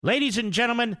Ladies and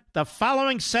gentlemen, the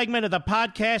following segment of the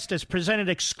podcast is presented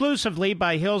exclusively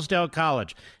by Hillsdale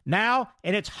College, now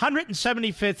in its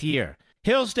 175th year.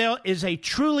 Hillsdale is a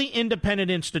truly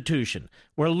independent institution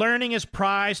where learning is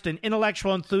prized and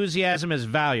intellectual enthusiasm is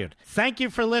valued. Thank you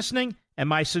for listening, and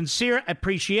my sincere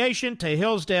appreciation to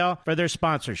Hillsdale for their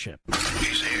sponsorship.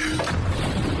 He's here.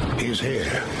 He's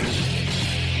here.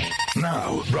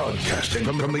 Now, broadcasting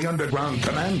from the underground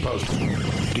command post,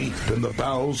 deep in the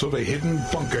bowels of a hidden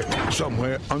bunker,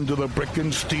 somewhere under the brick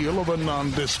and steel of a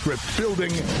nondescript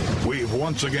building, we've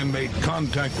once again made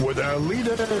contact with our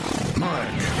leader, Mark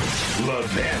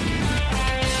Levin.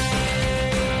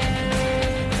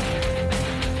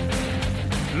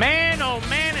 Man, oh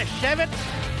man, Shevitz,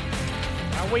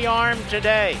 are we armed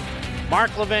today?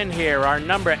 Mark Levin here, our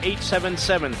number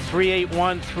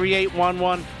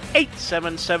 877-381-3811.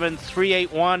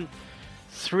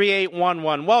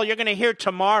 877-381-3811. Well, you're going to hear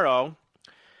tomorrow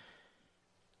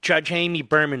Judge Amy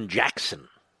Berman Jackson,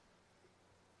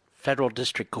 federal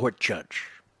district court judge,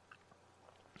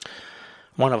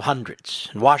 one of hundreds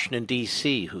in Washington,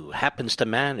 D.C., who happens to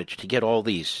manage to get all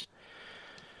these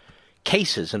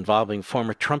cases involving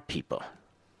former Trump people.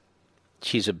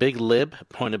 She's a big lib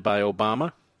appointed by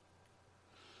Obama.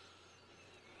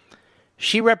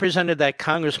 She represented that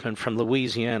congressman from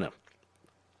Louisiana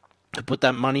who put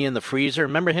that money in the freezer.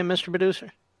 Remember him, Mr.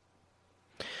 Producer?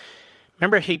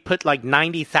 Remember he put like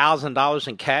 $90,000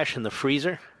 in cash in the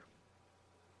freezer?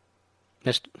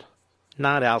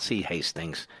 Not Alcee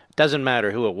Hastings. Doesn't matter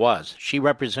who it was. She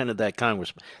represented that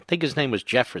congressman. I think his name was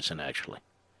Jefferson, actually.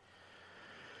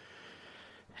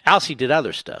 Alcee did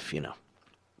other stuff, you know.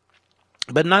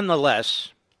 But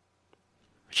nonetheless,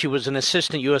 she was an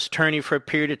assistant U.S. attorney for a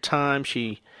period of time.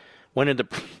 She went into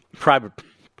private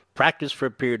practice for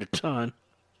a period of time.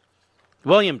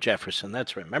 William Jefferson,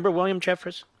 that's right. Remember William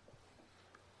Jefferson?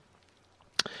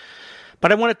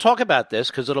 But I want to talk about this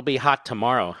because it'll be hot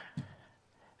tomorrow.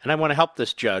 And I want to help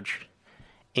this judge,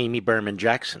 Amy Berman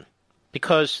Jackson,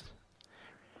 because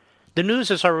the news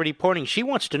is already reporting she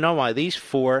wants to know why these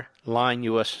 4 line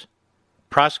U.S.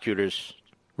 prosecutors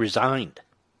resigned.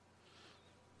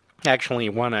 Actually,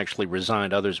 one actually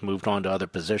resigned. Others moved on to other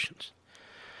positions.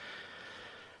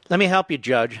 Let me help you,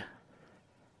 Judge.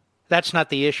 That's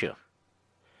not the issue.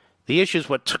 The issue is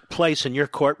what took place in your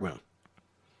courtroom.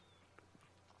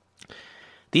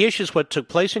 The issue is what took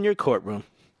place in your courtroom.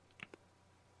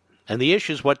 And the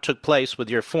issue is what took place with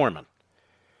your foreman.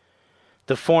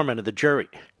 The foreman of the jury.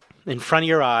 In front of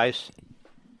your eyes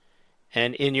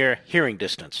and in your hearing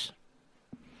distance.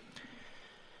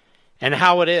 And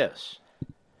how it is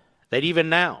that even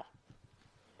now,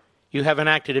 you haven't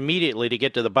acted immediately to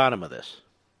get to the bottom of this.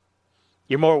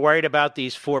 You're more worried about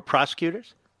these 4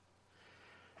 prosecutors?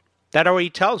 That already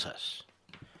tells us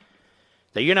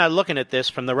that you're not looking at this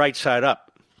from the right side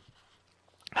up.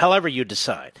 However you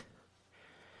decide.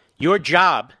 Your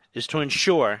job is to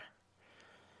ensure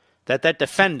that that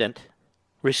defendant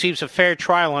receives a fair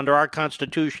trial under our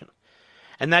Constitution.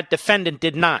 And that defendant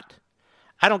did not.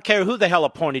 I don't care who the hell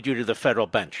appointed you to the federal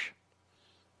bench.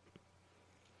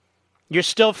 You're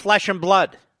still flesh and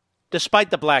blood,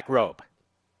 despite the black robe.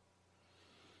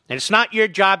 And it's not your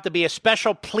job to be a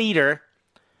special pleader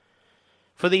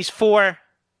for these 4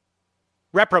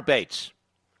 reprobates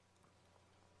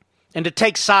and to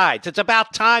take sides. It's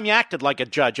about time you acted like a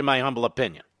judge, in my humble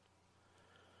opinion.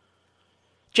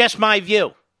 Just my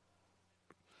view.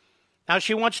 Now,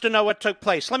 she wants to know what took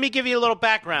place. Let me give you a little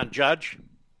background, Judge.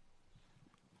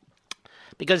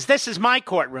 Because this is my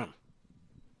courtroom.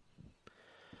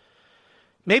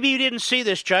 Maybe you didn't see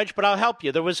this, Judge, but I'll help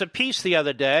you. There was a piece the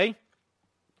other day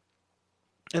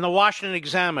in the Washington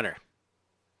Examiner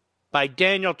by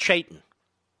Daniel Chaitin.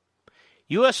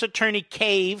 U.S. attorney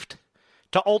caved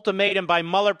to ultimatum by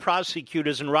Mueller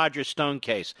prosecutors in Roger Stone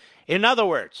case. In other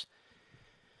words,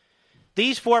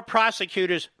 these 4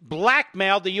 prosecutors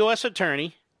blackmailed the U.S.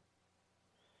 attorney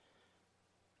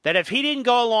that if he didn't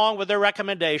go along with their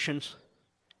recommendations,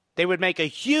 they would make a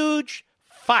huge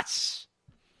fuss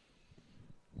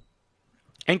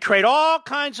and create all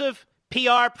kinds of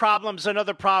PR problems and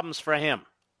other problems for him.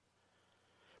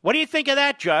 What do you think of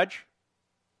that, Judge?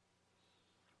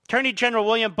 Attorney General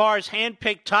William Barr's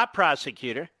handpicked top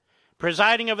prosecutor,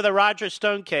 presiding over the Roger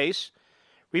Stone case,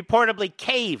 reportedly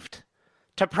caved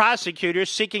to prosecutors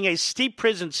seeking a steep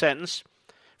prison sentence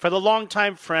for the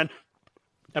longtime friend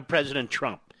of President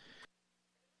Trump.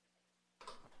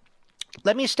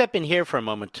 Let me step in here for a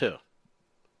moment, too.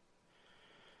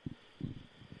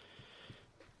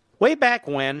 Way back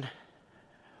when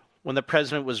the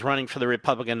president was running for the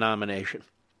Republican nomination,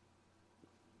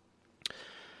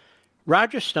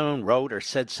 Roger Stone wrote or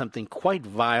said something quite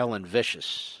vile and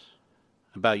vicious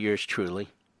about yours truly,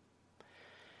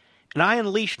 and I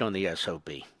unleashed on the SOB.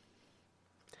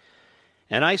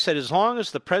 And I said, as long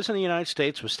as the President of the United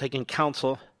States was taking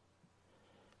counsel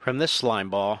from this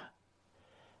slimeball,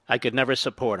 I could never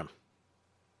support him.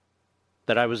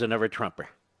 That I was a never-Trumper.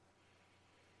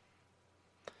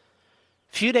 A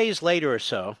few days later or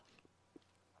so,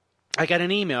 I got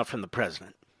an email from the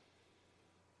President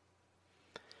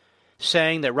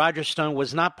saying that Roger Stone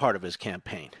was not part of his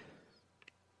campaign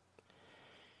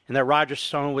and that Roger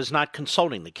Stone was not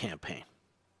consulting the campaign.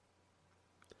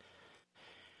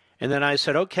 And then I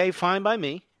said, okay, fine by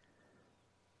me.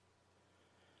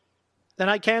 Then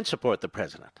I can support the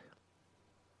President,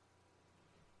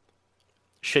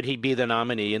 should he be the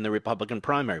nominee in the Republican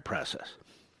primary process.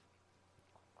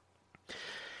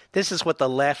 This is what the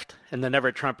left and the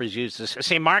never-Trumpers use to say.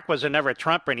 See, Mark was a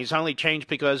never-Trumper, and he's only changed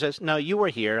because, no, you were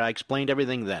here. I explained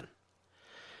everything then.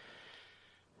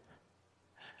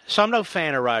 So I'm no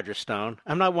fan of Roger Stone.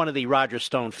 I'm not one of the Roger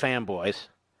Stone fanboys.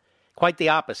 Quite the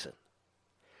opposite.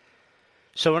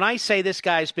 So when I say this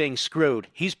guy's being screwed,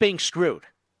 he's being screwed.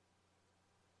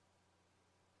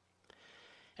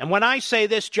 And when I say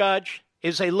this judge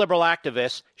is a liberal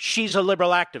activist, she's a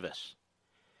liberal activist.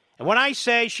 And when I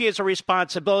say she has a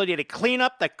responsibility to clean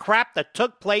up the crap that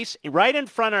took place right in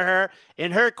front of her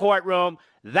in her courtroom,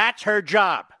 that's her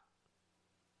job.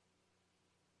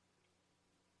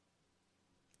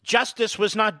 Justice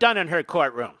was not done in her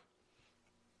courtroom.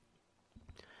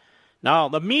 Now,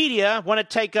 the media want to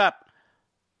take up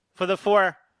for the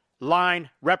four-line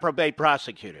reprobate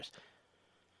prosecutors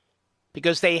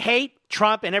because they hate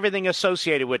Trump and everything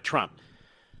associated with Trump.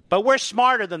 But we're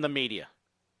smarter than the media.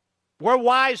 We're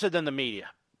wiser than the media.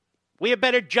 We have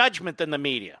better judgment than the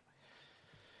media.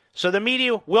 So the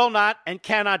media will not and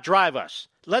cannot drive us.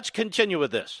 Let's continue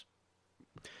with this.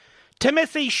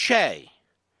 Timothy Shea,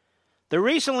 the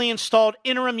recently installed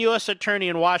interim U.S. attorney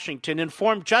in Washington,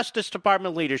 informed Justice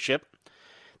Department leadership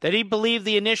that he believed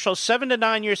the initial 7 to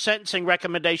 9 year sentencing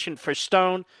recommendation for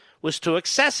Stone was too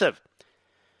excessive.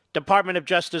 Department of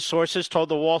Justice sources told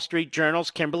the Wall Street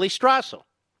Journal's Kimberly Strassel.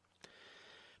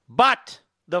 But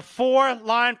the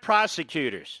four-line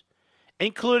prosecutors,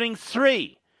 including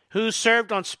 3 who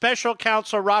served on special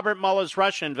counsel Robert Mueller's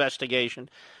Russia investigation,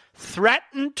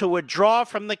 threatened to withdraw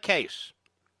from the case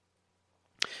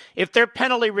if their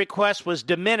penalty request was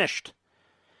diminished.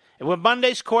 And with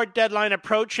Monday's court deadline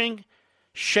approaching,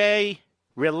 Shea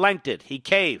relented. He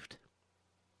caved.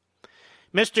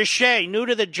 Mr. Shea, new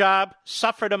to the job,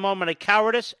 suffered a moment of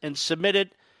cowardice and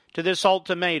submitted to this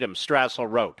ultimatum, Strassel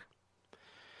wrote.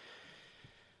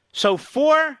 So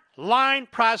 4-line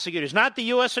prosecutors, not the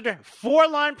U.S. attorney,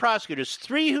 4-line prosecutors,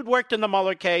 3 who'd worked in the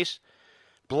Mueller case,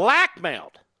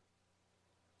 blackmailed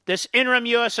this interim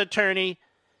U.S. attorney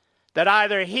that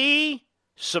either he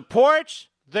supports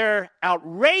their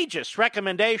outrageous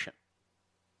recommendation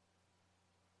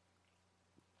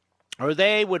or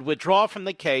they would withdraw from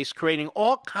the case, creating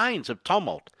all kinds of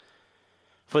tumult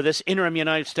for this interim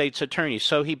United States attorney.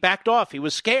 So he backed off. He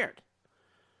was scared.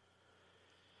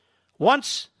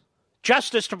 Once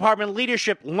Justice Department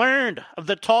leadership learned of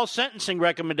the tall sentencing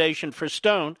recommendation for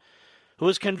Stone, who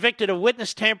was convicted of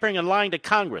witness tampering and lying to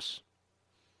Congress,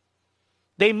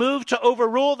 they moved to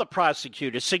overrule the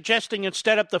prosecutors, suggesting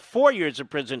instead up to 4 years of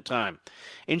prison time.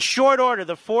 In short order,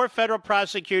 the 4 federal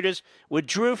prosecutors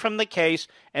withdrew from the case,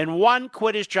 and 1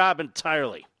 quit his job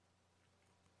entirely.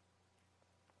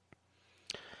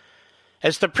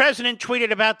 As the president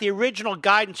tweeted about the original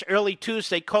guidance early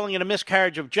Tuesday, calling it a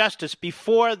miscarriage of justice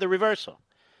before the reversal,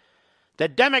 the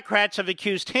Democrats have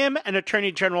accused him and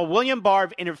Attorney General William Barr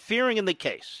of interfering in the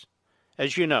case,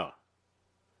 as you know.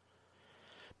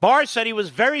 Barr said he was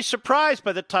very surprised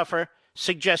by the tougher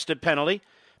suggested penalty,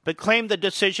 but claimed the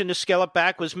decision to scale it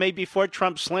back was made before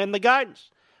Trump slammed the guidance,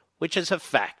 which is a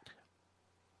fact.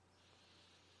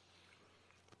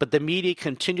 But the media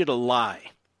continue to lie.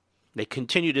 They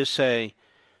continue to say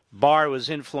Barr was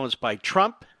influenced by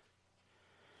Trump,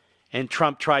 and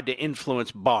Trump tried to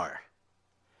influence Barr.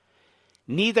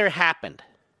 Neither happened.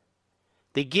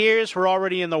 The gears were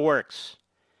already in the works.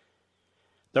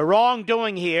 The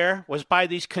wrongdoing here was by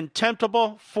these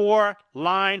contemptible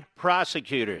 4-line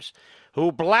prosecutors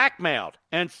who blackmailed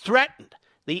and threatened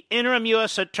the interim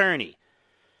U.S. attorney,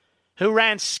 who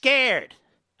ran scared,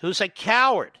 who's a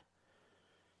coward,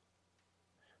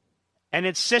 and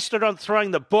insisted on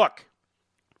throwing the book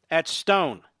at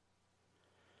Stone.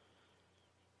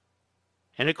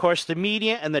 And, of course, the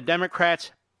media and the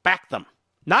Democrats backed them.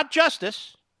 Not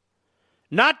justice,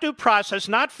 not due process,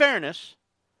 not fairness,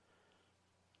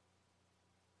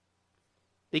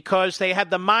 because they have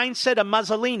the mindset of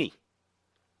Mussolini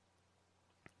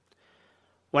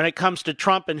when it comes to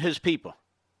Trump and his people.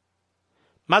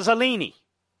 Mussolini,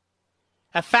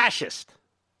 a fascist.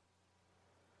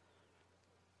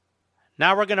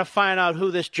 Now we're going to find out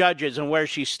who this judge is and where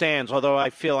she stands, although I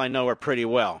feel I know her pretty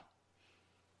well,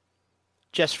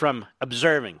 just from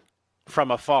observing from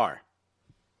afar.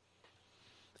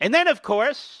 And then, of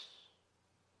course,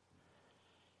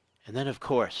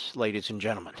 ladies and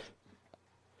gentlemen,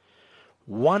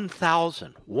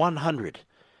 1,100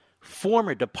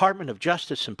 former Department of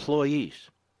Justice employees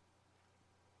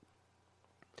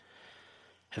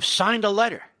have signed a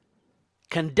letter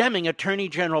condemning Attorney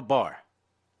General Barr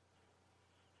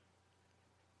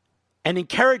and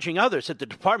encouraging others at the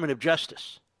Department of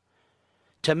Justice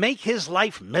to make his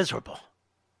life miserable.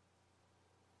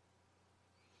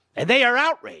 And they are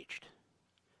outraged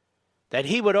that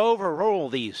he would overrule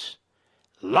these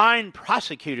line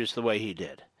prosecutors the way he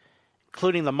did,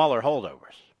 including the Mueller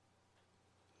holdovers.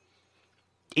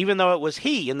 Even though it was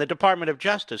he in the Department of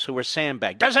Justice who were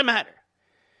sandbagged. Doesn't matter.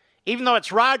 Even though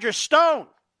it's Roger Stone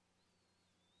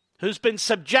who's been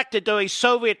subjected to a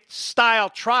Soviet-style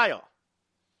trial.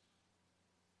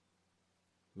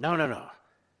 No.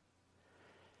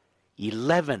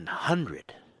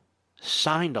 1,100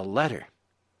 signed a letter.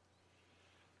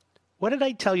 What did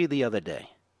I tell you the other day?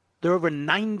 There are over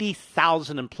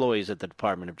 90,000 employees at the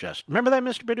Department of Justice. Remember that,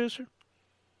 Mr. Producer?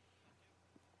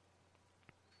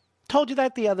 Told you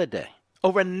that the other day.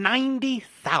 Over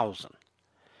 90,000.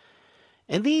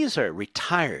 And these are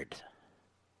retired.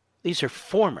 These are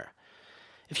former.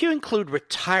 If you include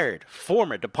retired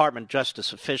former Department of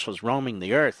Justice officials roaming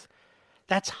the earth,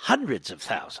 that's hundreds of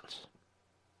thousands.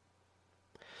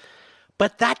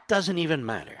 But that doesn't even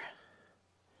matter.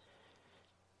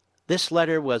 This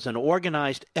letter was an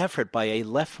organized effort by a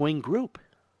left-wing group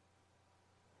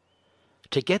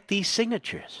to get these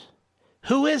signatures.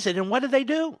 Who is it and what did they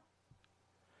do?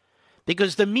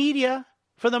 Because the media,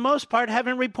 for the most part,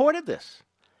 haven't reported this.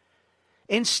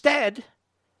 Instead,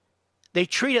 they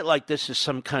treat it like this is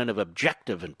some kind of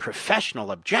objective and professional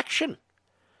objection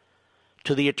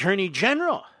to the Attorney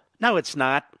General. No, it's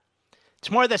not.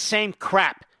 It's more the same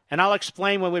crap, and I'll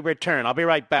explain when we return. I'll be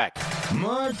right back.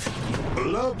 Mark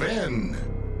Levin.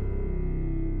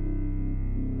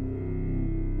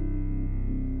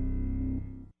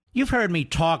 You've heard me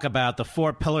talk about the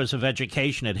 4 pillars of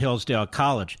education at Hillsdale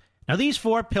College. Now, these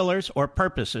 4 pillars or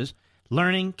purposes,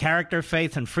 learning, character,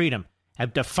 faith, and freedom,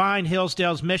 have defined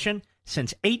Hillsdale's mission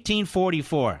since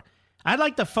 1844. I'd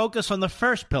like to focus on the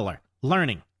first pillar,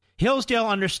 learning. Hillsdale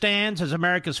understands, as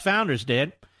America's founders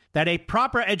did, that a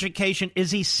proper education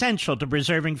is essential to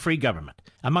preserving free government.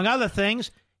 Among other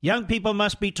things, young people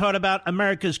must be taught about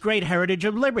America's great heritage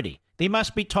of liberty. They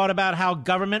must be taught about how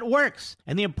government works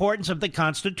and the importance of the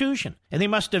Constitution. And they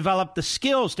must develop the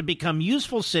skills to become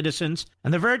useful citizens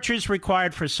and the virtues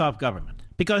required for self-government.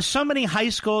 Because so many high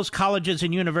schools, colleges,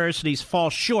 and universities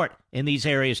fall short in these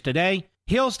areas today,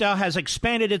 Hillsdale has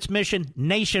expanded its mission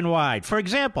nationwide. For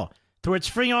example, through its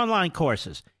free online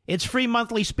courses, its free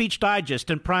monthly speech digest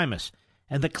and Primus,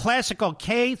 and the classical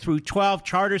K through 12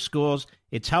 charter schools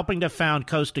it's helping to found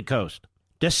coast to coast.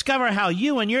 Discover how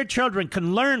you and your children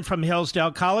can learn from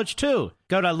Hillsdale College, too.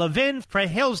 Go to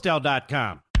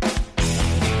levinforhillsdale.com.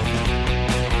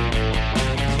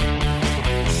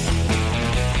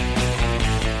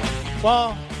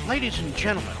 Well, ladies and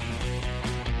gentlemen,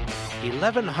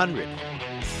 1,100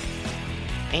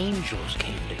 angels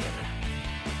came together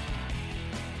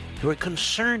who were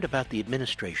concerned about the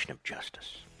administration of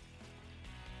justice.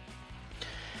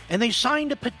 And they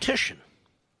signed a petition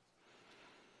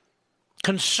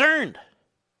concerned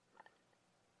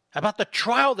about the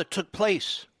trial that took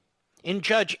place in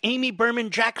Judge Amy Berman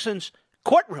Jackson's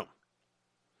courtroom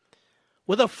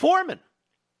with a foreman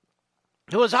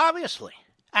who was obviously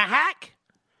a hack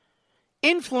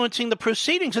influencing the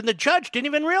proceedings, and the judge didn't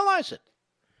even realize it.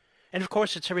 And of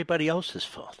course, it's everybody else's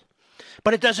fault.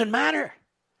 But it doesn't matter.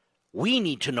 We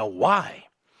need to know why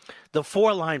the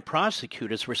 4-line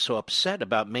prosecutors were so upset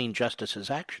about Maine Justice's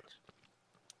actions.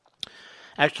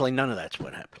 Actually, none of that's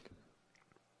what happened.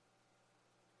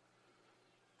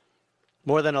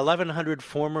 More than 1,100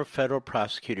 former federal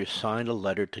prosecutors signed a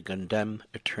letter to condemn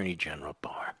Attorney General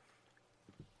Barr.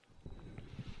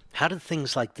 How did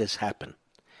things like this happen?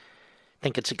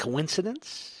 Think it's a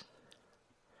coincidence?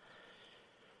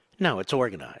 No, it's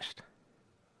organized.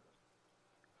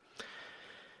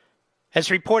 As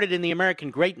reported in the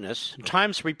American Greatness,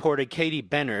 Times reporter Katie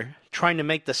Benner, trying to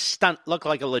make the stunt look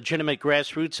like a legitimate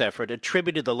grassroots effort,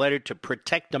 attributed the letter to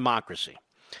Protect Democracy,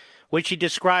 which she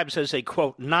describes as a,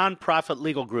 quote, nonprofit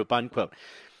legal group, unquote.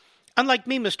 Unlike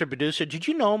me, Mr. Producer, did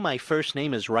you know my first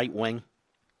name is Right Wing?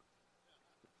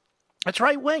 That's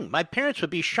Right Wing. My parents would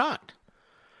be shocked.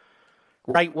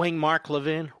 Right Wing Mark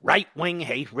Levin, Right Wing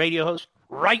radio host,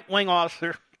 Right Wing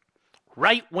author,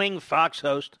 Right Wing Fox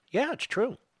host. Yeah, it's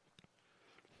true.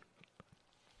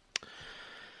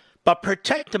 But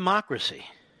Protect Democracy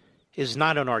is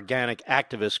not an organic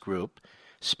activist group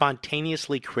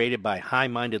spontaneously created by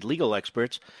high-minded legal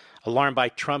experts alarmed by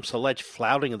Trump's alleged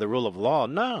flouting of the rule of law.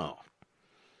 No.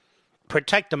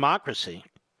 Protect Democracy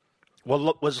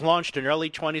was launched in early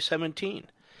 2017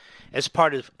 as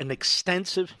part of an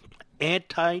extensive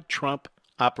anti-Trump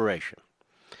operation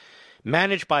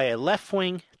managed by a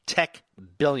left-wing tech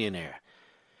billionaire,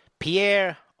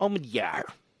 Pierre Omidyar.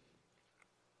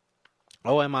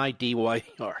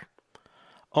 O-M-I-D-Y-R.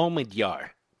 Omidyar.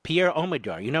 Pierre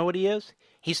Omidyar. You know what he is?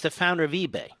 He's the founder of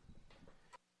eBay.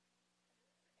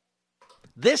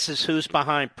 This is who's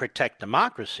behind Protect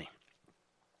Democracy.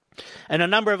 And a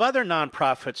number of other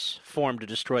nonprofits formed to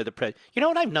destroy the press. You know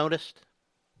what I've noticed?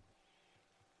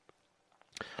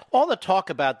 All the talk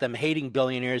about them hating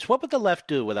billionaires, what would the left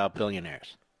do without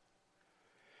billionaires?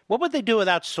 What would they do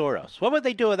without Soros? What would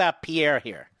they do without Pierre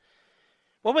here?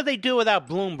 What would they do without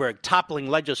Bloomberg toppling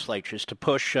legislatures to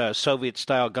push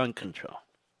Soviet-style gun control?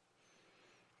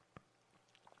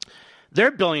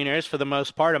 Their billionaires, for the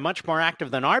most part, are much more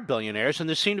active than our billionaires, and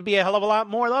there seem to be a hell of a lot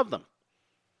more of them.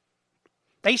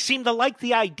 They seem to like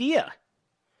the idea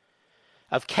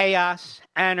of chaos,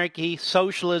 anarchy,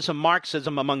 socialism,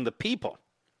 Marxism among the people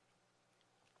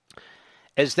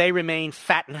as they remain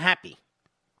fat and happy.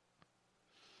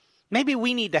 Maybe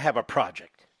we need to have a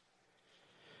project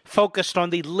focused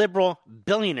on the liberal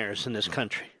billionaires in this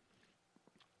country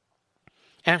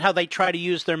and how they try to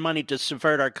use their money to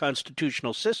subvert our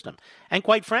constitutional system and,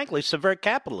 quite frankly, subvert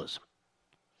capitalism.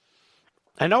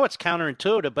 I know it's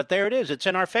counterintuitive, but there it is. It's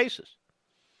in our faces.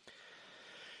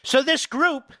 So this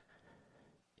group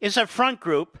is a front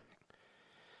group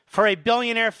for a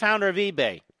billionaire founder of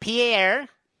eBay, Pierre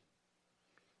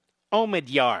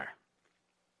Omidyar.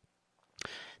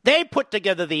 They put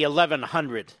together the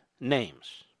 1,100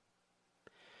 names.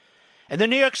 And the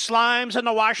New York Slimes and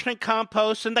the Washington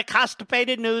Compost and the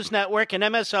Constipated News Network and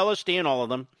MSLSD and all of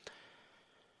them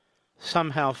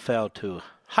somehow failed to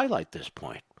highlight this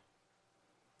point.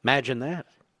 Imagine that.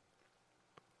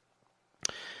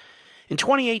 In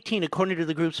 2018, according to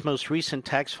the group's most recent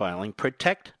tax filing,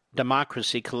 Protect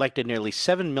Democracy collected nearly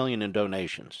 $7 million in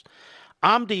donations.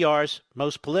 Omidyar's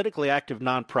most politically active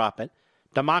nonprofit,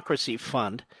 Democracy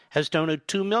Fund, has donated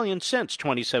 $2 million since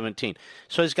 2017.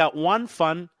 So he's got one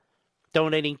fund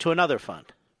donating to another fund.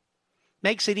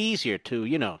 Makes it easier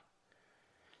to,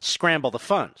 scramble the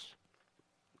funds.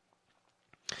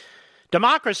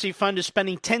 Democracy Fund is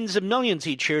spending tens of millions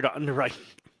each year to underwrite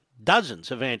dozens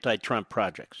of anti-Trump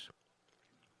projects.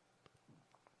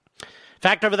 In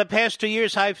fact, over the past 2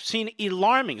 years, I've seen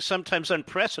alarming, sometimes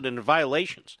unprecedented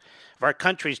violations of our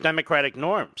country's democratic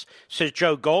norms, says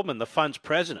Joe Goldman, the fund's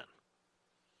president.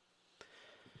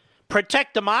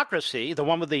 Protect Democracy, the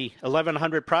one with the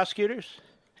 1,100 prosecutors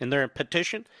in their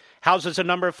petition, houses a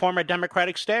number of former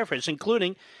Democratic staffers,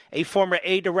 including a former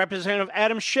aide to Representative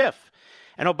Adam Schiff,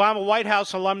 and Obama White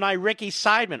House alumni Ricky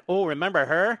Seidman. Oh, remember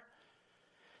her?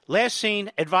 Last seen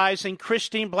advising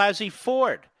Christine Blasey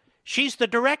Ford. She's the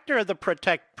director of the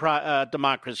Protect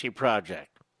Democracy Project.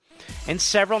 And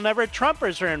several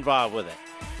never-Trumpers are involved with it.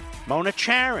 Mona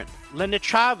Charen, Linda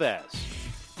Chavez,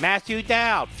 Matthew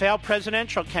Dowd, failed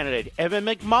presidential candidate, Evan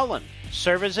McMullin,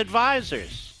 serve as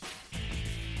advisors.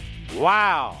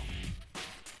 Wow.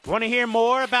 Want to hear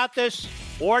more about this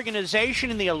organization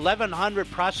and the 1,100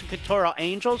 prosecutorial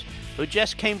angels who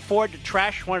just came forward to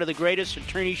trash one of the greatest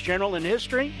attorneys general in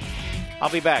history? I'll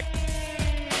be back.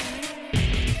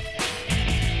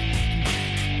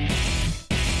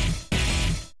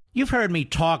 You've heard me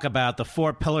talk about the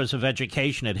 4 pillars of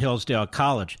education at Hillsdale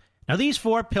College. Now, these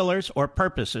 4 pillars or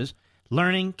purposes,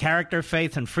 learning, character,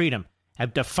 faith, and freedom,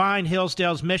 have defined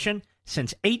Hillsdale's mission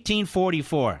since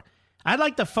 1844. I'd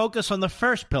like to focus on the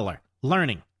first pillar,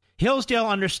 learning. Hillsdale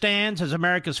understands, as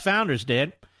America's founders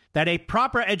did, that a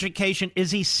proper education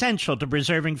is essential to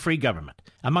preserving free government.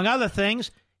 Among other things,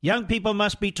 young people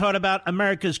must be taught about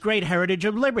America's great heritage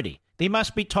of liberty. They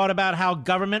must be taught about how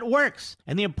government works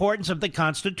and the importance of the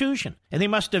Constitution. And they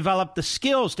must develop the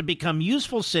skills to become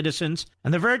useful citizens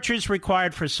and the virtues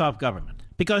required for self-government.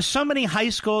 Because so many high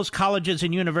schools, colleges,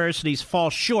 and universities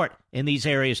fall short in these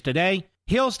areas today,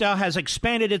 Hillsdale has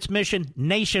expanded its mission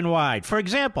nationwide. For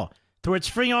example, through its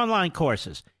free online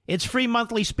courses, its free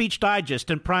monthly speech digest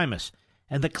and Primus,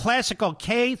 and the classical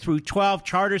K through 12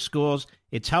 charter schools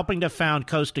it's helping to found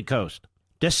coast to coast.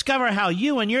 Discover how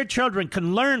you and your children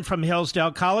can learn from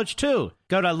Hillsdale College, too.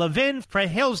 Go to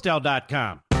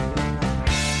levinforhillsdale.com.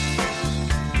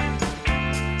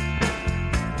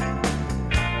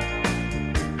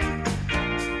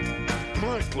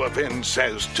 Mark Levin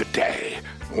says today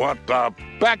what the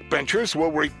backbenchers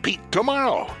will repeat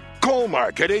tomorrow. Call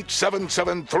Mark at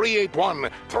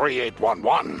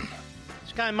 877-381-3811.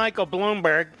 This guy, Michael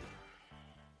Bloomberg,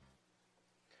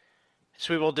 as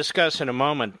we will discuss in a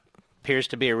moment, appears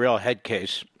to be a real head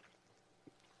case.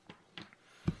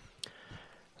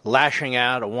 Lashing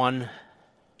out at one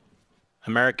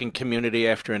American community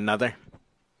after another.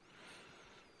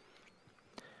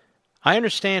 I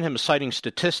understand him citing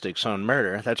statistics on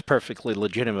murder. That's perfectly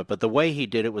legitimate, but the way he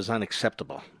did it was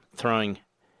unacceptable. Throwing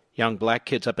young black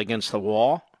kids up against the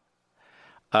wall?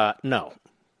 No.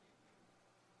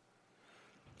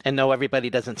 And no, everybody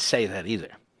doesn't say that either.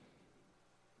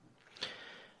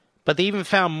 But they even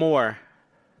found more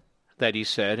that he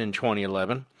said in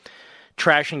 2011.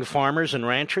 Trashing farmers and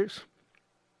ranchers.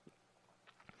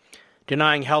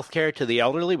 Denying health care to the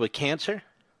elderly with cancer.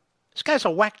 This guy's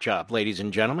a whack job, ladies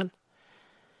and gentlemen.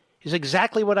 He's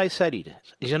exactly what I said he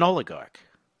is. He's an oligarch.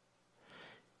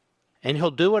 And he'll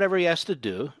do whatever he has to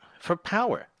do for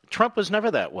power. Trump was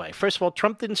never that way. First of all,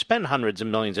 Trump didn't spend hundreds of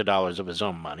millions of dollars of his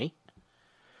own money.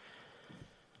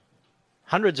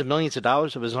 Hundreds of millions of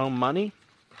dollars of his own money.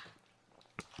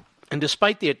 And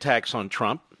despite the attacks on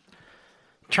Trump,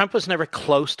 Trump was never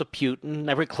close to Putin,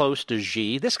 never close to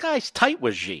Xi. This guy's tight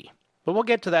with Xi, but we'll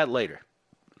get to that later.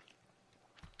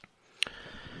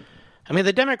 I mean,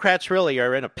 the Democrats really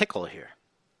are in a pickle here.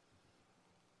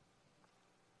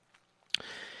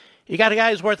 You got a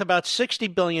guy who's worth about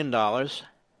 $60 billion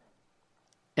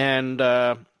and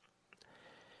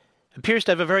appears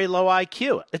to have a very low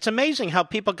IQ. It's amazing how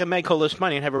people can make all this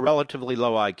money and have a relatively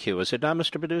low IQ. Is it not,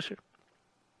 Mr. Producer?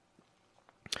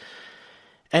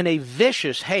 And a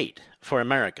vicious hate for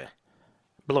America,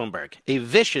 Bloomberg. A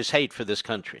vicious hate for this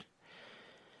country.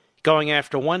 Going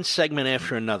after one segment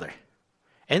after another.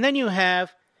 And then you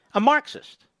have a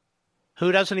Marxist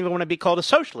who doesn't even want to be called a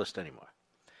socialist anymore.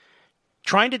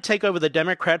 Trying to take over the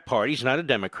Democrat Party. He's not a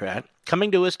Democrat. Coming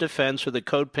to his defense with the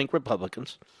Code Pink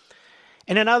Republicans.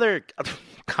 And another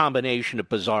combination of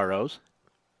bizarros.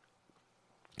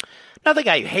 Another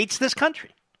guy who hates this country.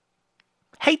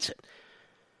 Hates it.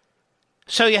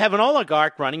 So you have an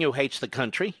oligarch running who hates the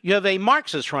country. You have a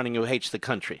Marxist running who hates the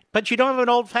country. But you don't have an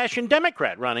old-fashioned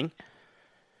Democrat running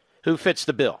who fits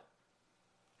the bill.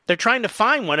 They're trying to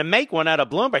find one and make one out of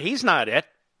Bloomberg. He's not it.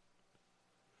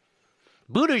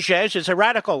 Buttigieg is a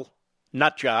radical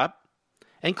nut job.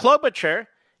 And Klobuchar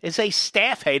is a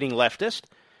staff-hating leftist.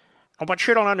 But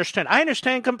you don't understand. I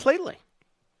understand completely.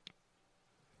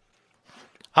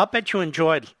 I'll bet you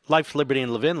enjoyed Life, Liberty,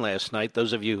 and Levin last night,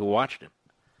 those of you who watched it.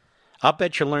 I'll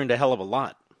bet you learned a hell of a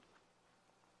lot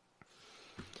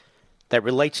that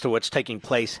relates to what's taking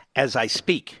place as I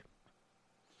speak.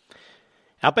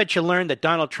 I'll bet you learned that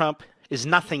Donald Trump is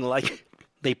nothing like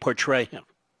they portray him.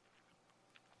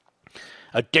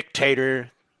 A dictator,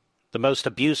 the most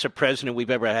abusive president we've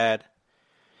ever had.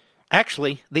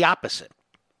 Actually, the opposite.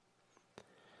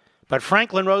 But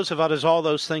Franklin Roosevelt is all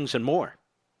those things and more.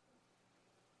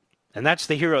 And that's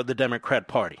the hero of the Democrat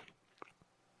Party.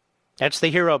 That's the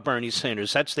hero of Bernie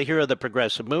Sanders. That's the hero of the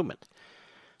progressive movement.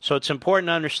 So it's important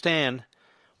to understand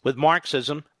with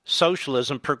Marxism,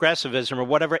 socialism, progressivism, or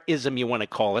whatever ism you want to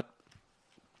call it,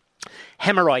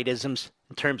 hemorrhoid isms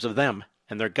in terms of them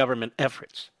and their government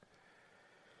efforts.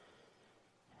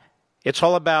 It's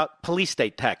all about police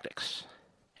state tactics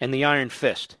and the iron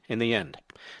fist in the end.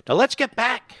 Now let's get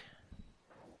back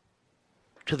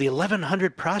to the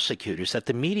 1,100 prosecutors that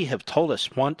the media have told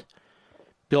us want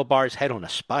Bill Barr's head on a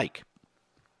spike.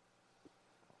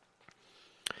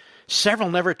 Several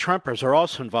never-Trumpers are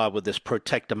also involved with this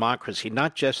Protect Democracy,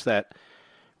 not just that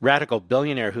radical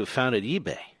billionaire who founded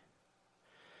eBay.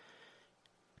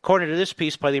 According to this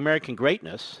piece by the American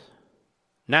Greatness,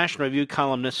 National Review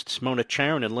columnists Mona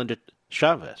Charen and Linda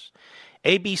Chavez,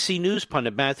 ABC News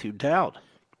pundit Matthew Dowd,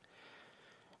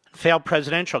 failed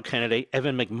presidential candidate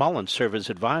Evan McMullin serve as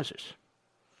advisors.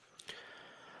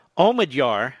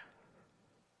 Omidyar,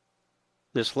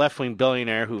 this left-wing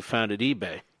billionaire who founded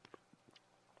eBay,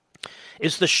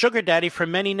 is the sugar daddy for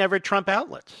many never-Trump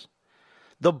outlets.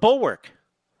 The Bulwark,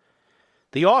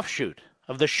 the offshoot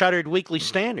of the shuttered Weekly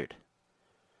Standard,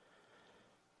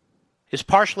 is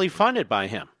partially funded by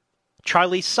him.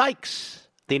 Charlie Sykes,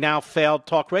 the now failed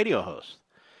talk radio host,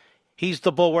 he's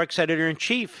the Bulwark's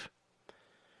editor-in-chief.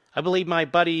 I believe my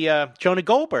buddy Jonah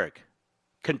Goldberg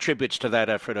contributes to that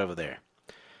effort over there.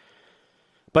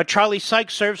 But Charlie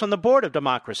Sykes serves on the board of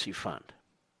Democracy Fund.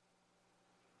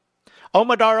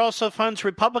 Omidyar also funds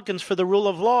Republicans for the Rule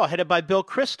of Law, headed by Bill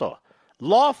Kristol.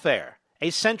 Lawfare, a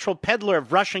central peddler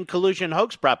of Russian collusion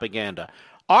hoax propaganda.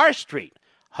 R Street,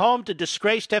 home to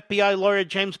disgraced FBI lawyer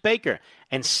James Baker.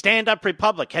 And Stand Up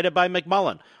Republic, headed by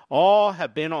McMullen. All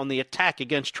have been on the attack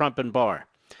against Trump and Barr.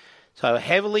 So a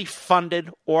heavily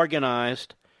funded,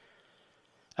 organized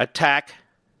attack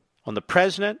on the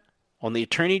president, on the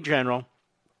attorney general,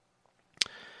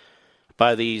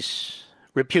 by these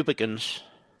Republicans.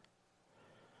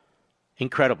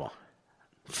 Incredible.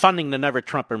 Funding the Never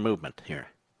Trumper movement here.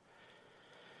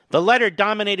 The letter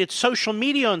dominated social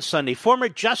media on Sunday. Former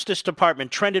Justice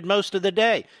Department trended most of the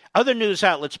day. Other news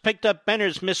outlets picked up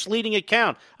Benner's misleading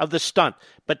account of the stunt.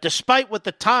 But despite what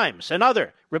the Times and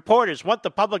other reporters want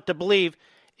the public to believe,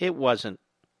 it wasn't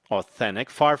authentic.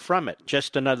 Far from it.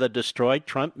 Just another destroyed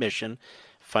Trump mission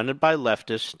funded by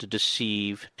leftists to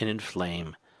deceive and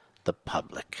inflame the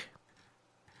public.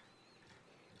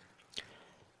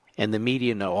 And the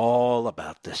media know all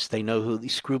about this. They know who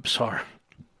these groups are.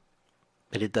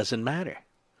 But it doesn't matter,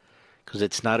 because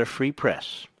it's not a free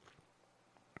press.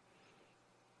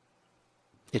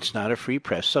 It's not a free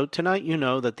press. So tonight you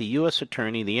know that the U.S.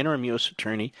 attorney, the interim U.S.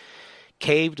 attorney,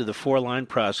 caved to the four-line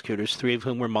prosecutors, three of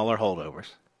whom were Mueller holdovers.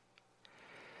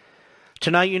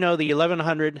 Tonight you know the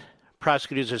 1,100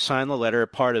 prosecutors who signed the letter are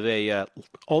part of a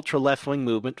ultra-left-wing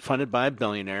movement funded by a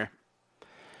billionaire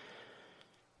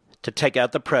to take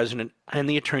out the president and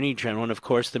the attorney general, and of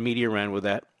course the media ran with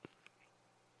that.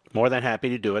 More than happy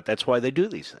to do it. That's why they do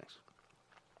these things.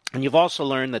 And you've also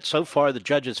learned that so far the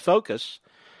judge's focus,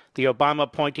 the Obama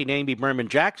appointee Amy Berman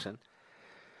Jackson,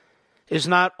 is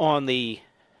not on the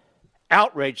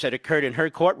outrage that occurred in her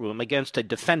courtroom against a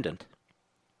defendant,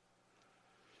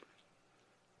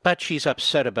 but she's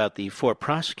upset about the four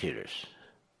prosecutors.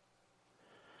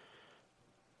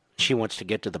 She wants to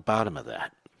get to the bottom of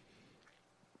that.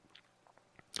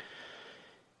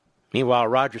 Meanwhile,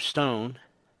 Roger Stone,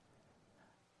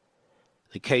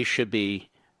 the case should be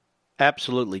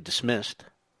absolutely dismissed,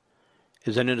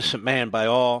 is an innocent man by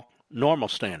all normal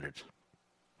standards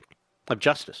of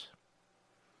justice.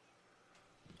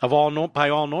 By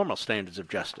all normal standards of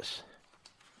justice.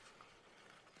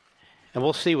 And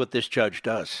we'll see what this judge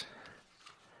does.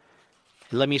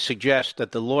 And let me suggest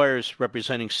that the lawyers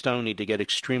representing Stone need to get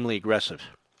extremely aggressive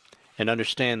and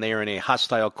understand they are in a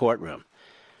hostile courtroom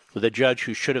with a judge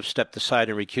who should have stepped aside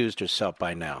and recused herself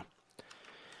by now,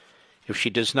 if she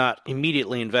does not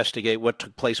immediately investigate what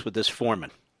took place with this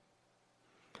foreman.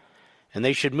 And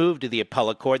they should move to the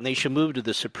appellate court, and they should move to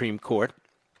the Supreme Court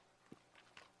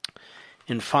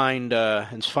and find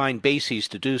bases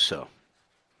to do so,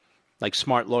 like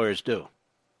smart lawyers do.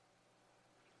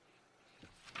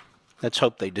 Let's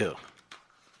hope they do.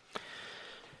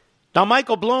 Now,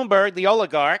 Michael Bloomberg, the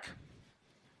oligarch,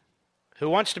 who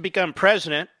wants to become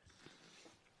president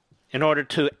in order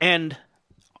to end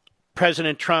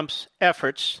President Trump's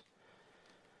efforts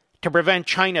to prevent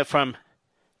China from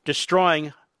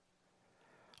destroying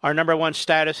our number one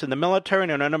status in the military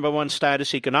and our number one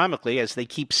status economically, as they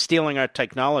keep stealing our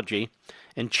technology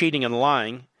and cheating and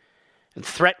lying and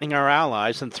threatening our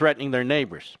allies and threatening their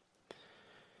neighbors.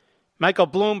 Michael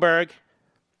Bloomberg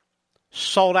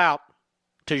sold out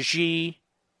to Xi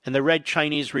and the Red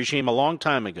Chinese regime a long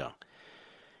time ago.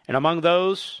 And among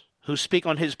those who speak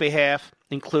on his behalf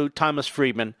include Thomas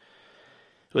Friedman,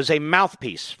 who is a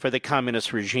mouthpiece for the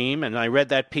communist regime, and I read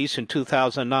that piece in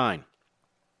 2009,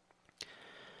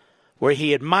 where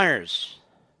he admires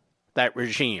that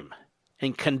regime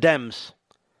and condemns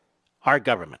our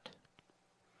government.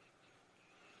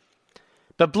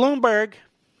 But Bloomberg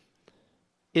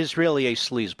is really a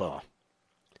sleazeball,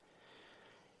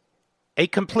 a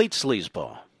complete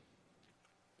sleazeball,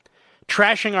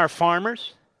 trashing our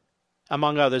farmers,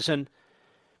 among others. And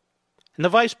the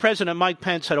Vice President, Mike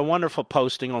Pence, had a wonderful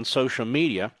posting on social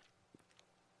media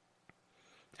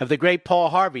of the great Paul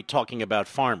Harvey talking about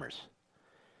farmers.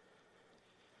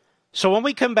 So when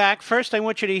we come back, first I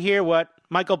want you to hear what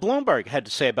Michael Bloomberg had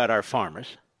to say about our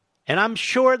farmers. And I'm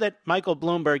sure that Michael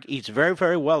Bloomberg eats very,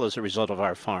 very well as a result of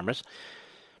our farmers.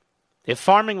 If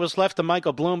farming was left to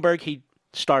Michael Bloomberg, he'd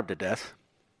starve to death.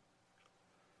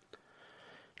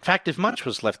 In fact, if much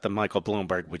was left to Michael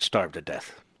Bloomberg, we'd starve to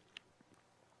death.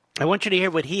 I want you to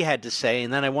hear what he had to say,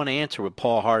 and then I want to answer with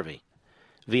Paul Harvey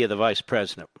via the Vice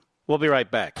President. We'll be right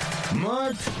back.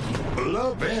 Mark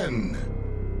Levin.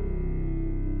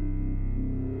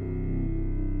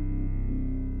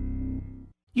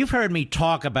 You've heard me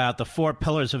talk about the 4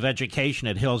 pillars of education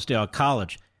at Hillsdale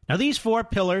College. Now, these 4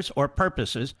 pillars or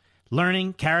purposes,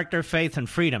 learning, character, faith, and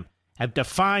freedom, have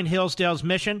defined Hillsdale's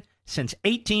mission since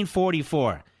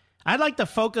 1844. I'd like to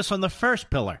focus on the first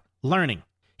pillar, learning.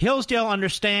 Hillsdale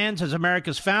understands, as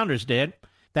America's founders did,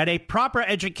 that a proper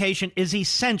education is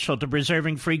essential to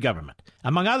preserving free government.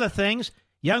 Among other things,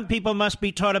 young people must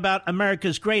be taught about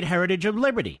America's great heritage of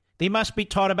liberty. They must be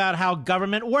taught about how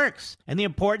government works and the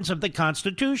importance of the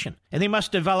Constitution. And they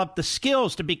must develop the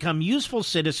skills to become useful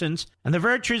citizens and the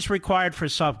virtues required for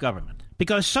self-government.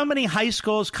 Because so many high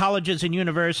schools, colleges, and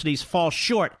universities fall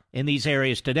short in these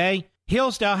areas today,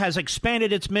 Hillsdale has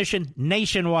expanded its mission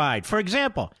nationwide. For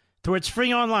example, through its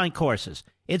free online courses,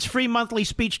 its free monthly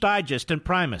speech digest and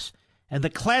Primus, and the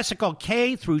classical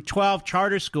K through 12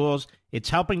 charter schools it's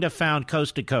helping to found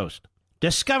coast to coast.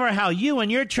 Discover how you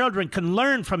and your children can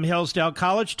learn from Hillsdale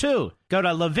College, too. Go to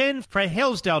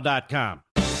levinforhillsdale.com.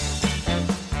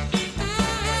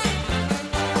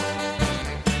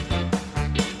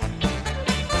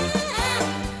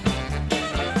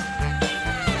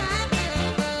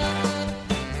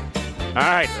 All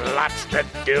right, lots to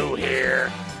do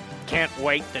here. Can't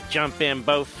wait to jump in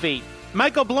both feet.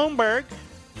 Michael Bloomberg,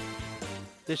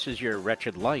 this is your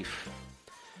wretched life.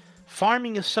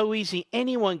 Farming is so easy,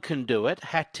 anyone can do it.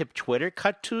 Hat tip Twitter,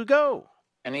 cut to go.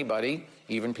 Anybody,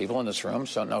 even people in this room,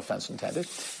 so no offense intended,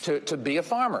 to be a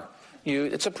farmer.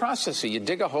 It's a process. You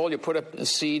dig a hole, you put a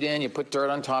seed in, you put dirt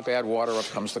on top, add water, up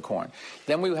comes the corn.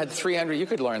 Then we had 300, you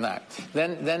could learn that.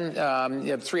 Then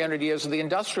you have 300 years of the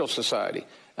Industrial Society.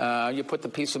 You put the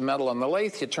piece of metal on the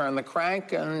lathe, you turn the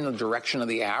crank in the direction of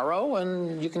the arrow,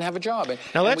 and you can have a job.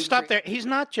 Now let's stop there. He's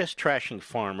not just trashing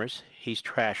farmers, he's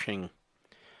trashing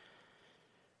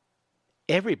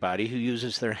everybody who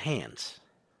uses their hands.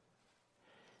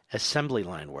 Assembly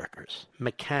line workers,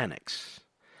 mechanics,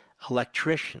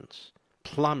 electricians,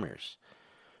 plumbers,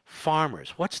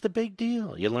 farmers. What's the big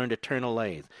deal? You learn to turn a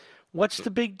lathe. What's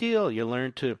the big deal? You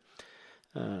learn to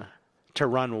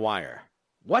run wire.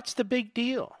 What's the big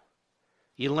deal?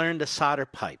 You learn to solder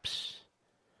pipes.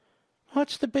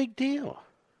 What's the big deal?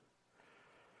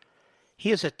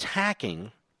 He is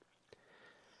attacking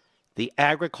the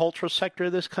agricultural sector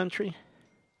of this country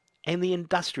and the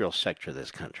industrial sector of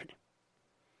this country.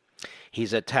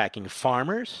 He's attacking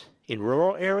farmers in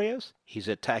rural areas. He's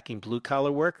attacking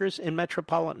blue-collar workers in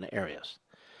metropolitan areas.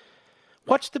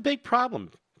 What's the big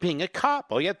problem? Being a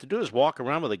cop, all you have to do is walk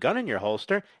around with a gun in your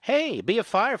holster. Hey, be a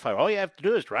firefighter. All you have to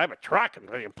do is drive a truck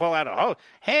and pull out a hose.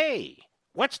 Hey,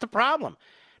 what's the problem?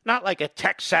 Not like a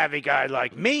tech-savvy guy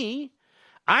like me.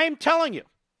 I'm telling you,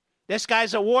 this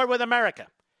guy's at war with America.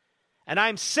 And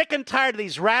I'm sick and tired of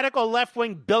these radical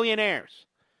left-wing billionaires.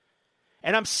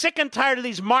 And I'm sick and tired of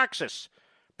these Marxists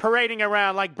parading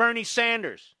around like Bernie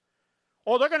Sanders.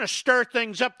 Oh, they're going to stir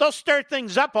things up. They'll stir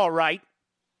things up all right.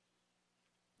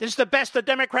 This is the best the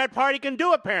Democrat Party can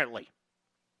do, apparently.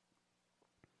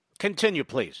 Continue,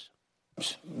 please.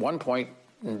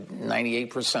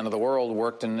 1.98% of the world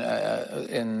worked in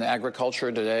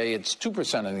agriculture. Today, it's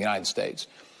 2% in the United States.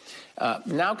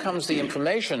 Now comes the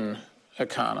information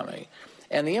economy.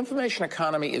 And the information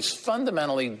economy is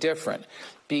fundamentally different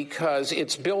because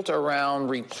it's built around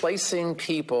replacing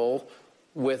people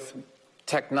with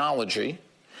technology.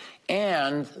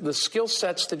 And the skill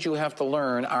sets that you have to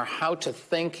learn are how to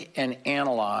think and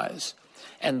analyze.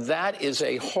 And that is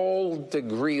a whole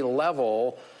degree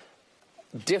level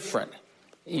different.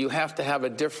 You have to have a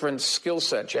different skill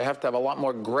set. You have to have a lot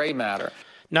more gray matter.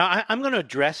 Now, I'm going to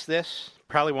address this.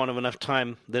 Probably won't have enough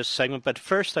time this segment. But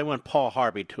first, I want Paul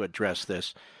Harvey to address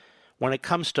this. When it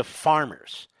comes to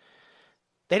farmers,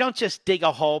 they don't just dig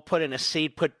a hole, put in a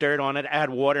seed, put dirt on it, add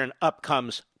water, and up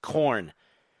comes corn.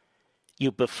 You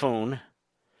buffoon.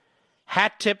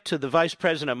 Hat tip to the Vice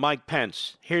President Mike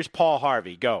Pence. Here's Paul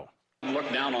Harvey. Go.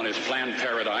 Looked down on his planned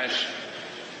paradise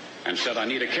and said, I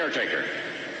need a caretaker.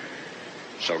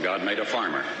 So God made a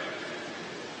farmer.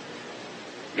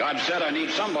 God said, I need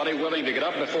somebody willing to get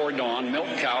up before dawn,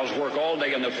 milk cows, work all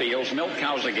day in the fields, milk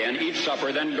cows again, eat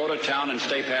supper, then go to town and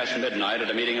stay past midnight at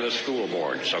a meeting of the school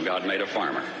board. So God made a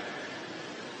farmer.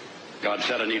 God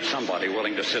said, I need somebody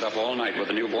willing to sit up all night with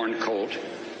a newborn colt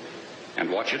and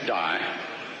watch it die,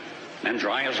 then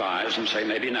dry his eyes and say,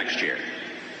 maybe next year.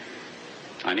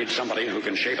 I need somebody who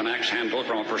can shape an axe handle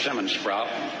from a persimmon sprout,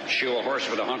 shoe a horse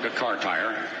with a hunk of car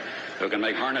tire, who can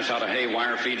make harness out of hay,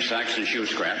 wire, feed sacks, and shoe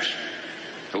scraps,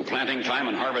 who planting time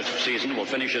and harvest season will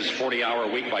finish his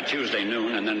 40-hour week by Tuesday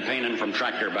noon and then pain in from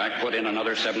tractor back, put in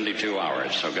another 72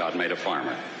 hours. So God made a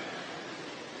farmer.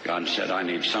 God said, I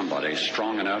need somebody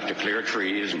strong enough to clear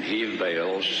trees and heave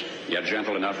bales, yet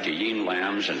gentle enough to yean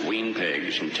lambs and wean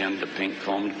pigs and tend the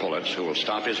pink-combed pullets, who will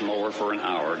stop his mower for an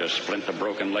hour to splint the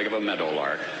broken leg of a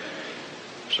meadowlark.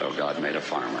 So God made a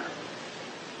farmer.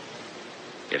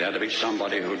 It had to be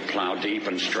somebody who'd plow deep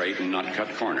and straight and not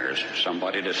cut corners.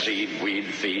 Somebody to seed, weed,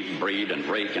 feed, breed, and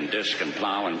rake and disc and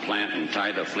plow and plant and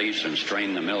tie the fleece and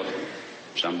strain the milk.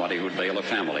 Somebody who'd bail a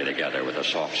family together with the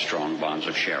soft, strong bonds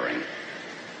of sharing.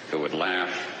 Who would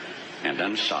laugh and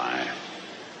then sigh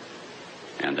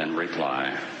and then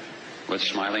reply with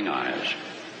smiling eyes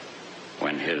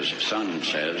when his son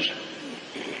says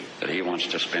that he wants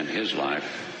to spend his life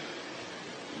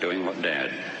doing what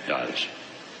Dad does.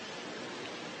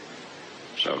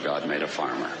 So God made a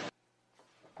farmer.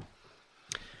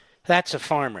 That's a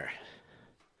farmer.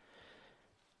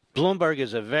 Bloomberg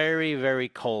is a very, very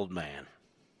cold man.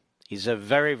 He's a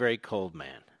very, very cold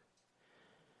man.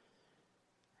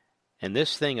 And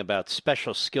this thing about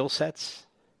special skill sets,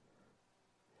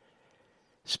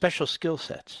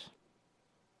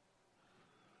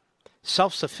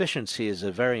 self-sufficiency is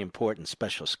a very important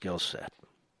special skill set.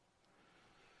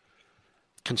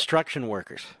 Construction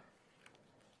workers,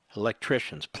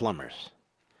 electricians, plumbers,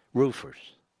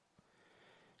 roofers,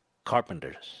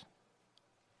 carpenters,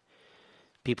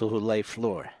 people who lay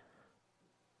floor.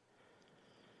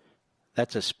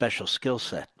 That's a special skill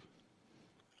set.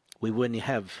 We wouldn't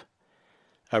have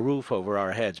a roof over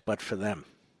our heads but for them.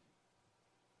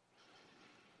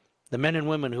 The men and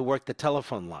women who work the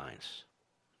telephone lines,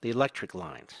 the electric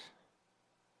lines,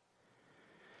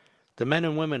 the men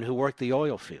and women who work the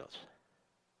oil fields.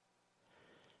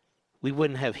 We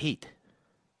wouldn't have heat.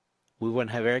 We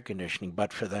wouldn't have air conditioning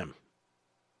but for them.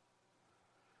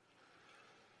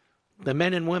 The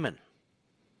men and women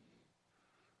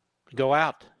who go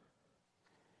out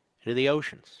into the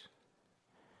oceans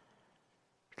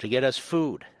to get us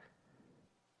food.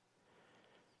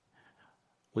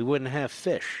 We wouldn't have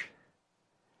fish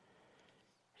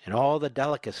and all the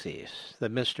delicacies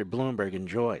that Mr. Bloomberg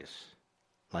enjoys,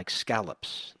 like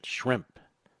scallops, shrimp,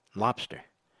 lobster.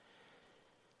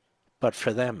 But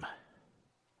for them,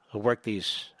 who work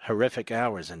these horrific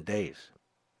hours and days,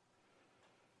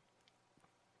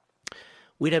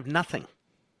 we'd have nothing.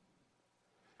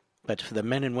 But for the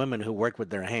men and women who work with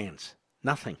their hands,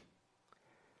 nothing.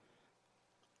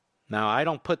 Now, I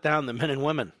don't put down the men and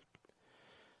women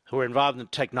who are involved in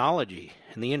technology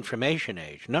and the information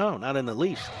age. No, not in the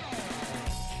least.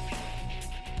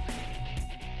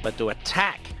 But to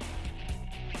attack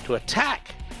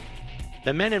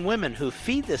the men and women who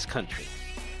feed this country,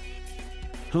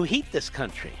 who heat this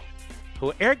country,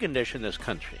 who air condition this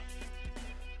country,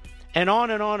 and on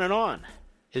and on and on,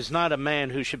 is not a man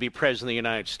who should be president of the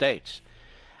United States.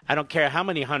 I don't care how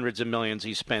many hundreds of millions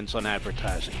he spends on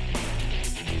advertising.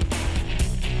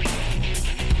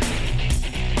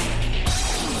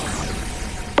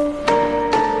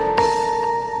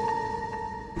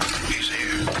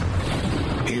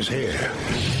 He's here.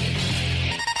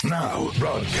 Now,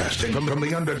 broadcasting from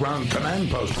the underground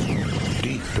command post,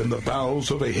 deep in the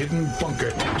bowels of a hidden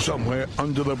bunker, somewhere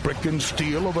under the brick and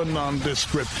steel of a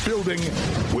nondescript building,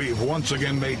 we've once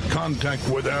again made contact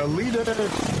with our leader,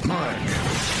 Mark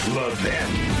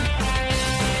Levin.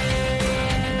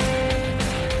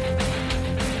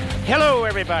 Hello,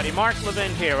 everybody. Mark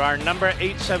Levin here. Our number,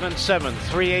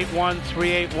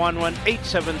 877-381-3811,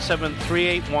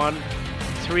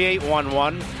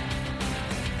 877-381-3811.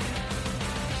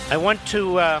 I want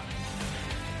to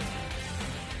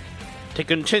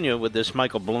continue with this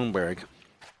Michael Bloomberg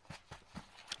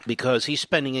because he's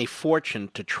spending a fortune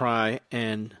to try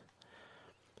and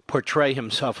portray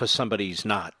himself as somebody he's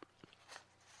not.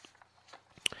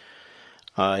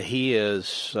 He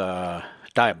is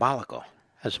diabolical,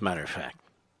 as a matter of fact.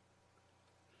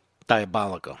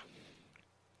 Diabolical.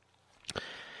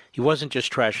 He wasn't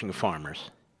just trashing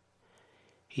farmers.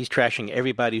 He's trashing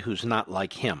everybody who's not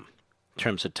like him in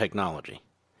terms of technology.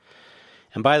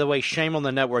 And by the way, shame on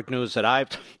the network news that I've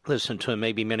listened to, and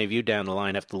maybe many of you down the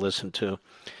line have to listen to.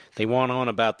 They went on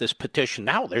about this petition.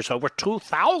 Now there's over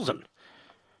 2,000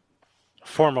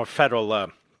 former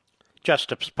federal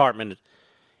Justice Department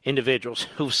individuals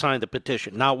who've signed the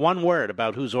petition. Not one word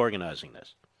about who's organizing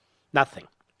this. Nothing.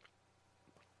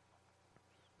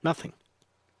 Nothing.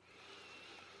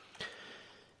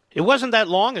 It wasn't that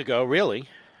long ago, really,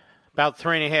 about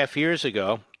 3.5 years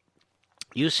ago.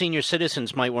 You senior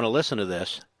citizens might want to listen to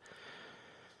this.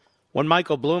 When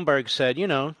Michael Bloomberg said, you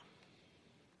know,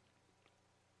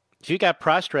 if you got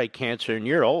prostate cancer and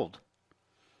you're old,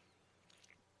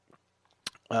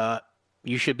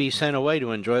 you should be sent away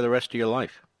to enjoy the rest of your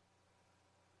life.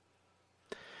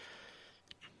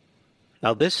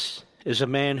 Now, this is a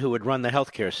man who would run the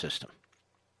healthcare system.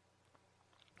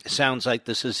 It sounds like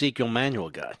this Ezekiel Manuel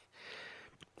guy.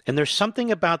 And there's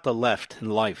something about the left in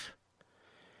life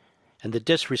and the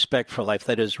disrespect for life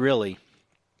that is really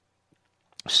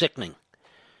sickening.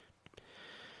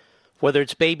 whether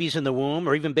it's babies in the womb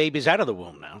or even babies out of the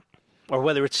womb now, or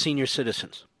whether it's senior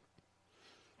citizens.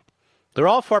 They're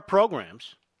all for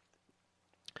programs.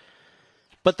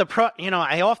 But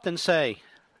I often say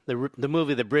the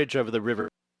movie The Bridge Over the River.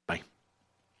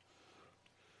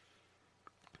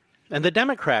 And the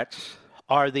Democrats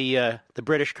are the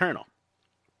British colonel.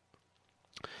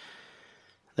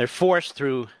 They're forced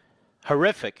through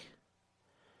horrific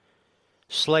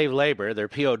slave labor, their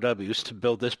POWs, to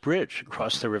build this bridge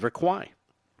across the River Kwai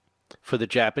for the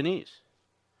Japanese.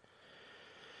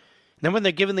 Then when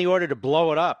they're given the order to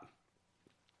blow it up,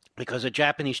 because a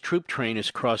Japanese troop train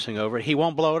is crossing over, he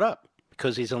won't blow it up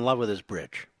because he's in love with his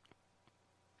bridge.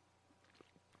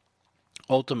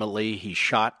 Ultimately, he's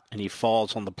shot and he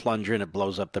falls on the plunger and it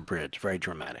blows up the bridge. Very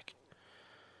dramatic.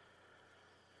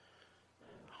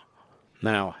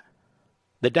 Now,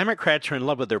 the Democrats are in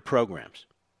love with their programs.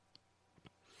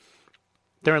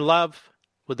 They're in love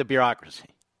with the bureaucracy.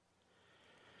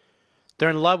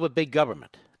 They're in love with big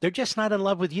government. They're just not in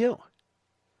love with you.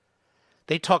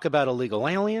 They talk about illegal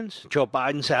aliens. Joe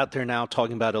Biden's out there now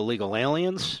talking about illegal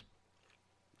aliens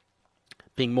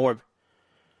being more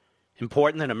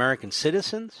important than American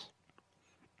citizens.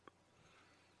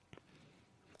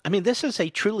 I mean, this is a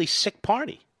truly sick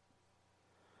party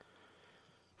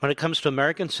when it comes to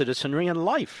American citizenry and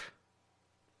life.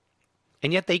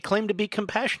 And yet they claim to be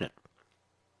compassionate.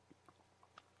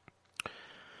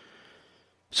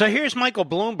 So here's Michael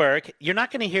Bloomberg. You're not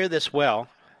going to hear this well.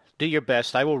 Do your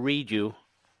best. I will read to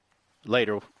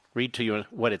you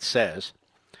what it says.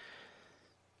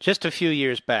 Just a few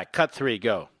years back. Cut 3,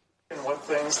 go. And what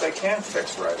things they can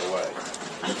fix right away.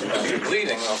 If you're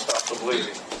bleeding, they'll stop the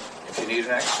bleeding. If you need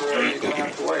an X-ray, you're going to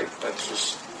have to wait. That's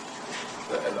just...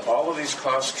 And all of these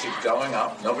costs keep going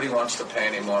up. Nobody wants to pay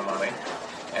any more money.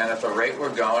 And at the rate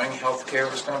we're going,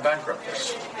 healthcare is going to bankrupt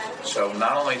us. So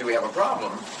not only do we have a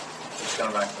problem, it's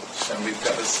going to bankrupt us. And we've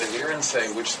got to sit here and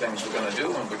say which things we're going to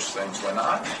do and which things we're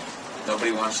not.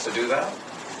 Nobody wants to do that.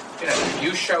 You know, if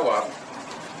you show up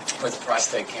with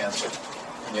prostate cancer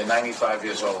and you're 95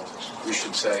 years old, we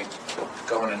should say,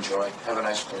 go and enjoy, have a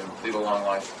nice career, lead a long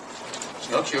life.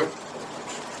 There's no cure,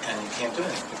 and you can't do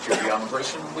anything. If you're a young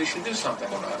person, we should do something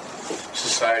about it.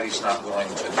 Society's not willing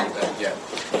to do that yet.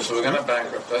 So we're going to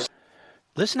bankrupt us.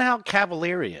 Listen to how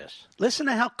cavalier he is. Listen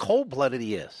to how cold-blooded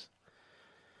he is.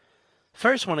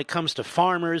 First, when it comes to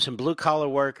farmers and blue-collar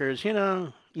workers,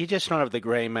 you just don't have the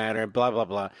gray matter, blah, blah,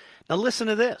 blah. Now listen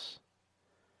to this.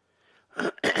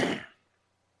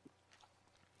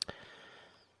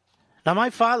 Now,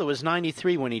 my father was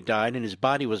 93 when he died, and his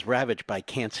body was ravaged by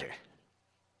cancer.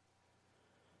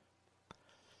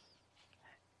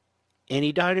 And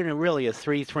he died in a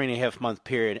 3.5 month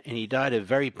period, and he died a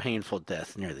very painful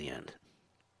death near the end.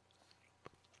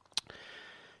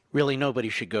 Really, nobody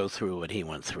should go through what he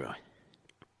went through.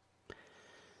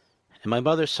 And my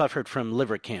mother suffered from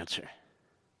liver cancer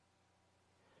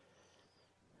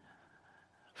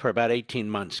for about 18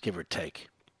 months, give or take.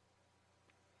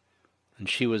 And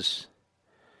she was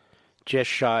just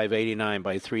shy of 89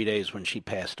 by 3 days when she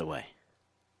passed away.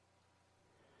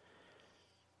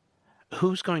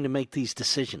 Who's going to make these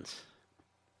decisions?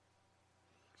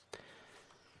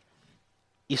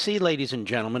 You see, ladies and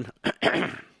gentlemen,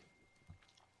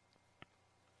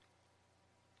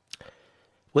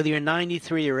 whether you're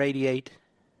 93 or 88,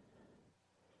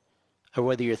 or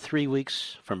whether you're 3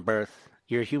 weeks from birth,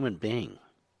 you're a human being.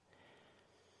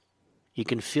 You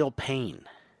can feel pain.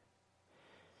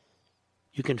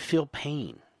 You can feel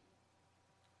pain.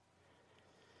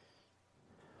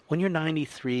 When you're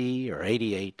 93 or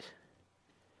 88,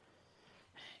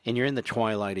 and you're in the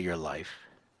twilight of your life,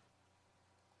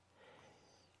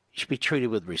 you should be treated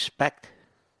with respect.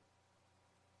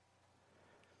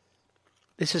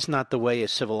 This is not the way a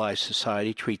civilized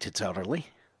society treats its elderly.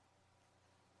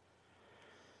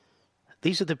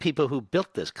 These are the people who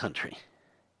built this country.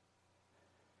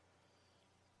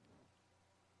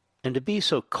 And to be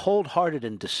so cold-hearted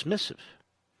and dismissive.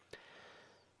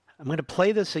 I'm going to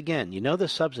play this again. You know the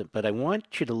substance, but I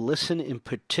want you to listen in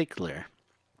particular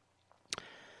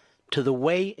to the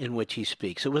way in which he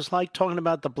speaks. It was like talking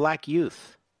about the black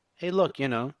youth. Hey, look,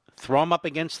 throw them up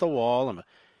against the wall.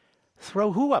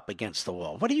 Throw who up against the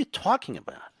wall? What are you talking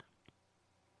about?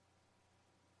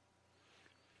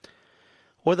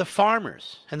 Or the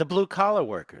farmers and the blue-collar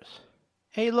workers.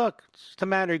 Hey, look, it's a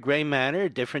matter of gray matter,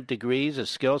 different degrees of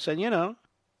skill set, All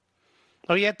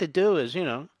you have to do is,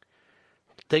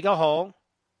 dig a hole,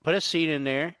 put a seed in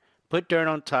there, put dirt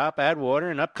on top, add water,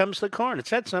 and up comes the corn. It's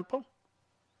that simple.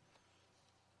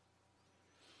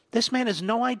 This man has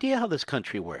no idea how this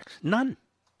country works. None.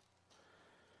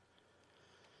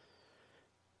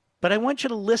 But I want you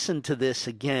to listen to this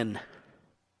again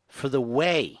for the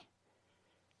way,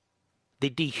 the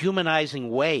dehumanizing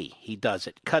way he does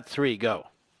it. Cut 3, go.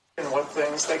 And what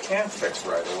things they can fix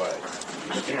right away.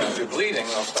 You know, if you're bleeding,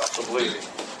 they'll stop the bleeding.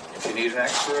 If you need an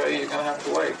X-ray, you're going to have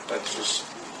to wait. That's just...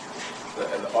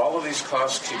 all of these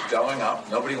costs keep going up.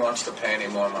 Nobody wants to pay any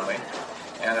more money.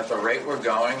 And at the rate we're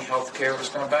going, healthcare is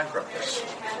going to bankrupt us.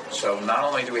 So not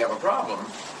only do we have a problem,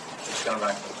 it's going to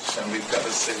bankrupt us. And we've got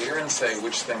to sit here and say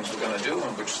which things we're going to do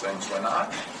and which things we're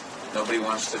not. Nobody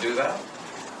wants to do that.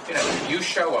 You know, you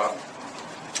show up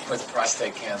with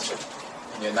prostate cancer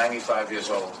and you're 95 years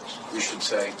old. We should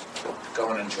say,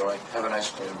 go and enjoy. Have a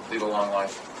nice day. Lead a long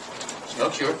life. There's no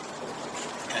cure.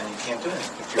 And you can't do it.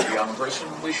 If you're a young person,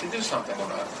 we should do something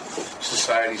about it.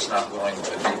 Society's not willing to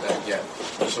do that yet.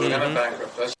 So we're going to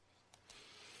bankrupt us.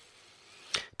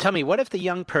 Tell me, what if the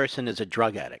young person is a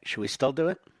drug addict? Should we still do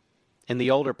it? And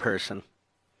the older person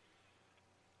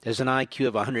has an IQ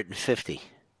of 150,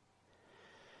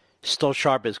 still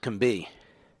sharp as can be,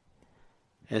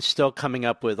 and still coming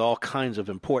up with all kinds of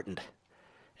important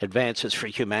advances for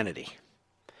humanity.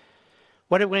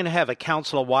 What are we going to have, a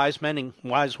council of wise men and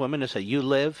wise women to say, you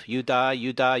live, you die,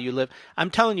 you die, you live? I'm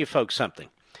telling you folks something.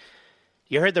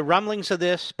 You heard the rumblings of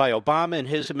this by Obama and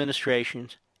his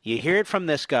administrations. You hear it from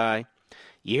this guy.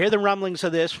 You hear the rumblings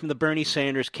of this from the Bernie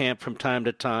Sanders camp from time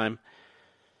to time.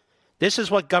 This is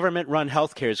what government-run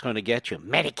health care is going to get you.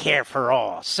 Medicare for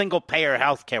all, single-payer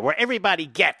health care, where everybody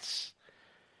gets.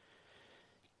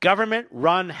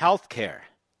 Government-run health care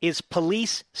is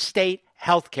police state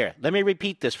health care. Let me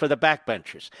repeat this for the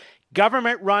backbenchers.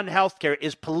 Government-run health care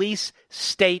is police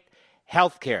state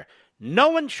health care.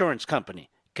 No insurance company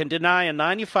can deny a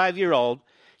 95-year-old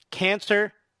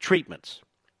cancer treatments.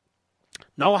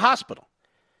 No hospital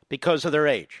because of their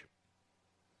age.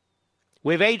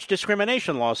 We have age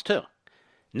discrimination laws, too.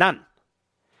 None.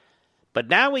 But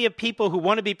now we have people who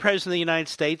want to be president of the United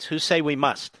States who say we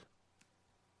must.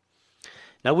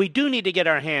 Now, we do need to get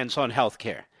our hands on health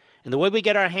care. And the way we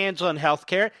get our hands on health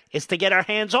care is to get our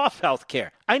hands off health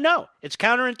care. I know. It's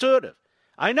counterintuitive.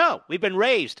 I know. We've been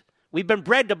raised. We've been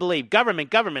bred to believe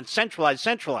government,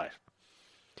 centralized.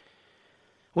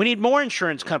 We need more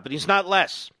insurance companies, not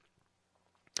less.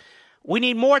 We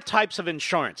need more types of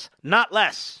insurance, not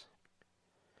less.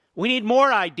 We need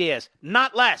more ideas,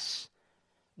 not less.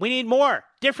 We need more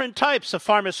different types of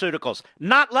pharmaceuticals,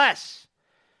 not less.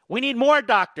 We need more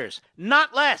doctors,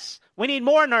 not less. We need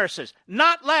more nurses,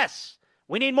 not less.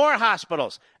 We need more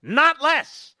hospitals, not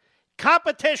less.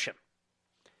 Competition.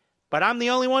 But I'm the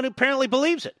only one who apparently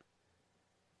believes it.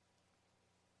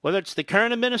 Whether it's the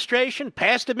current administration,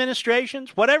 past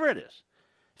administrations, whatever it is,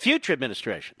 future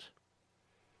administrations.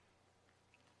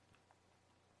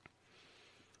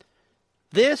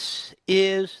 This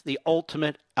is the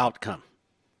ultimate outcome.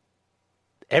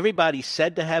 Everybody's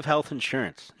said to have health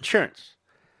insurance.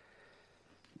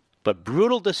 But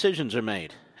brutal decisions are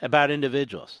made about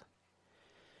individuals.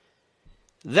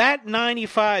 That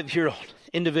 95-year-old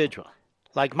individual,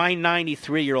 like my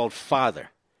 93-year-old father,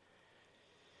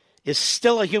 is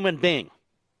still a human being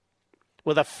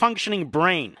with a functioning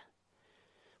brain,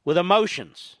 with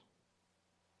emotions.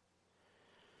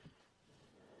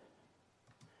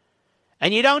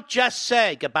 And you don't just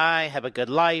say, goodbye, have a good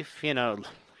life,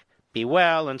 be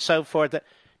well, and so forth.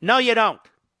 No, you don't.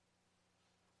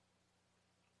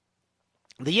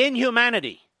 The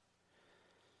inhumanity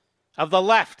of the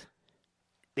left,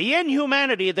 the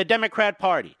inhumanity of the Democrat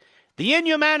Party, the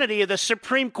inhumanity of the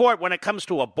Supreme Court when it comes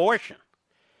to abortion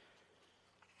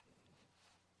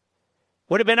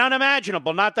would have been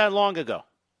unimaginable not that long ago.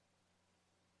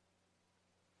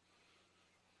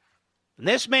 And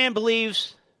this man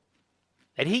believes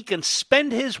that he can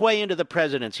spend his way into the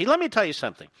presidency. Let me tell you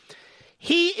something.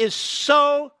 He is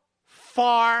so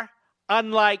far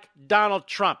unlike Donald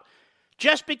Trump.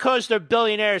 Just because they're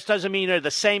billionaires doesn't mean they're the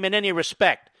same in any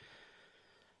respect.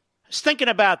 I was thinking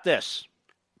about this.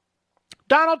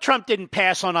 Donald Trump didn't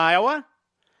pass on Iowa.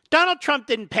 Donald Trump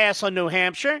didn't pass on New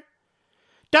Hampshire.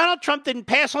 Donald Trump didn't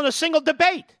pass on a single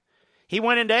debate. He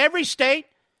went into every state.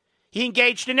 He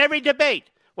engaged in every debate,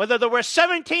 whether there were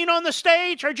 17 on the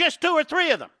stage or just 2 or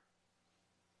 3 of them.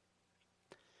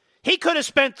 He could have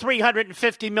spent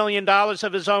 $350 million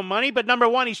of his own money, but number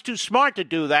one, he's too smart to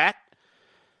do that.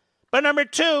 But number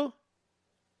two,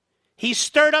 he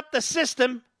stirred up the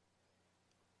system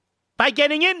by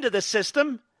getting into the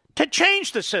system to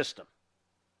change the system.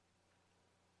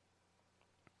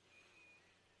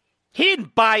 He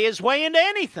didn't buy his way into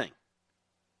anything.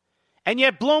 And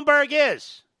yet Bloomberg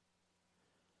is.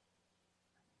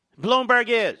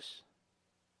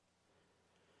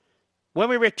 When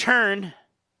we return,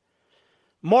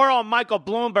 More on Michael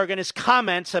Bloomberg and his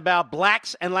comments about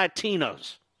blacks and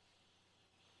Latinos.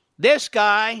 This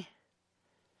guy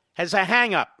has a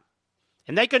hang-up,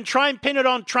 and they can try and pin it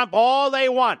on Trump all they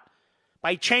want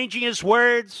by changing his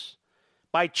words,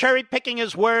 by cherry-picking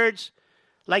his words,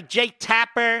 like Jake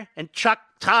Tapper and Chuck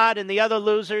Todd and the other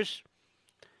losers.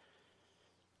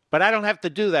 But I don't have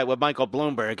to do that with Michael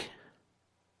Bloomberg.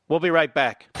 We'll be right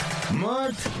back.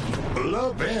 Mark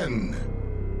Levin.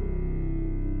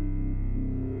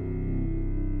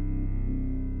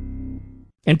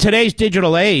 In today's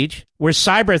digital age, where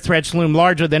cyber threats loom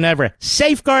larger than ever,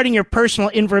 safeguarding your personal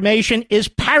information is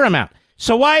paramount.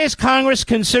 So why is Congress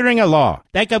considering a law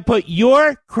that could put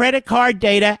your credit card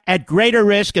data at greater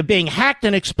risk of being hacked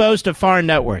and exposed to foreign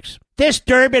networks? This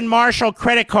Durbin-Marshall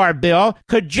credit card bill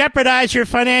could jeopardize your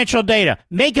financial data,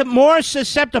 make it more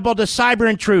susceptible to cyber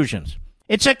intrusions.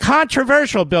 It's a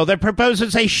controversial bill that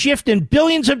proposes a shift in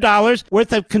billions of dollars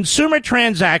worth of consumer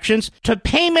transactions to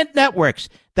payment networks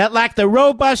that lack the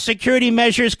robust security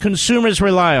measures consumers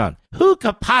rely on. Who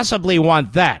could possibly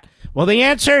want that? Well, the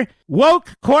answer?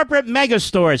 Woke corporate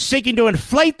megastores seeking to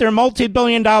inflate their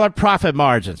multi-billion-dollar profit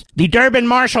margins. The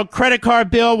Durbin-Marshall credit card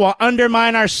bill will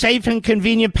undermine our safe and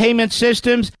convenient payment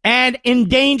systems and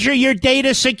endanger your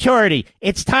data security.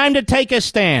 It's time to take a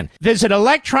stand. Visit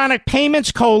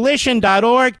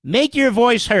electronicpaymentscoalition.org. Make your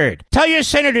voice heard. Tell your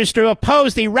senators to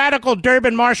oppose the radical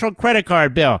Durbin-Marshall credit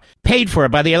card bill, paid for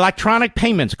by the Electronic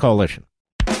Payments Coalition.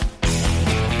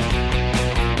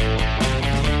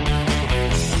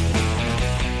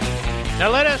 Now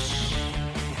let us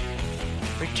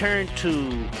return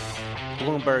to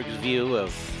Bloomberg's view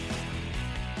of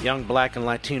young black and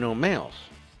Latino males.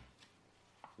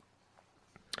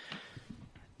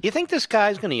 You think this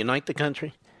guy's going to unite the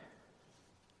country?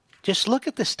 Just look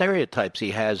at the stereotypes he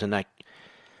has in that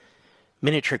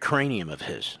miniature cranium of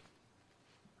his.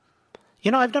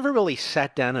 You know, I've never really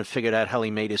sat down and figured out how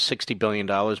he made his $60 billion,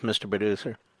 Mr.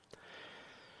 Producer.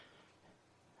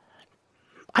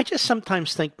 I just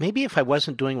sometimes think maybe if I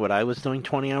wasn't doing what I was doing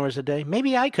 20 hours a day,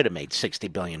 maybe I could have made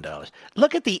 $60 billion.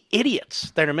 Look at the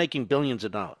idiots that are making billions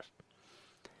of dollars.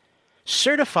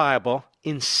 Certifiable,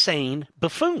 insane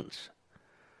buffoons.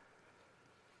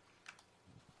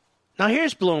 Now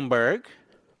here's Bloomberg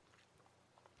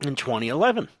in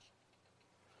 2011.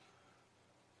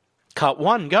 Cut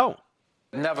one, go.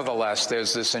 Nevertheless,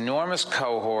 there's this enormous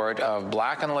cohort of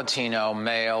black and Latino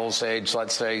males aged,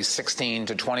 let's say, 16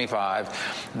 to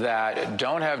 25 that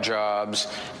don't have jobs,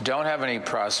 don't have any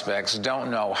prospects,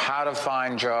 don't know how to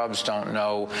find jobs, don't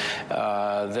know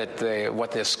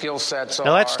what their skill sets are.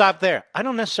 Now, let's stop there. I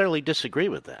don't necessarily disagree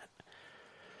with that.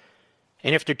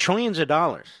 And if there are trillions of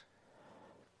dollars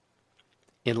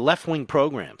in left-wing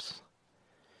programs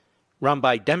run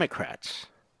by Democrats,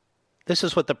 this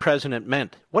is what the president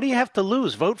meant. What do you have to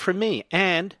lose? Vote for me.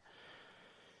 And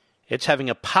it's having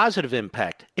a positive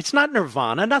impact. It's not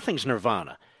nirvana. Nothing's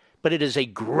nirvana. But it is a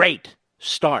great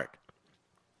start.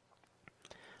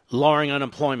 Lowering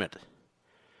unemployment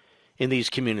in these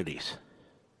communities.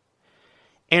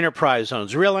 Enterprise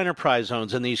zones, real enterprise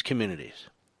zones in these communities.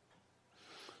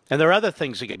 And there are other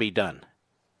things that can be done.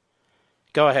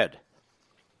 Go ahead.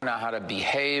 Know how to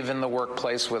behave in the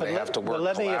workplace where they have to work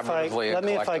collaboratively and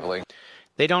collectively.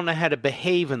 They don't know how to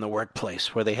behave in the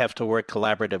workplace where they have to work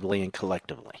collaboratively and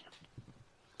collectively.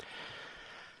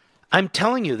 I'm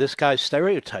telling you, this guy's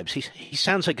stereotypes, he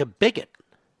sounds like a bigot.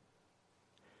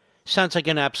 Sounds like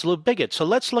an absolute bigot. So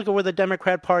let's look at where the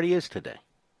Democrat Party is today.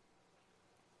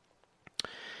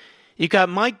 You got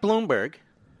Mike Bloomberg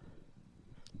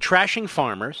trashing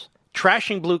farmers,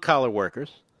 trashing blue-collar workers,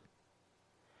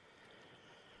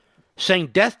 saying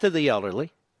death to the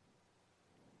elderly,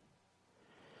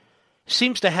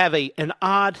 seems to have an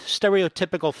odd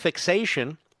stereotypical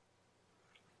fixation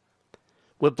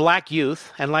with black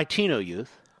youth and Latino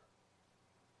youth.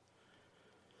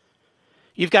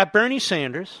 You've got Bernie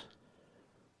Sanders,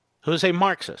 who is a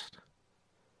Marxist,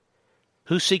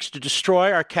 who seeks to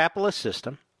destroy our capitalist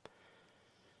system,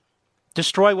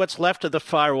 destroy what's left of the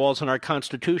firewalls in our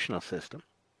constitutional system,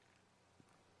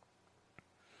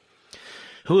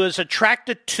 who is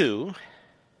attracted to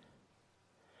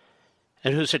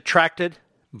and who's attracted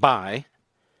by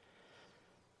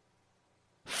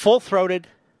full-throated,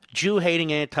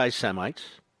 Jew-hating anti-Semites,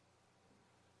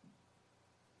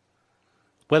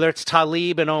 whether it's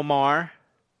Tlaib and Omar,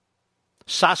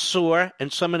 Saussure,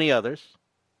 and so many others.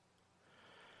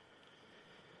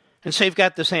 And so you've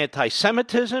got this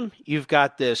anti-Semitism, you've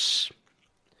got this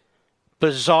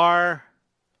bizarre,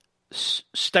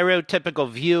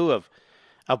 stereotypical view of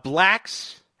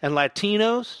blacks and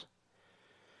Latinos.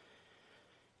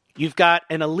 You've got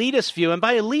an elitist view, and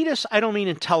by elitist, I don't mean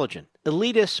intelligent. By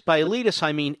elitist,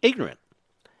 I mean ignorant.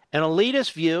 An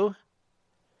elitist view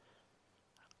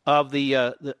of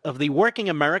the working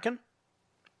American,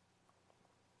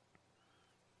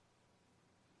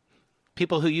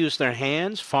 people who use their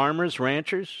hands, farmers,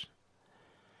 ranchers,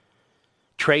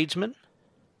 tradesmen,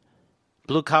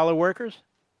 blue-collar workers.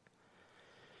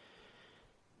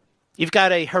 You've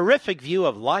got a horrific view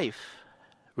of life,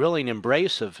 really an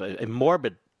embrace of a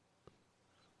morbid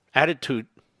attitude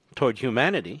toward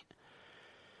humanity.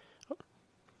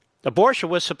 Abortion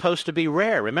was supposed to be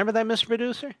rare. Remember that, Mr.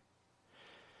 Producer?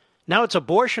 Now it's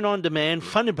abortion on demand,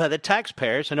 funded by the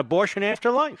taxpayers, and abortion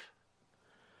after life.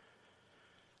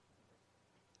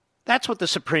 That's what the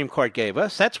Supreme Court gave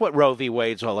us. That's what Roe v.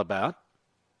 Wade's all about.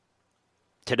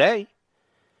 Today,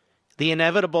 the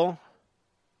inevitable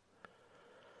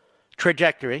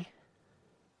trajectory.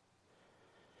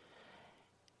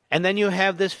 And then you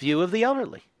have this view of the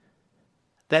elderly,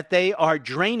 that they are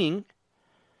draining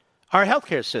our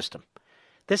healthcare system.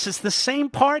 This is the same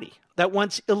party that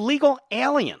wants illegal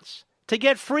aliens to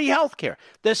get free healthcare.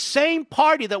 The same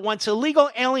party that wants illegal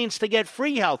aliens to get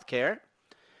free healthcare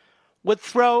would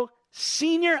throw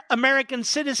senior American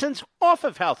citizens off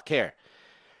of healthcare.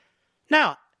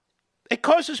 Now, it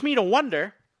causes me to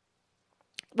wonder,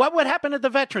 what would happen to the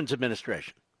Veterans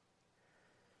Administration?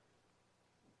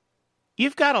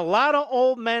 You've got a lot of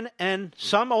old men and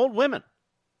some old women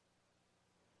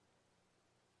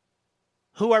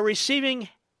who are receiving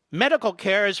medical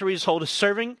care as a result of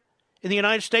serving in the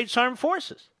United States Armed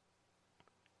Forces.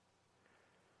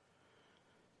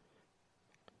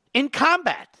 In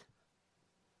combat.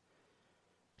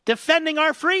 Defending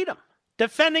our freedom.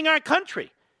 Defending our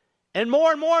country. And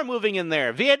more moving in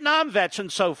there. Vietnam vets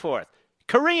and so forth.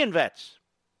 Korean vets.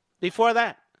 Before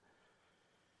that.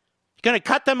 You're going to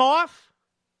cut them off?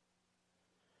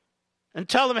 And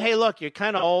tell them, hey, look, you're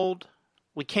kind of old.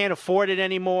 We can't afford it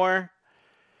anymore.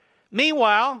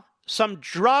 Meanwhile, some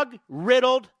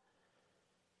drug-riddled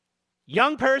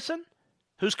young person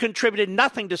who's contributed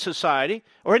nothing to society,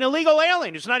 or an illegal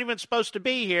alien who's not even supposed to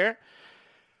be here.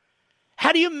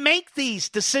 How do you make these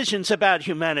decisions about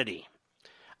humanity?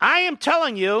 I am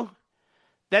telling you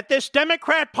that this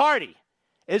Democrat Party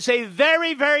is a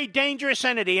very, very dangerous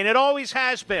entity, and it always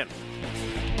has been.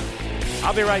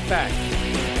 I'll be right back.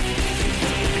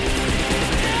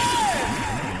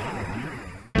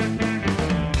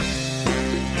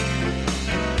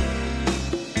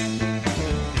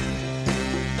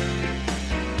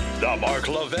 The Mark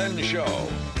Levin Show,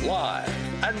 live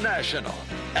and national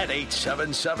at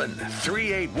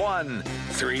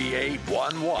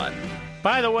 877-381-3811.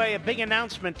 By the way, a big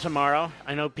announcement tomorrow.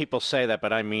 I know people say that,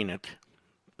 but I mean it.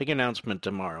 Big announcement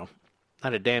tomorrow.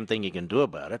 Not a damn thing you can do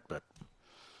about it, but...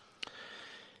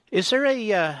 Is there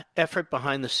a effort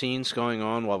behind the scenes going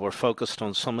on while we're focused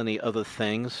on so many other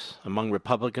things among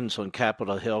Republicans on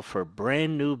Capitol Hill for a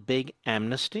brand new big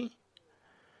amnesty?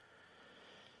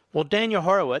 Well, Daniel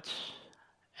Horowitz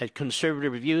at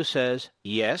Conservative Review says,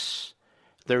 yes,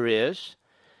 there is.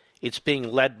 It's being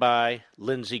led by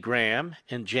Lindsey Graham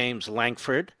and James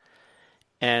Lankford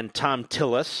and Tom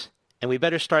Tillis, and we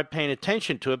better start paying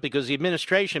attention to it because the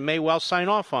administration may well sign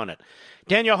off on it.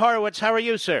 Daniel Horowitz, how are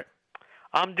you, sir?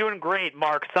 I'm doing great,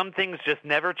 Mark. Some things just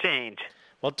never change.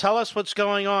 Well, tell us what's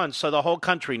going on so the whole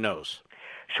country knows.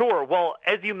 Sure. Well,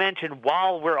 as you mentioned,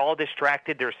 while we're all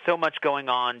distracted, there's so much going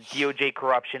on, DOJ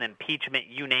corruption, impeachment,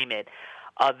 you name it.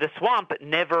 The swamp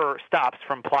never stops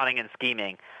from plotting and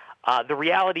scheming. The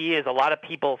reality is a lot of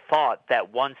people thought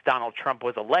that once Donald Trump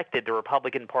was elected, the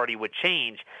Republican Party would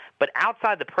change. But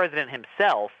outside the president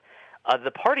himself,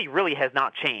 the party really has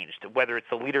not changed, whether it's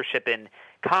the leadership in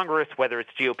Congress, whether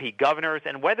it's GOP governors,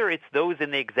 and whether it's those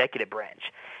in the executive branch.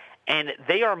 And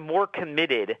they are more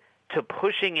committed to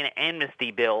pushing an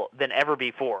amnesty bill than ever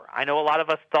before. I know a lot of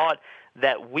us thought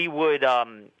that we would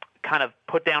kind of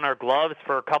put down our gloves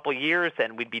for a couple years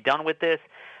and we'd be done with this.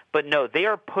 But no, they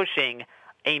are pushing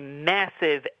a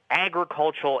massive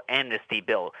agricultural amnesty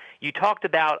bill. You talked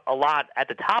about a lot at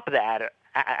the top of the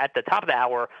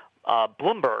hour,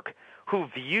 Bloomberg, who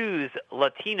views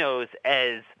Latinos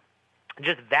as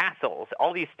just vassals,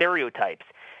 all these stereotypes.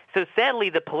 So sadly,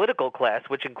 the political class,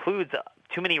 which includes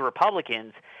too many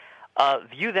Republicans,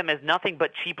 view them as nothing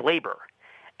but cheap labor.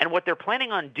 And what they're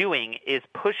planning on doing is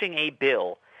pushing a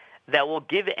bill that will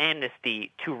give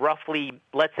amnesty to roughly,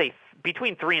 let's say,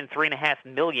 between 3 and 3.5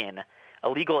 million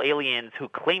illegal aliens who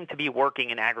claim to be working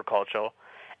in agriculture,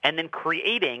 and then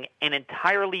creating an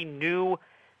entirely new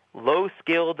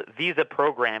low-skilled visa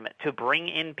program to bring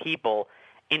in people,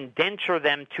 indenture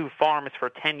them to farms for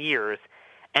 10 years,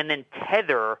 and then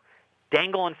tether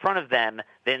dangle in front of them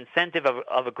the incentive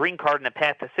of a green card and a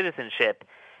path to citizenship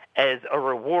as a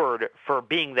reward for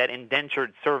being that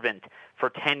indentured servant for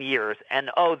 10 years. And,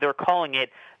 they're calling it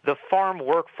the Farm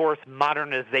Workforce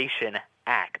Modernization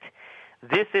Act.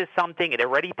 This is something, it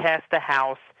already passed the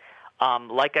House.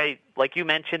 Like you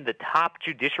mentioned, the top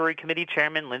Judiciary Committee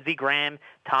chairman, Lindsey Graham,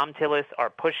 Tom Tillis, are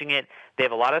pushing it. They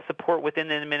have a lot of support within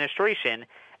the administration,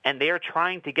 and they are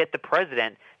trying to get the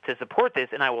president to support this.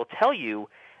 And I will tell you,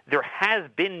 there has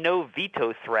been no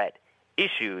veto threat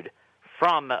issued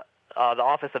from the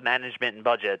Office of Management and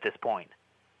Budget at this point.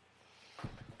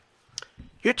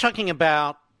 You're talking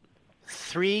about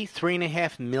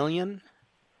 3.5 million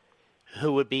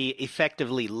who would be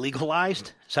effectively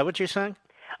legalized? Is that what you're saying?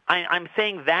 I'm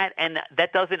saying that, and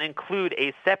that doesn't include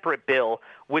a separate bill,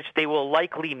 which they will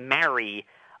likely marry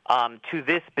to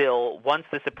this bill once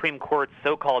the Supreme Court's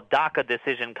so-called DACA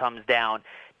decision comes down,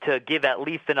 to give at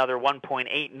least another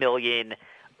 1.8 million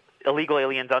illegal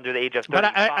aliens under the age of 35.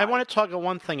 But I want to talk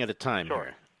one thing at a time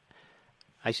Sure.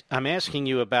 here. I'm asking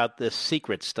you about this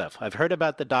secret stuff. I've heard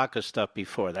about the DACA stuff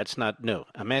before. That's not new.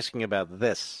 I'm asking about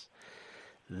this.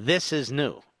 This is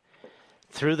new.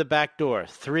 Through the back door,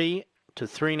 3 to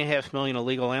 3.5 million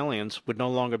illegal aliens would no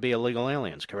longer be illegal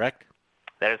aliens, correct?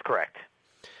 That is correct.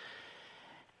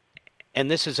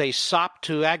 And this is a sop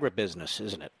to agribusiness,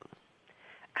 isn't it?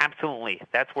 Absolutely.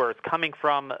 That's where it's coming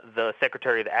from. The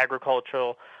Secretary of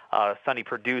Agriculture, Sonny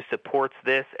Perdue, supports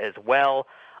this as well.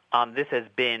 This has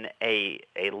been a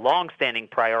long-standing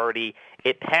priority.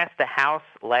 It passed the House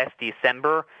last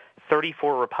December.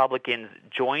 34 Republicans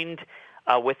joined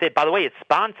with it. By the way, it's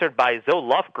sponsored by Zoe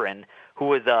Lofgren, who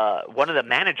was one of the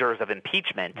managers of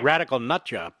impeachment. Radical nut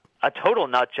job. A total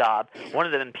nut job, one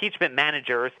of the impeachment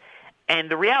managers. And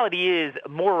the reality is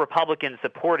more Republicans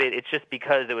support it. It's just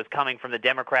because it was coming from the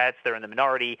Democrats. They're in the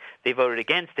minority. They voted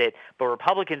against it. But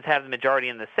Republicans have the majority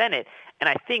in the Senate. And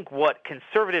I think what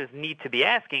conservatives need to be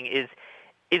asking is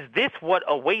this what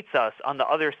awaits us on the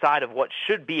other side of what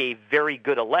should be a very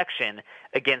good election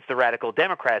against the radical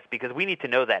Democrats? Because we need to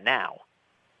know that now.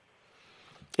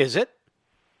 Is it?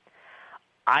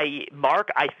 Mark,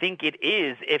 I think it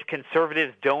is if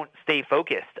conservatives don't stay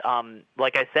focused.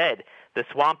 Like I said, the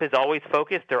swamp is always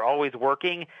focused. They're always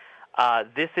working.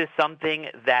 This is something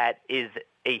that is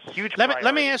a huge priority.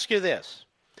 Let me ask you this.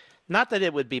 Not that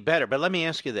it would be better, but let me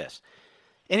ask you this.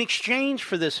 In exchange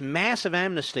for this massive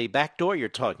amnesty backdoor you're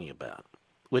talking about,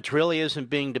 which really isn't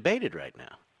being debated right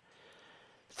now,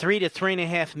 3 to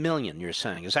 3.5 million, you're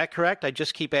saying. Is that correct? I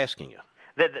just keep asking you.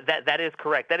 That is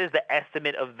correct. That is the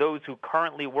estimate of those who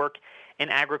currently work in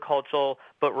agriculture.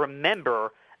 But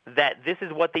remember that this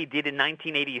is what they did in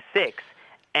 1986,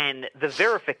 and the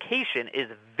verification is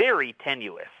very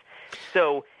tenuous.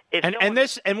 So and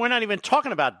we're not even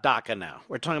talking about DACA now.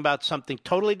 We're talking about something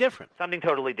totally different. Something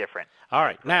totally different. All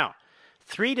right. Now,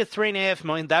 3 to 3.5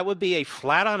 million, that would be a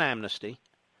flat-on amnesty.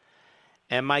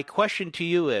 And my question to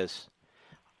you is,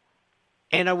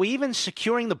 and are we even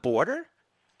securing the border?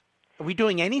 Are we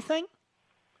doing anything?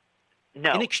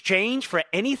 No. In exchange for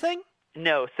anything?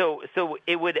 No. So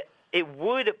it would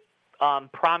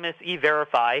promise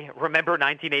E-Verify, remember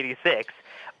 1986,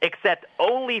 except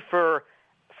only for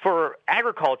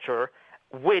agriculture,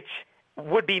 which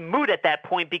would be moot at that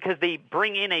point because they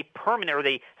bring in a permanent, or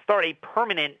they start a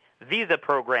permanent visa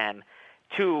program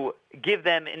to give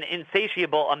them an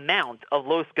insatiable amount of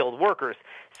low-skilled workers.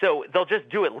 So they'll just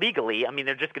do it legally. I mean,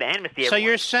 they're just going to amnesty everyone. So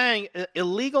you're saying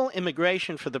illegal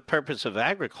immigration for the purpose of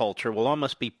agriculture will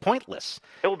almost be pointless.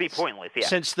 It will be pointless, yeah.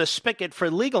 Since the spigot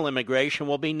for legal immigration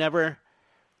will be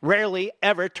rarely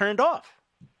ever turned off.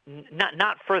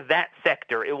 Not for that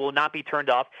sector. It will not be turned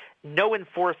off. No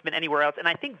enforcement anywhere else. And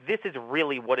I think this is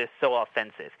really what is so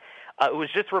offensive. It was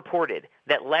just reported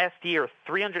that last year,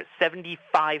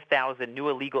 375,000 new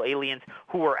illegal aliens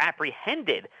who were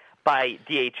apprehended by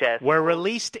DHS were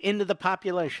released into the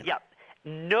population. Yep.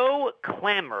 No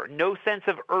clamor, no sense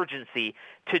of urgency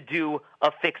to do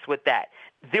a fix with that.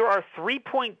 There are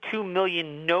 3.2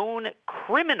 million known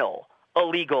criminal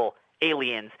illegal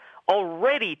aliens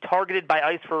already targeted by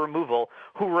ICE for removal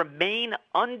who remain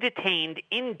undetained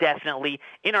indefinitely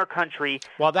in our country.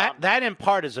 Well, that in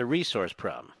part is a resource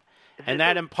problem. And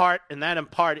that in part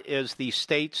is the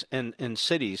states and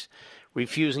cities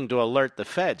refusing to alert the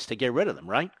feds to get rid of them,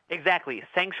 right? Exactly.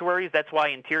 Sanctuaries, that's why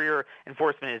Interior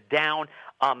Enforcement is down.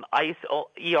 ICE,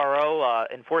 ERO,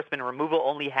 Enforcement and Removal,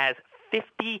 only has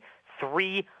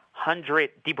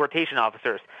 5,300 deportation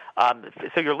officers.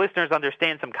 So your listeners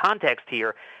understand some context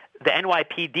here. The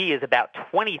NYPD is about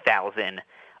 20,000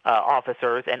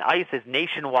 officers, and ICE is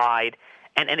nationwide.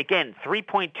 And again,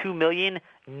 3.2 million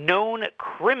known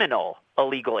criminal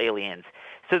illegal aliens.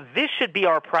 So this should be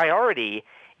our priority,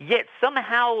 yet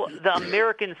somehow the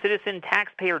American citizen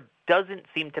taxpayer doesn't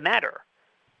seem to matter.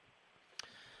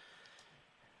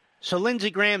 So Lindsey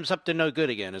Graham's up to no good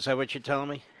again. Is that what you're telling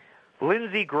me?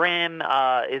 Lindsey Graham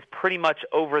is pretty much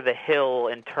over the hill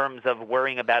in terms of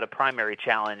worrying about a primary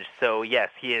challenge. So, yes,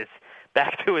 he is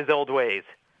back to his old ways.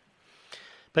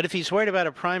 But if he's worried about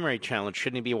a primary challenge,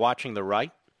 shouldn't he be watching the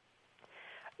right?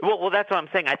 Well, that's what I'm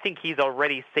saying. I think he's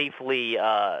already safely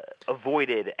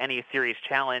avoided any serious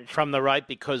challenge. From the right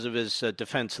because of his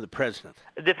defense of the president.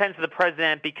 Defense of the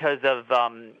president because of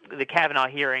the Kavanaugh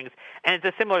hearings. And it's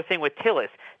a similar thing with Tillis.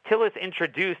 Tillis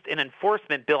introduced an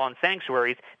enforcement bill on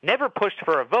sanctuaries, never pushed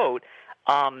for a vote.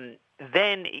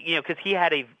 Then, because he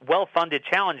had a well-funded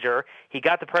challenger, he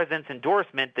got the president's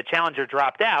endorsement, the challenger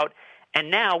dropped out,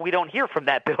 and now we don't hear from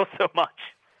that bill so much.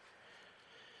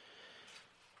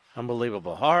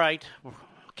 Unbelievable. All right.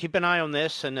 Keep an eye on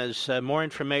this, and as more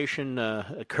information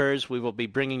occurs, we will be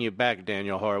bringing you back,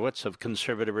 Daniel Horowitz of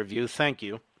Conservative Review. Thank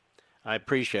you. I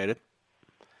appreciate it.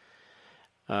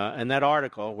 And that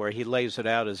article where he lays it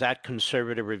out is at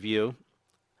conservativereview.com,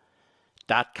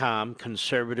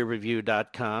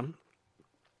 conservativereview.com.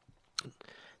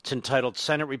 It's entitled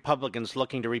Senate Republicans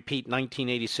Looking to Repeat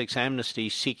 1986 Amnesty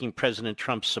Seeking President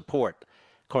Trump's Support,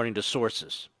 according to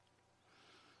sources.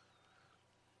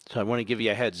 So I want to give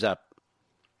you a heads up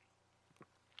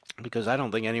because I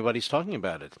don't think anybody's talking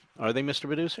about it. Are they, Mr.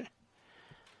 Producer?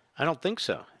 I don't think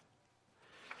so.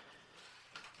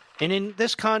 And in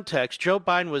this context, Joe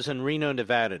Biden was in Reno,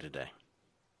 Nevada today,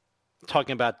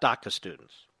 talking about DACA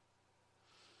students.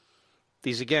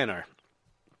 These, again, are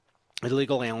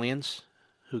illegal aliens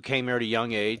who came here at a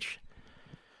young age,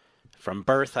 from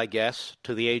birth, I guess,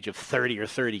 to the age of 30 or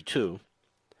 32.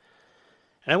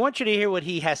 And I want you to hear what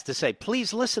he has to say.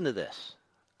 Please listen to this.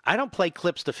 I don't play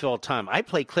clips to fill time. I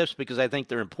play clips because I think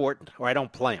they're important, or I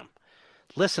don't play them.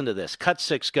 Listen to this. Cut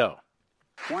 6, go.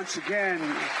 Once again,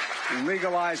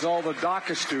 legalize all the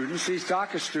DACA students. These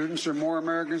DACA students are more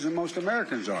Americans than most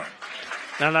Americans are.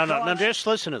 No, just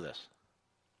listen to this.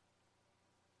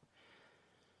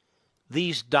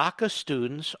 These DACA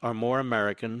students are more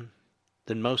American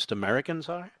than most Americans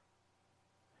are?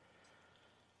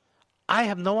 I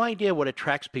have no idea what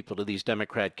attracts people to these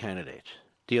Democrat candidates.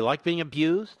 Do you like being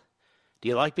abused? Do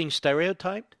you like being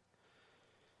stereotyped?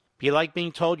 Do you like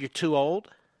being told you're too old?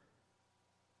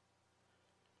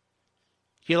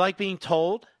 Do you like being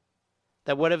told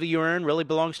that whatever you earn really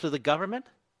belongs to the government?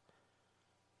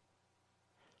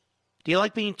 Do you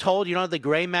like being told you don't have the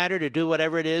gray matter to do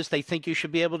whatever it is they think you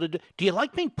should be able to do? Do you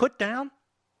like being put down?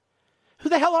 Who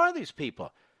the hell are these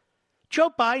people? Joe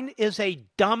Biden is a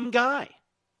dumb guy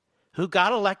who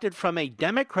got elected from a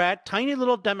Democrat, tiny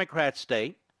little Democrat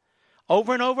state,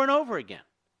 over and over and over again.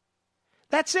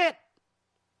 That's it.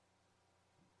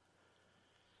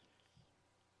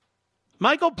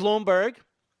 Michael Bloomberg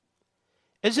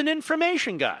is an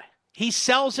information guy. He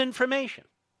sells information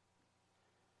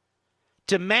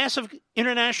to massive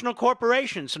international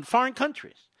corporations in foreign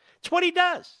countries. It's what he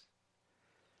does.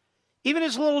 Even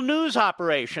his little news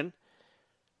operation,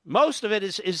 most of it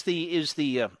is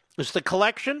the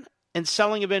collection and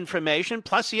selling of information,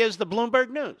 plus he has the Bloomberg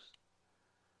News.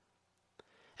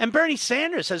 And Bernie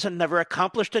Sanders has never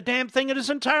accomplished a damn thing in his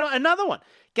entire life. Another one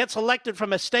gets elected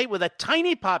from a state with a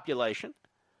tiny population,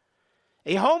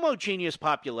 a homogeneous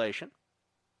population,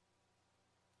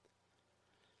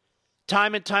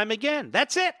 time and time again.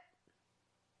 That's it.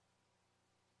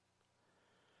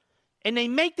 And they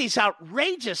make these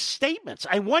outrageous statements.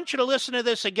 I want you to listen to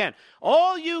this again.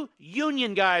 All you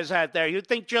union guys out there who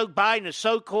think Joe Biden is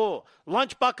so cool,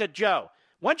 Lunch Bucket Joe,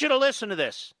 I want you to listen to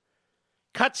this.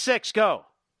 Cut 6, go.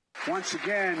 Once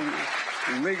again,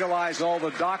 legalize all the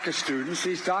DACA students.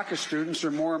 These DACA students are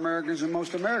more Americans than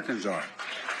most Americans are.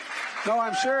 No,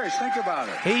 I'm serious. Think about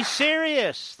it. He's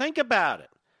serious. Think about it.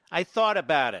 I thought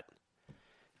about it.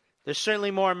 They're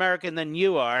certainly more American than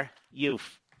you are, you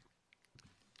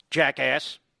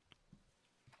jackass.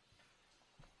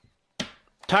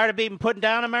 Tired of being put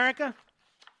down, America?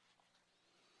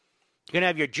 You're going to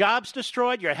have your jobs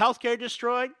destroyed, your health care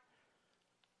destroyed,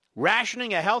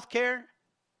 rationing of health care.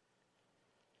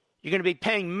 You're going to be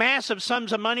paying massive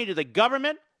sums of money to the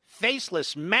government,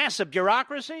 faceless, massive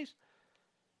bureaucracies,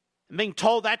 and being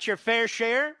told that's your fair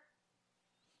share.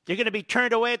 You're going to be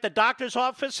turned away at the doctor's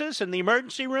offices and the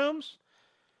emergency rooms.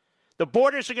 The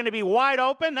borders are going to be wide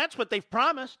open. That's what they've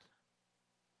promised.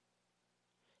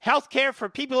 Health care for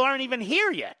people who aren't even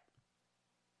here yet.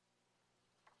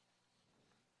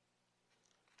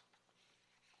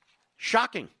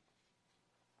 Shocking.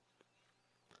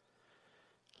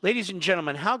 Ladies and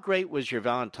gentlemen, how great was your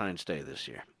Valentine's Day this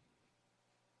year?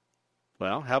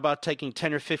 Well, how about taking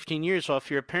 10 or 15 years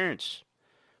off your parents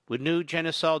with new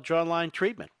Genucel jawline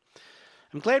treatment?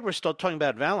 I'm glad we're still talking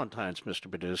about Valentine's, Mr.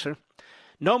 Producer.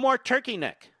 No more turkey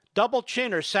neck, double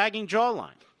chin, or sagging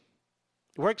jawline.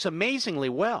 It works amazingly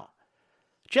well.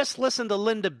 Just listen to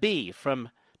Linda B. from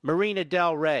Marina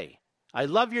Del Rey. I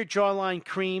love your jawline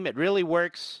cream. It really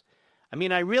works. I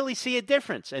mean, I really see a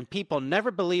difference, and people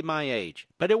never believe my age.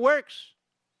 But it works.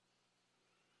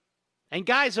 And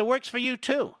guys, it works for you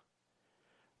too.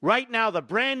 Right now, the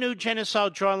brand new Genucel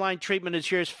jawline treatment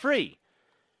is yours free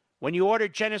when you order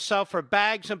Genucel for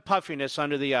bags and puffiness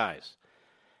under the eyes.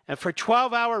 And for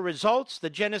 12-hour results, the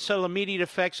Genucel Immediate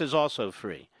Effects is also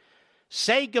free.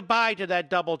 Say goodbye to that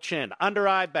double chin, under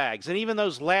eye bags, and even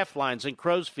those laugh lines and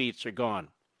crow's feet are gone.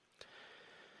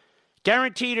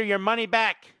 Guaranteed or your money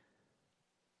back.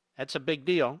 That's a big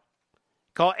deal.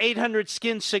 Call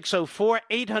 800-SKIN-604,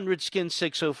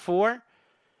 800-SKIN-604,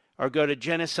 or go to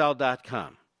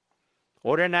Genucel.com.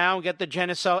 Order now and get the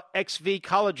Genucel XV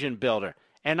Collagen Builder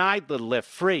and eyelid lift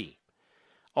free.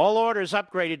 All orders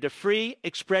upgraded to free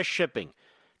express shipping.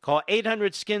 Call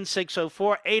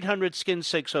 800-SKIN-604,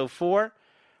 800-SKIN-604,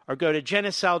 or go to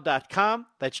Genucel.com.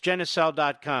 That's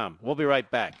Genucel.com. We'll be right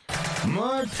back.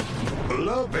 Mark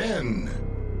Levin.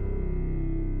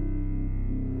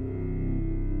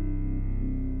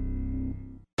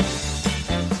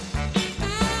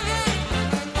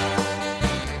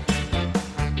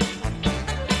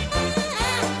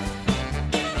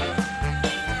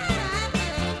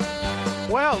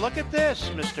 Well, look at this,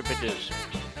 Mr. Producer.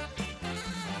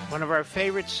 One of our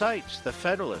favorite sites, The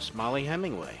Federalist, Molly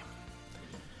Hemingway.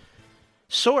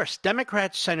 Source,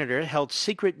 Democrat senator held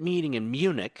secret meeting in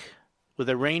Munich with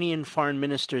Iranian Foreign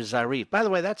Minister Zarif. By the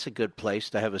way, that's a good place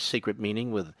to have a secret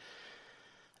meeting with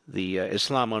the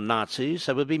Islamo-Nazis.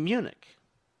 That would be Munich.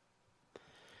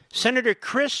 Senator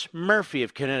Chris Murphy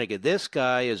of Connecticut, this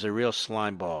guy is a real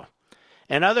slimeball,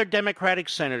 and other Democratic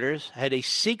senators had a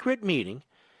secret meeting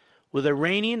with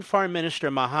Iranian Foreign Minister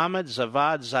Mohammad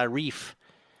Javad Zarif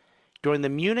during the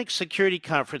Munich Security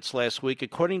Conference last week,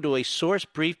 according to a source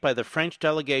briefed by the French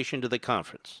delegation to the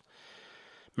conference.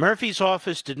 Murphy's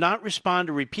office did not respond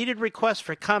to repeated requests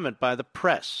for comment by the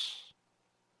press,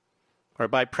 or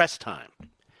by press time.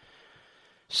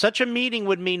 Such a meeting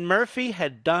would mean Murphy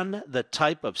had done the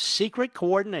type of secret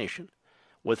coordination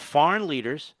with foreign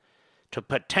leaders to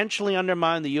potentially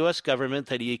undermine the U.S. government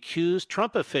that he accused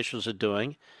Trump officials of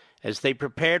doing as they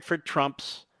prepared for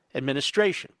Trump's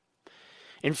administration.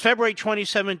 In February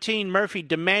 2017, Murphy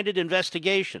demanded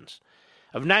investigations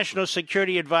of National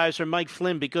Security Advisor Mike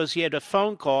Flynn because he had a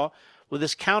phone call with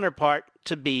his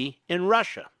counterpart-to-be in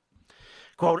Russia.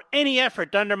 Quote, any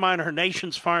effort to undermine our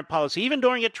nation's foreign policy, even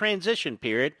during a transition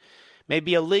period, may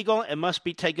be illegal and must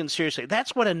be taken seriously.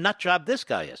 That's what a nut job this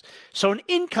guy is. So an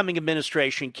incoming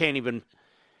administration can't even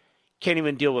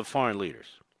deal with foreign leaders.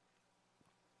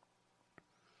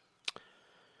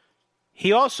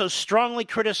 He also strongly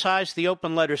criticized the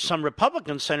open letter some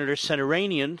Republican senators sent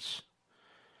Iranian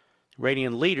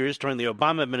leaders during the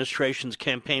Obama administration's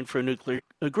campaign for a nuclear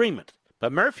agreement.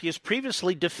 But Murphy has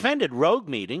previously defended rogue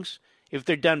meetings if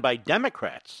they're done by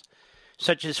Democrats,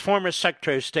 such as former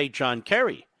Secretary of State John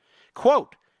Kerry.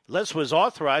 Quote, this was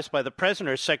authorized by the President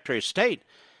or Secretary of State.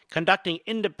 Conducting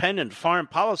independent foreign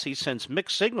policy sends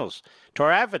mixed signals to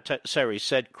our adversaries,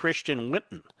 said Christian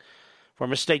Winton,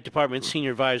 former State Department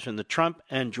senior advisor in the Trump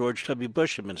and George W.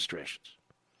 Bush administrations.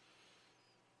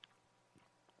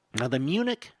 Now, the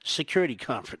Munich Security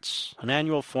Conference, an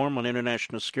annual forum on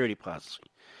international security policy,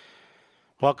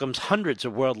 welcomes hundreds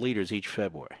of world leaders each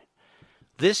February.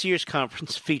 This year's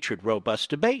conference featured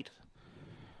robust debate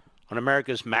on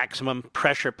America's maximum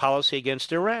pressure policy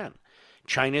against Iran,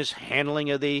 China's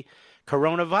handling of the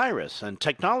coronavirus and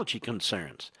technology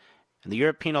concerns, and the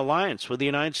European alliance with the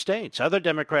United States. Other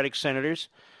Democratic senators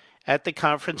at the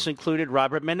conference included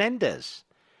Robert Menendez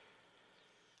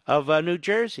of New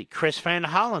Jersey, Chris Van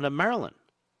Hollen of Maryland,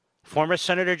 former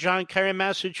Senator John Kerry of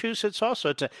Massachusetts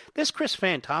also. This Chris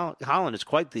Van Hollen is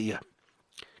quite the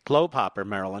globe hopper,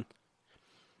 Maryland.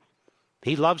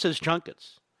 He loves his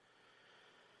junkets.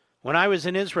 When I was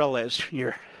in Israel last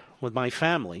year with my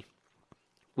family,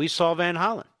 we saw Van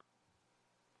Hollen.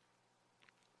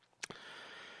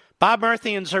 Bob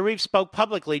Murphy and Zarif spoke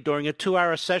publicly during a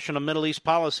 2-hour session on Middle East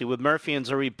policy, with Murphy and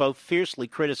Zarif both fiercely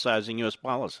criticizing U.S.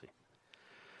 policy.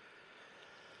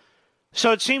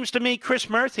 So it seems to me Chris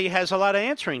Murphy has a lot of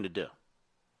answering to do.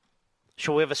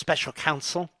 Shall we have a special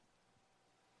counsel?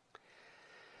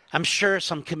 I'm sure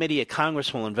some committee of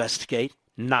Congress will investigate.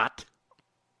 Not.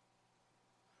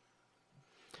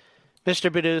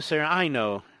 Mr. Producer, I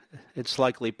know it's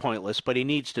likely pointless, but he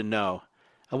needs to know.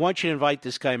 I want you to invite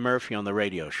this guy Murphy on the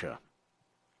radio show.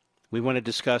 We want to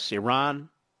discuss Iran.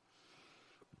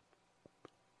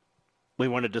 We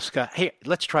want to discuss... Here,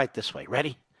 let's try it this way.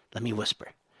 Ready? Let me whisper.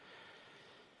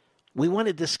 We want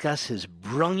to discuss his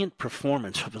brilliant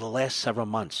performance over the last several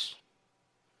months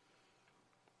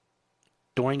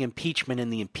during impeachment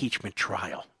and the impeachment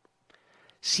trial.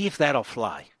 See if that'll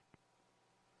fly.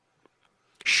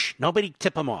 Shh, nobody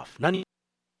tip him off. None of you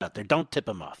out there, don't tip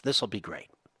him off. This will be great.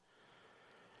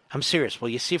 I'm serious. Will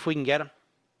you see if we can get him?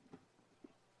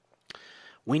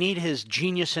 We need his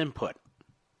genius input.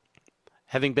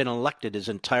 Having been elected his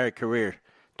entire career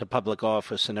to public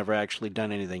office and never actually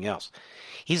done anything else.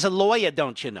 He's a lawyer,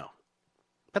 don't you know?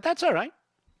 But that's all right.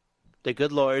 They're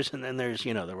good lawyers, and then there's,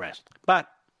 the rest. But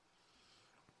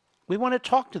we want to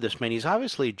talk to this man. He's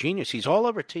obviously a genius. He's all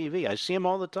over TV. I see him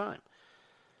all the time.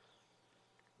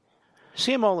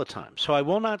 So I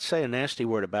will not say a nasty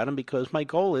word about him because my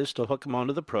goal is to hook him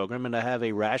onto the program and to have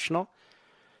a rational,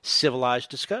 civilized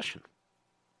discussion.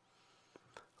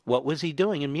 What was he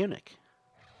doing in Munich?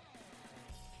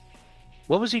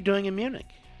 What was he doing in Munich?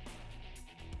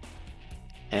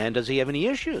 And does he have any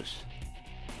issues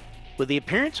with the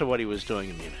appearance of what he was doing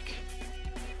in Munich?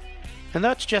 And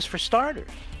that's just for starters.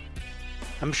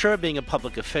 I'm sure being a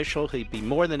public official, he'd be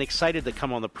more than excited to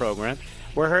come on the program.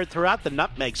 We're heard throughout the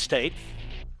Nutmeg State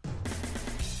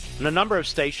and a number of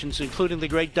stations, including the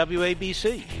great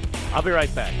WABC. I'll be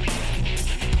right back.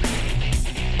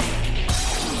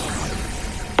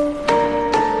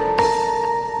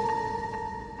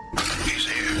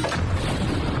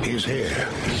 He's here.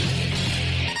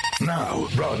 Now,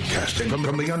 broadcasting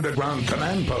from the underground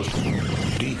command post,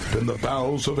 deep in the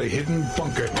bowels of a hidden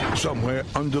bunker, somewhere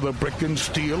under the brick and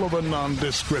steel of a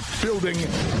nondescript building,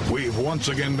 we've once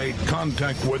again made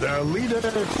contact with our leader,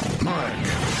 Mark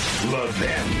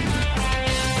Levin.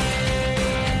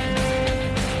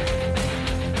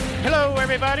 Hello,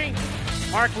 everybody.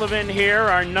 Mark Levin here.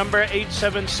 Our number,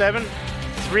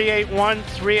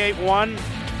 877-381-381,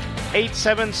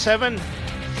 877-381-3811.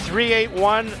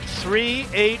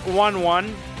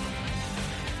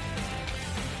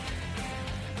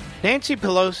 Nancy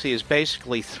Pelosi is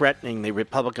basically threatening the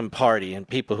Republican Party and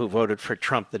people who voted for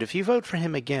Trump that if you vote for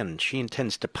him again, she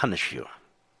intends to punish you.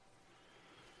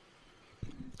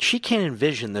 She can't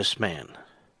envision this man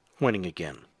winning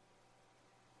again.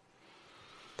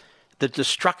 The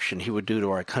destruction he would do to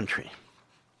our country.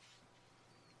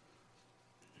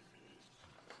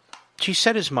 She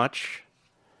said as much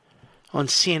on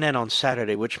CNN on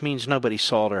Saturday, which means nobody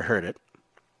saw it or heard it,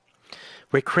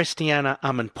 where Christiana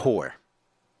Amanpour,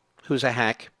 who's a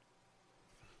hack,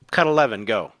 cut 11,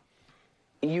 go.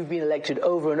 You've been elected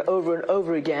over and over and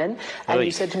over again, and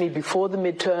you said to me before the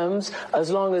midterms, as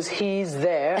long as he's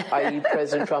there, i.e.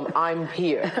 President Trump, I'm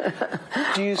here.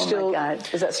 Do you still,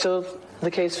 is that still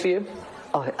the case for you?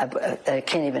 Oh, I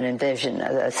can't even envision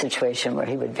a situation where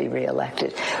he would be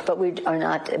reelected. But we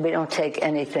don't take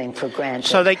anything for granted.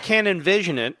 So they can't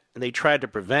envision it, and they tried to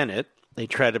prevent it. They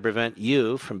tried to prevent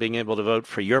you from being able to vote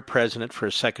for your president for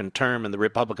a second term and the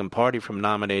Republican Party from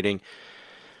nominating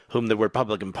whom the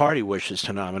Republican Party wishes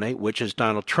to nominate, which is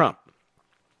Donald Trump.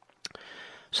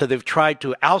 So they've tried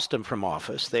to oust him from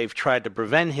office. They've tried to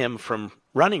prevent him from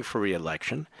running for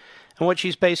re-election. And what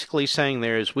she's basically saying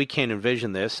there is we can't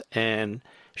envision this, and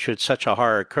should such a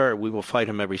horror occur, we will fight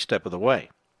him every step of the way.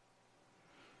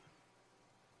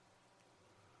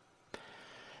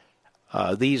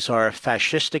 These are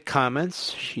fascistic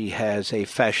comments. She has a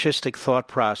fascistic thought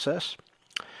process.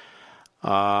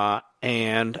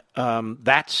 And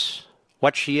that's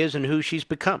what she is and who she's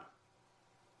become.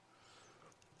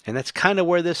 And that's kind of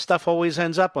where this stuff always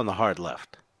ends up on the hard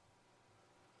left.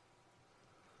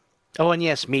 Oh, and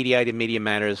yes, Mediaite Media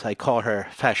Matters. I call her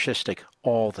fascistic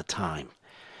all the time.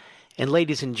 And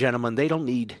ladies and gentlemen,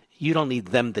 you don't need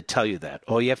them to tell you that.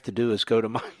 All you have to do is go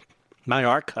to my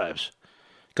archives.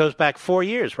 It goes back 4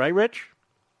 years, right, Rich?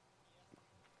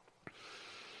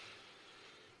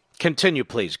 Continue,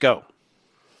 please. Go.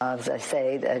 As I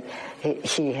say, that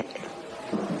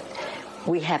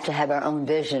we have to have our own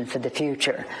vision for the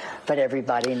future, but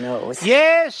everybody knows.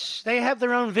 Yes, they have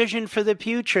their own vision for the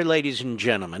future, ladies and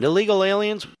gentlemen. Illegal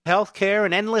aliens, health care,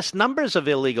 and endless numbers of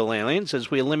illegal aliens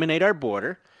as we eliminate our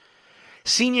border.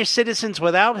 Senior citizens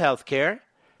without health care,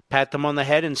 pat them on the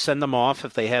head and send them off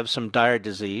if they have some dire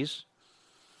disease.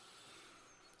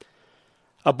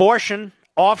 Abortion,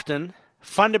 often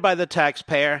funded by the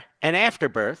taxpayer, and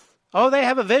afterbirth. Oh, they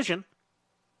have a vision.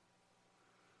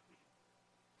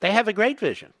 They have a great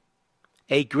vision.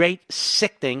 A great,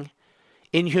 sickening,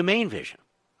 inhumane vision.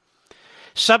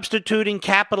 substituting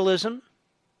capitalism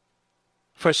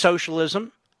for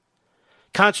socialism,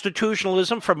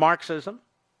 constitutionalism for Marxism,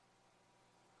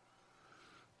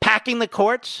 packing the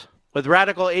courts with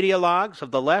radical ideologues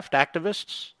of the left,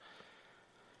 activists,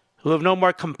 who have no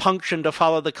more compunction to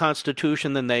follow the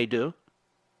Constitution than they do.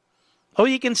 Oh,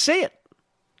 you can see it.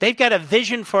 They've got a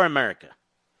vision for America.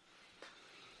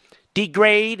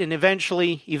 Degrade and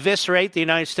eventually eviscerate the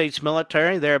United States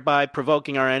military, thereby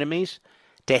provoking our enemies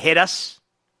to hit us.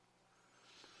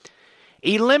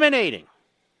 Eliminating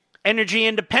energy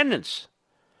independence,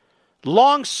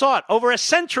 long sought, over a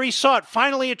century sought,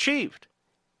 finally achieved.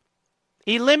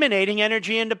 Eliminating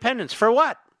energy independence. For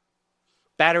what?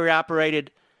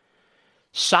 Battery-operated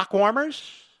sock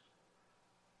warmers?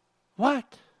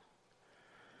 What?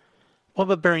 What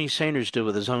would Bernie Sanders do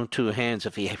with his own two hands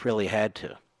if he really had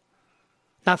to?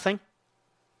 Nothing.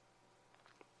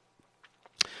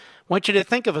 I want you to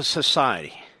think of a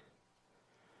society,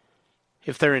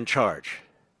 if they're in charge.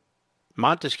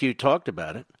 Montesquieu talked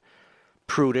about it.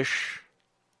 Prudish,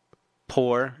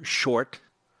 poor, short.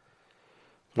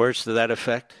 Words to that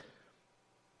effect.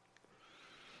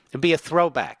 It'd be a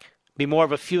throwback. Be more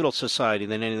of a feudal society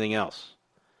than anything else.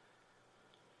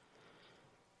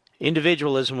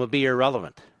 Individualism would be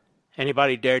irrelevant.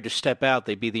 Anybody dared to step out,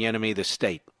 they'd be the enemy of the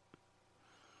state.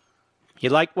 You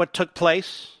like what took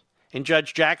place in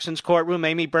Judge Jackson's courtroom,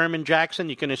 Amy Berman Jackson?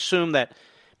 You can assume that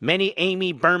many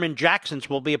Amy Berman Jacksons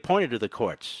will be appointed to the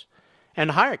courts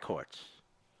and higher courts,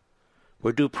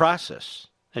 where due process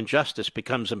and justice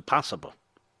becomes impossible.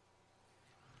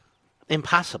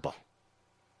 Impossible.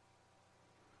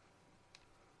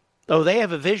 Oh, they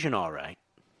have a vision, all right.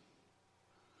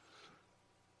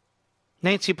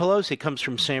 Nancy Pelosi comes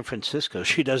from San Francisco.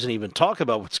 She doesn't even talk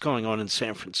about what's going on in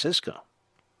San Francisco.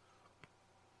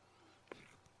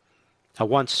 A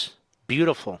once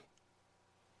beautiful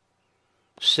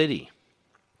city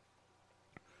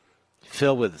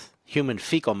filled with human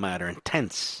fecal matter and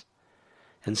tents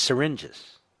and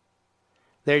syringes.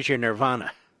 There's your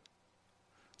nirvana,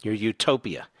 your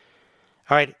utopia.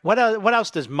 All right, what else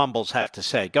does Mumbles have to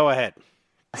say? Go ahead.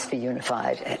 Must be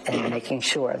unified in making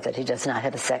sure that he does not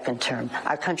have a second term.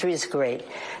 Our country is great.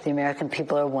 The American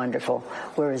people are wonderful.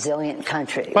 We're a resilient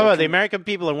country. Well, the American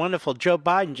people are wonderful. Joe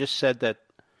Biden just said that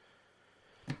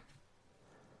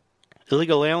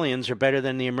illegal aliens are better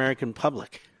than the American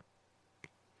public.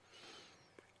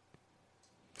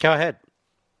 Go ahead.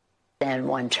 And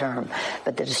one term,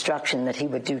 but the destruction that he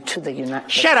would do to the United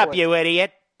States. Shut up, you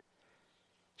idiot.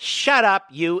 Shut up,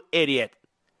 you idiot.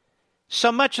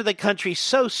 So much of the country's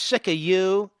so sick of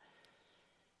you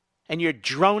and your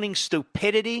droning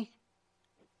stupidity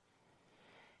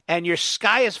and your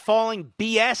sky is falling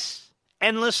BS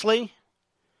endlessly.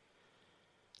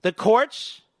 The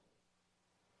courts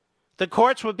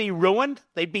would be ruined.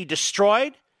 They'd be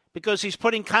destroyed because he's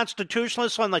putting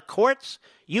constitutionalists on the courts.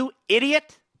 You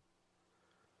idiot.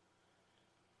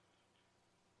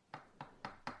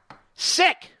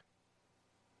 Sick.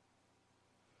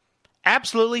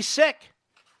 Absolutely sick.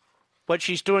 What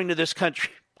she's doing to this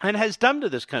country and has done to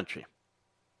this country.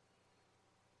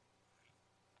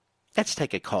 Let's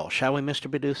take a call, shall we, Mr.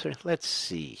 Producer? Let's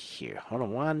see here. Hold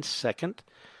on 1 second.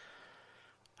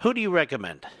 Who do you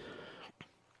recommend?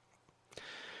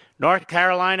 North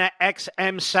Carolina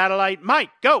XM Satellite. Mike,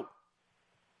 go.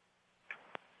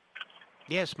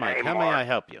 Yes, Mike. Hey, How may I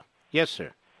help you? Yes,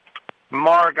 sir.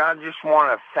 Mark, I just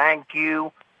want to thank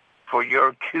you for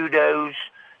your kudos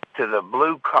to the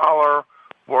blue-collar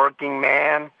working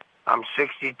man. I'm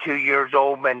 62 years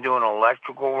old, been doing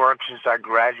electrical work since I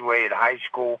graduated high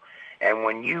school. And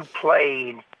when you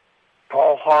played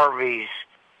Paul Harvey's,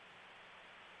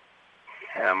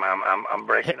 I'm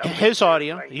breaking up. His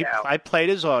audio. Right I played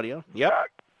his audio. Yep.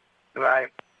 Right.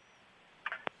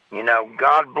 You know,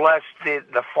 God bless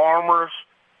the farmers.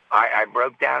 I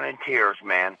broke down in tears,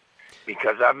 man,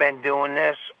 because I've been doing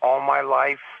this all my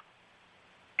life.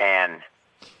 And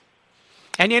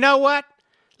you know what?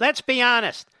 Let's be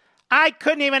honest. I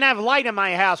couldn't even have light in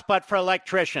my house but for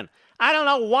electrician. I don't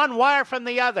know one wire from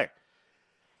the other.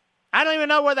 I don't even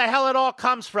know where the hell it all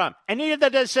comes from. And neither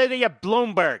does the city of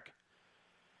Bloomberg.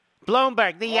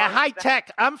 Bloomberg, the high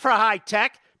tech. I'm for high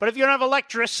tech, but if you don't have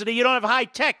electricity, you don't have high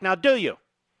tech. Now, do you?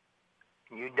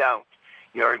 You don't.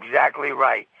 You're exactly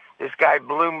right. This guy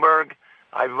Bloomberg,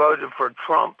 I voted for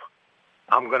Trump.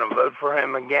 I'm going to vote for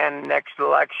him again next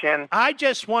election. I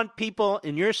just want people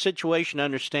in your situation to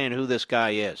understand who this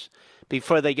guy is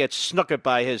before they get snookered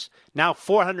by his now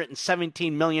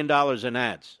 $417 million in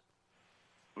ads.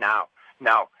 Now,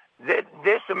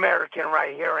 this American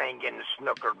right here ain't getting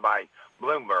snookered by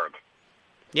Bloomberg.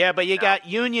 Yeah, but you got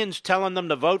unions telling them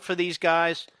to vote for these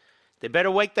guys. They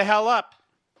better wake the hell up.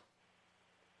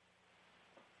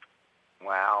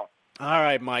 Wow. All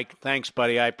right, Mike. Thanks,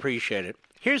 buddy. I appreciate it.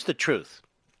 Here's the truth.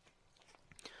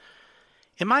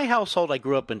 In my household, I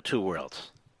grew up in two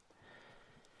worlds.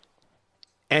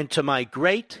 And to my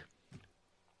great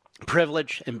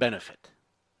privilege and benefit,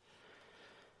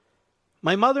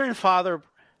 my mother and father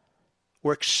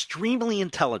were extremely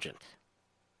intelligent.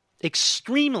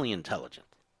 Extremely intelligent.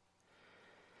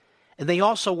 And they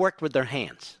also worked with their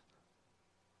hands.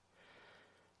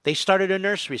 They started a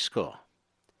nursery school.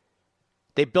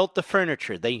 They built the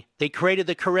furniture. They created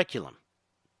the curriculum.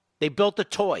 They built the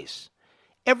toys.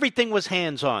 Everything was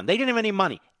hands-on. They didn't have any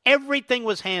money. Everything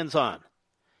was hands-on.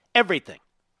 Everything.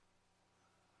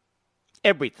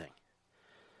 Everything.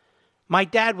 My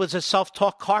dad was a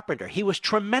self-taught carpenter. He was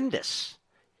tremendous.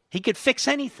 He could fix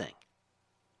anything.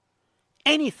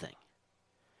 Anything.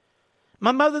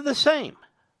 My mother the same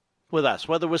with us,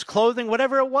 whether it was clothing,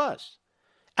 whatever it was,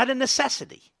 out of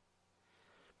necessity.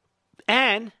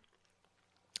 And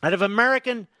out of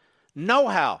American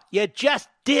know-how, you just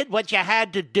did what you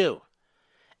had to do.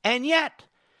 And yet,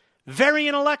 very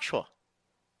intellectual.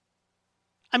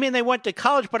 I mean, they went to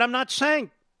college, but I'm not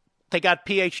saying they got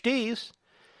PhDs.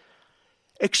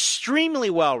 Extremely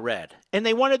well-read. And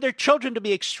they wanted their children to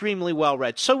be extremely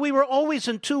well-read. So we were always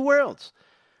in two worlds.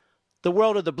 The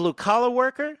world of the blue-collar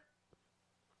worker,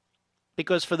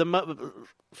 because for the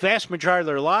vast majority of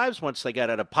their lives, once they got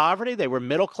out of poverty, they were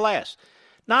middle class.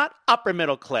 Not upper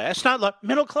middle class, not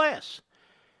middle class.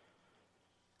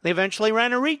 They eventually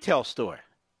ran a retail store.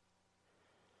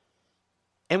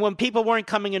 And when people weren't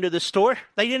coming into the store,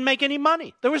 they didn't make any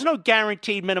money. There was no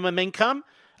guaranteed minimum income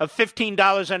of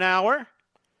 $15 an hour.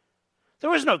 There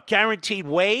was no guaranteed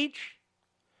wage.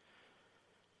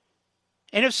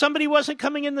 And if somebody wasn't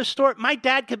coming in the store, my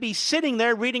dad could be sitting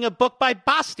there reading a book by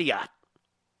Bastiat.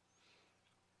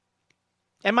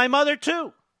 And my mother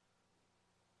too.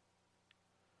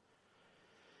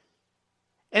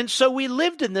 And so we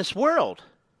lived in this world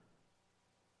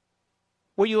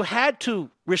where you had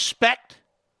to respect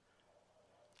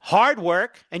hard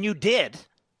work, and you did,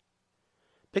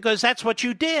 because that's what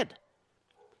you did.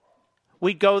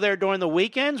 We'd go there during the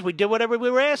weekends. We did whatever we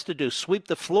were asked to do. Sweep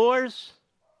the floors.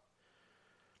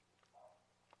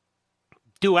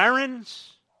 Do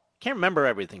errands. Can't remember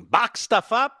everything. Box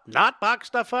stuff up. Not box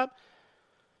stuff up.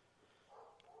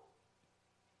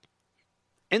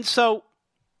 And so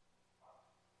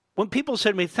when people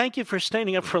said to me, thank you for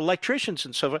standing up for electricians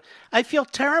and so forth, I feel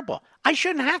terrible. I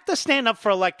shouldn't have to stand up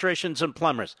for electricians and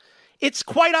plumbers. It's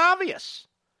quite obvious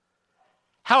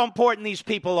how important these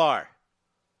people are.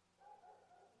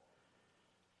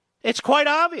 It's quite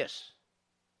obvious.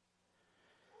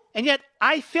 And yet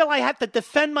I feel I have to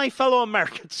defend my fellow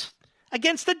Americans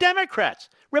against the Democrats.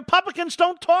 Republicans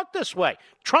don't talk this way.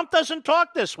 Trump doesn't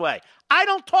talk this way. I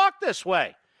don't talk this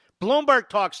way. Bloomberg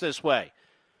talks this way.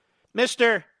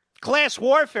 Mr. Class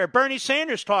warfare, Bernie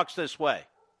Sanders talks this way.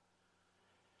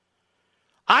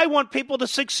 I want people to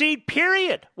succeed,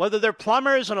 period. Whether they're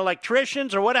plumbers and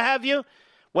electricians or what have you,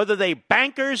 whether they're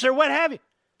bankers or what have you.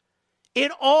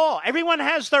 Everyone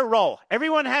has their role.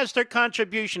 Everyone has their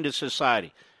contribution to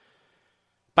society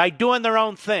by doing their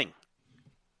own thing.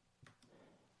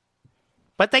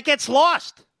 But that gets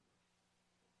lost.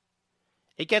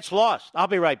 It gets lost. I'll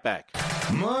be right back.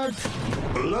 Mark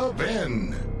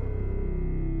Levin.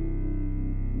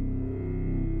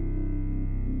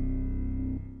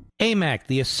 AMAC,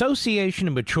 the Association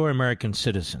of Mature American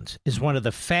Citizens, is one of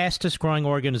the fastest growing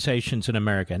organizations in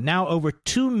America. Now over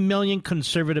 2 million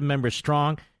conservative members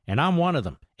strong, and I'm one of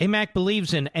them. AMAC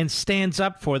believes in and stands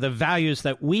up for the values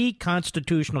that we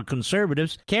constitutional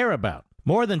conservatives care about.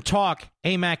 More than talk,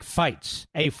 AMAC fights.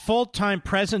 A full-time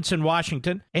presence in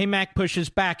Washington, AMAC pushes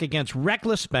back against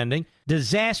reckless spending,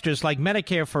 disasters like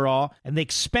Medicare for All, and the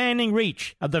expanding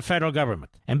reach of the federal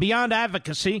government. And beyond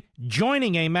advocacy,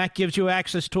 joining AMAC gives you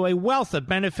access to a wealth of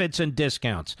benefits and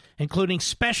discounts, including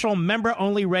special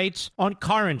member-only rates on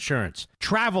car insurance,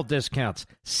 travel discounts,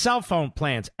 cell phone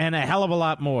plans, and a hell of a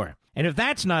lot more. And if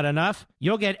that's not enough,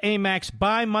 you'll get AMAC's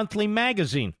bi-monthly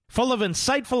magazine, full of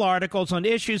insightful articles on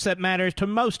issues that matter to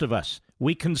most of us,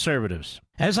 we conservatives.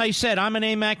 As I said, I'm an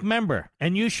AMAC member,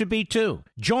 and you should be too.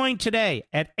 Join today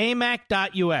at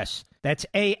amac.us. That's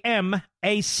AMAC.us.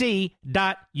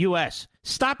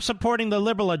 Stop supporting the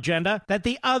liberal agenda that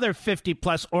the other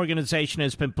 50-plus organization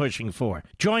has been pushing for.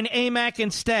 Join AMAC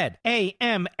instead.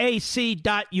 AMAC.us.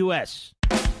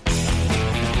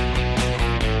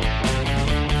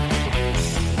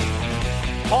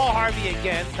 Paul Harvey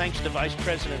again, thanks to Vice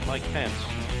President Mike Pence,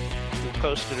 who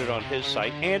posted it on his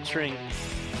site, answering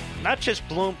Not just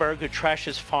Bloomberg, who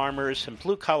trashes farmers and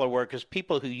blue-collar workers,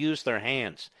 people who use their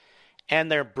hands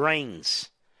and their brains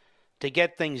to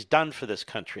get things done for this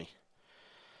country.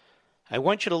 I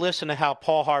want you to listen to how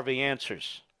Paul Harvey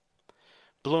answers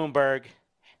Bloomberg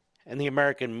and the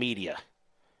American media.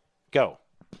 Go.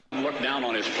 Looked down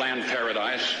on his planned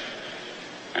paradise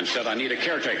and said, I need a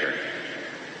caretaker.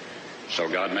 So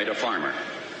God made a farmer.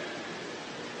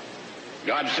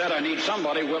 God said, I need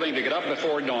somebody willing to get up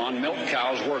before dawn, milk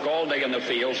cows, work all day in the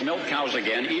fields, milk cows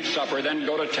again, eat supper, then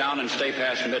go to town and stay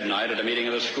past midnight at a meeting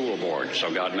of the school board.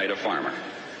 So God made a farmer.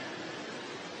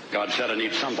 God said, I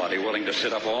need somebody willing to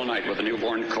sit up all night with a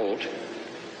newborn colt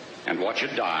and watch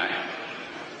it die,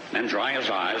 then dry his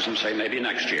eyes and say, maybe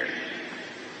next year.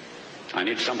 I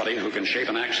need somebody who can shape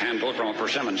an axe handle from a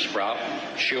persimmon sprout,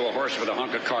 shoe a horse with a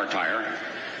hunk of car tire,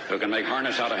 who can make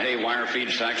harness out of hay, wire, feed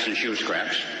sacks, and shoe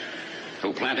scraps,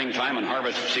 who planting time and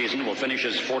harvest season will finish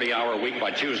his 40-hour week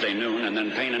by Tuesday noon, and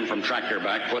then painting from tractor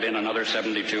back put in another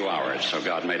 72 hours. So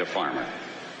God made a farmer.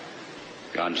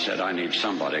 God said, I need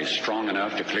somebody strong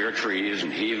enough to clear trees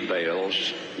and heave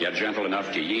bales, yet gentle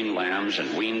enough to yean lambs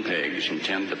and wean pigs and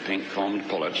tend the pink-combed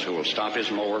pullets, who will stop his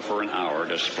mower for an hour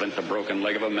to splint the broken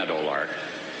leg of a meadowlark.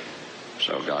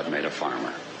 So God made a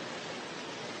farmer.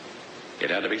 It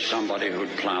had to be somebody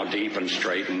who'd plow deep and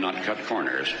straight and not cut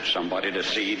corners. Somebody to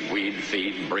seed, weed,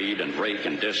 feed, breed, and rake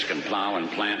and disc and plow and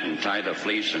plant and tie the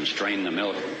fleece and strain the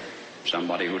milk.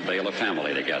 Somebody who'd bale a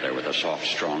family together with the soft,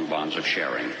 strong bonds of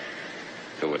sharing.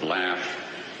 Who would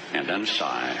laugh and then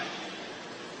sigh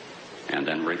and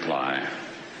then reply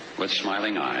with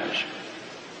smiling eyes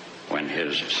when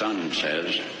his son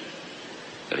says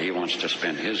that he wants to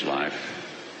spend his life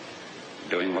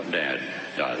doing what Dad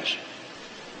does.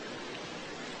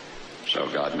 So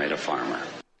God made a farmer.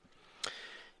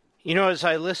 You know, as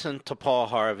I listen to Paul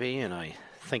Harvey and I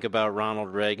think about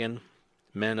Ronald Reagan,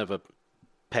 men of a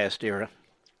past era,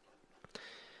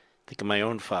 think of my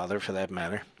own father for that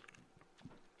matter.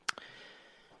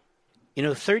 You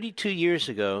know, 32 years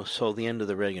ago saw the end of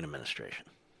the Reagan administration.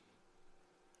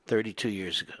 32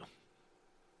 years ago.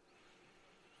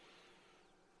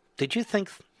 Did you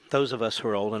think those of us who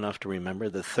are old enough to remember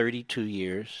the 32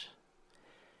 years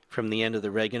from the end of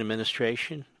the Reagan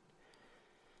administration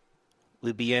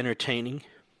would be entertaining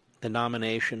the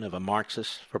nomination of a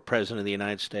Marxist for president of the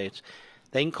United States?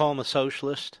 They can call him a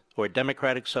socialist or a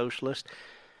democratic socialist.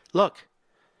 Look,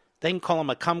 they can call him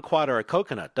a kumquat or a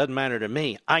coconut. Doesn't matter to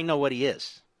me. I know what he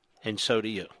is, and so do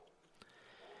you.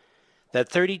 That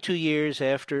 32 years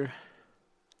after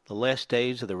the last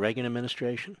days of the Reagan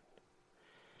administration,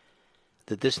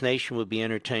 that this nation would be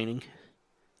entertaining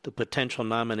the potential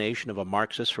nomination of a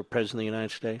Marxist for president of the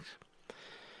United States.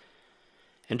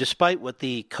 And despite what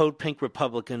the Code Pink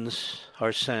Republicans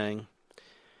are saying,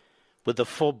 with the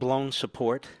full-blown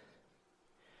support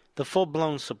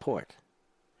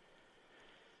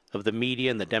of the media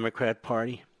and the Democrat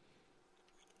Party,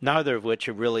 neither of which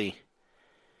are really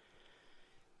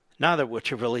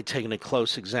taking a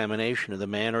close examination of the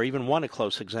man, or even want a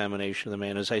close examination of the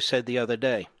man. As I said the other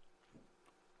day,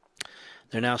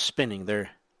 they're now spinning. They're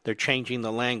changing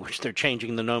the language. They're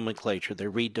changing the nomenclature.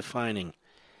 They're redefining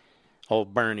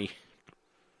old Bernie.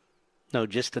 No,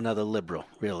 just another liberal,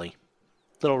 really.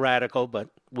 A little radical, but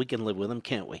we can live with him,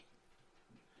 can't we?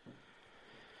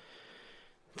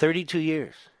 32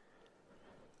 years.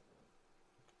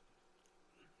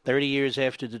 30 years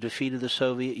after the defeat of the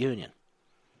Soviet Union.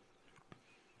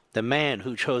 The man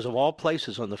who chose, of all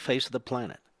places on the face of the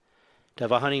planet, to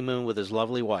have a honeymoon with his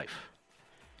lovely wife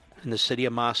in the city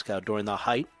of Moscow during the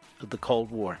height of the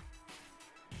Cold War.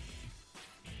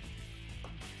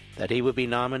 That he would be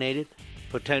nominated,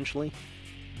 potentially,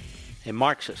 a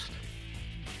Marxist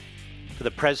for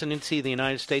the presidency of the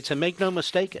United States. And make no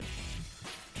mistake,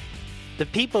 the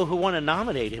people who want to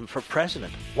nominate him for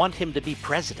president want him to be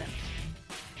president.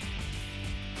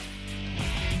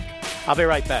 I'll be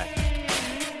right back.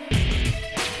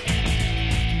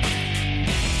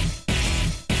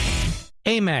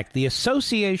 AMAC, the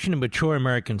Association of Mature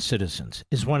American Citizens,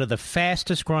 is one of the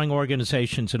fastest growing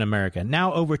organizations in America.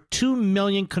 Now over 2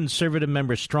 million conservative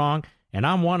members strong, and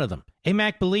I'm one of them.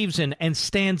 AMAC believes in and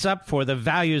stands up for the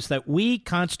values that we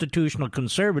constitutional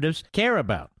conservatives care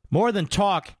about. More than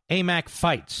talk, AMAC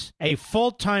fights. A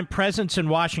full-time presence in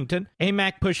Washington,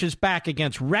 AMAC pushes back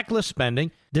against reckless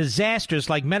spending, disasters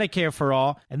like Medicare for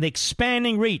All, and the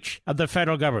expanding reach of the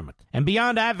federal government. And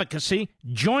beyond advocacy,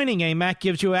 joining AMAC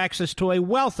gives you access to a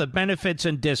wealth of benefits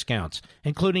and discounts,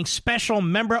 including special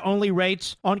member-only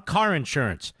rates on car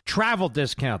insurance, travel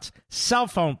discounts, cell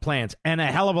phone plans, and a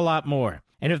hell of a lot more.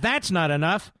 And if that's not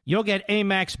enough, you'll get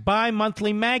AMAC's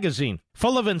bi-monthly magazine,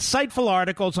 full of insightful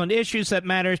articles on issues that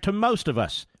matter to most of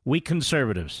us, we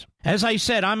conservatives. As I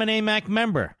said, I'm an AMAC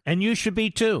member, and you should be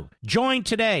too. Join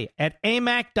today at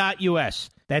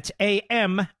amac.us. That's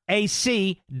AMAC.us.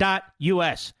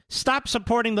 Stop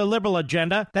supporting the liberal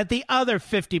agenda that the other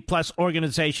 50-plus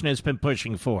organization has been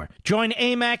pushing for. Join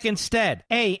AMAC instead.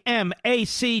 AMAC.us.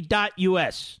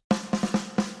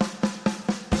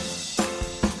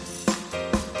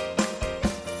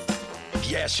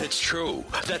 Yes, it's true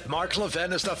that Mark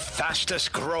Levin is the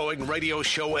fastest growing radio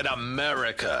show in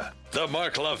America. The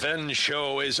Mark Levin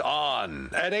Show is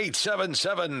on at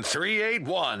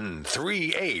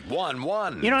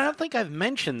 877-381-3811. You know, I don't think I've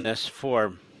mentioned this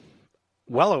for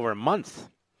well over a month.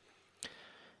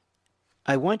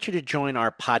 I want you to join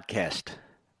our podcast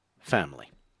family.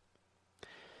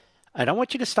 I don't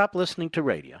want you to stop listening to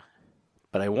radio,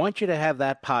 but I want you to have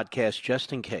that podcast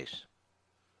just in case.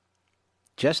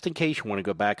 Just in case you want to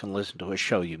go back and listen to a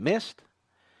show you missed.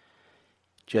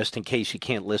 Just in case you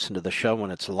can't listen to the show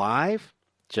when it's live.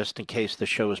 Just in case the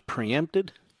show is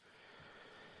preempted.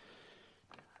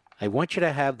 I want you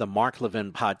to have the Mark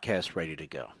Levin podcast ready to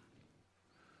go.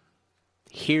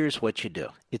 Here's what you do.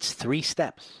 It's 3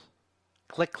 steps.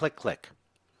 Click, click, click.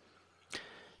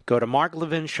 Go to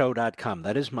marklevinshow.com.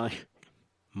 That is my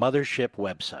mothership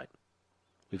website.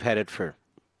 We've had it for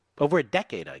over a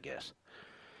decade, I guess.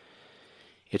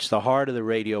 It's the heart of the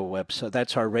radio website.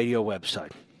 That's our radio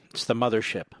website. It's the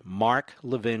mothership,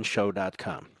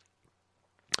 marklevinshow.com.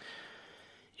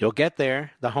 You'll get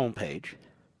there, the homepage.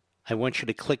 I want you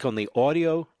to click on the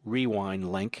audio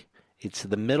rewind link. It's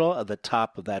the middle of the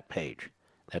top of that page.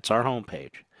 That's our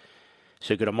homepage.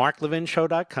 So go to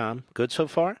marklevinshow.com. Good so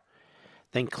far?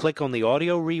 Then click on the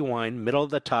audio rewind, middle of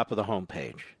the top of the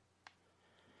homepage.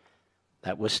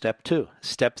 That was step 2.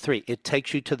 Step 3, it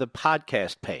takes you to the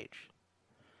podcast page.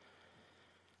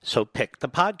 So pick the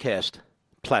podcast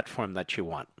platform that you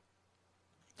want,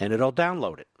 and it'll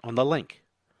download it on the link.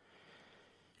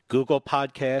 Google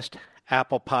Podcast,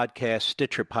 Apple Podcast,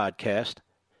 Stitcher Podcast,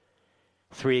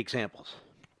 3 examples.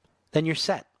 Then you're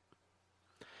set.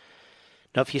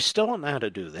 Now, if you still don't know how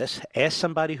to do this, ask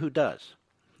somebody who does.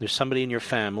 There's somebody in your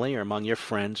family or among your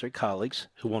friends or colleagues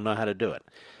who will know how to do it.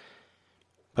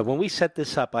 But when we set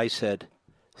this up, I said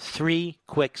 3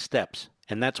 quick steps,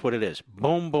 and that's what it is.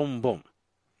 Boom, boom, boom.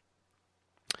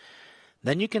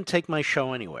 Then you can take my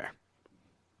show anywhere.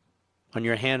 On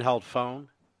your handheld phone,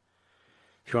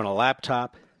 if you're on a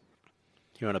laptop,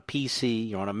 you're on a PC,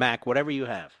 you're on a Mac, whatever you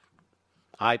have,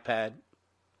 iPad,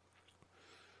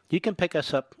 you can pick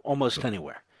us up almost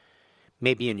anywhere.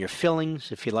 Maybe in your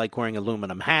fillings, if you like wearing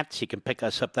aluminum hats, you can pick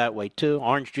us up that way too,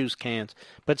 orange juice cans.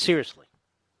 But seriously,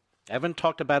 I haven't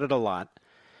talked about it a lot,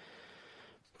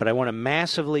 but I want to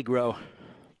massively grow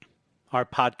our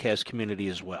podcast community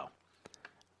as well.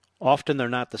 Often they're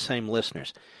not the same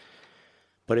listeners.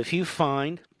 But if you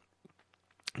find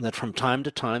that from time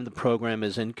to time the program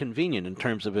is inconvenient in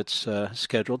terms of its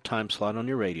scheduled time slot on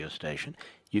your radio station,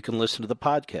 you can listen to the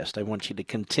podcast. I want you to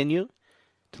continue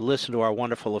to listen to our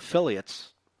wonderful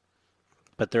affiliates,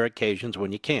 but there are occasions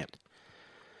when you can't.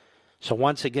 So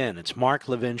once again, it's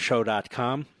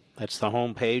marklevinshow.com. That's the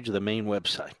home page of the main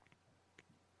website.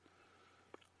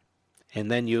 And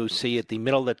then you see at the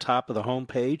middle of the top of the home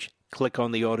page, click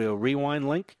on the audio rewind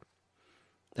link.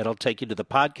 That'll take you to the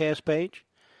podcast page,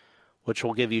 which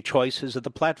will give you choices of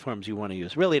the platforms you want to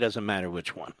use. Really doesn't matter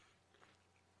which one.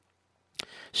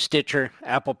 Stitcher,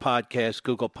 Apple Podcasts,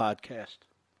 Google Podcasts.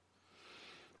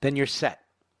 Then you're set.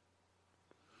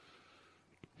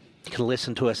 You can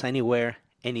listen to us anywhere,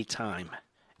 anytime.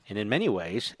 And in many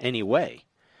ways, anyway.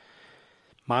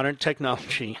 Modern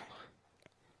technology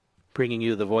bringing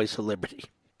you the voice of liberty.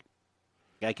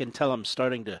 I can tell I'm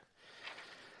starting to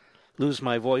lose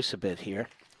my voice a bit here,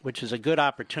 which is a good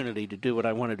opportunity to do what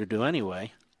I wanted to do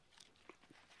anyway,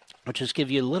 which is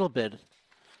give you a little bit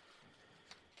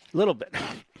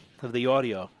of the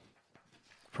audio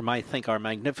from, I think, our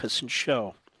magnificent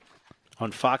show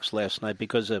on Fox last night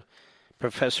because of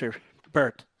Professor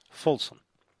Bert Folsom.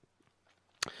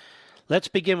 Let's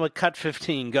begin with Cut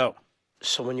 15. Go.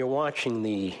 So when you're watching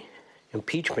the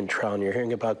impeachment trial and you're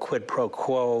hearing about quid pro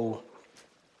quo,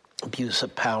 abuse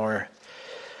of power,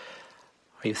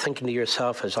 are you thinking to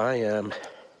yourself, as I am,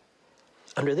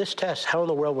 under this test, how in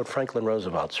the world would Franklin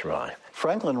Roosevelt survive?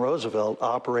 Franklin Roosevelt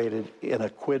operated in a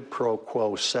quid pro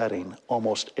quo setting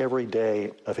almost every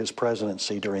day of his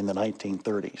presidency during the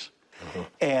 1930s. Mm-hmm.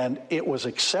 And it was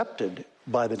accepted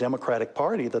by the Democratic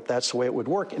Party that that's the way it would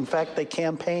work. In fact, they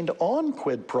campaigned on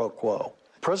quid pro quo.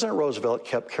 President Roosevelt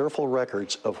kept careful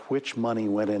records of which money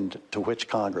went into which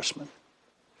congressman.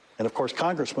 And, of course,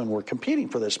 congressmen were competing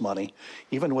for this money,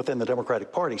 even within the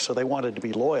Democratic Party, so they wanted to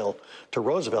be loyal to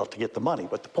Roosevelt to get the money.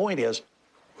 But the point is,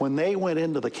 when they went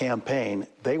into the campaign,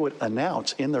 they would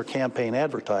announce in their campaign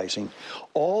advertising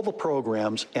all the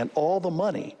programs and all the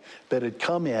money that had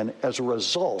come in as a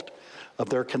result of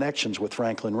their connections with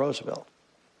Franklin Roosevelt.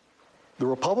 The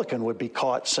Republican would be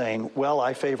caught saying, well,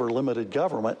 I favor limited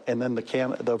government, and then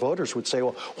the voters would say,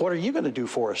 well, what are you going to do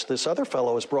for us? This other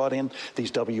fellow has brought in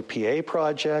these WPA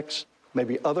projects,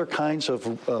 maybe other kinds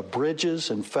of bridges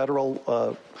and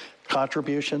federal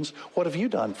contributions. What have you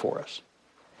done for us?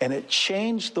 And it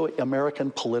changed the American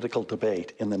political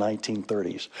debate in the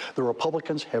 1930s. The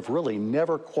Republicans have really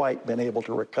never quite been able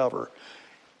to recover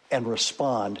and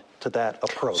respond to that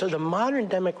approach. So the modern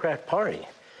Democrat Party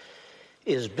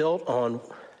is built on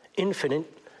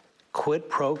infinite quid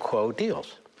pro quo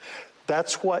deals.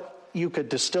 That's what you could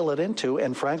distill it into,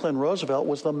 and Franklin Roosevelt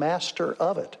was the master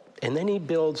of it. And then he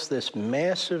builds this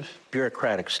massive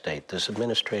bureaucratic state, this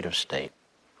administrative state,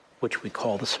 which we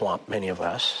call the swamp, many of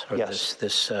us, or yes.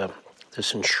 this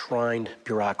enshrined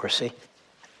bureaucracy,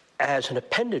 as an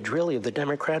appendage, really, of the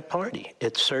Democrat Party.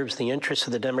 It serves the interests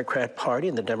of the Democrat Party,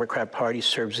 and the Democrat Party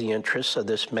serves the interests of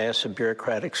this massive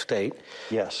bureaucratic state.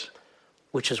 Yes.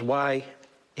 Which is why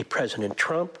a President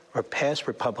Trump or past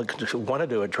Republicans who wanted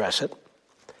to address it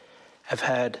have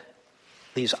had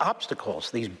these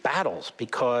obstacles, these battles,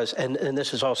 because, and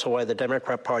this is also why the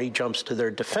Democrat Party jumps to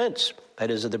their defense, that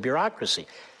is, of the bureaucracy.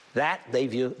 That they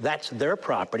view, that's their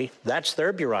property, that's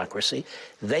their bureaucracy.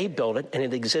 They build it, and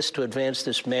it exists to advance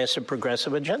this massive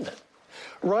progressive agenda.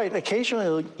 Right.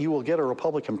 Occasionally, you will get a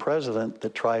Republican president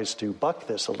that tries to buck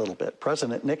this a little bit.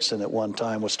 President Nixon at one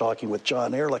time was talking with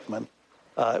John Ehrlichman,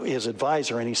 his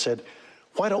advisor, and he said,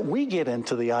 why don't we get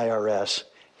into the IRS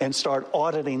and start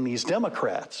auditing these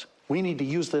Democrats? We need to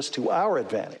use this to our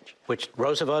advantage. Which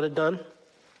Roosevelt had done.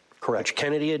 Correct. Which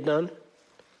Kennedy had done.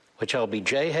 Which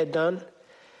LBJ had done.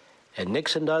 And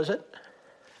Nixon does it,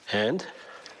 and?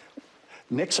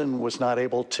 Nixon was not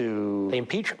able to... They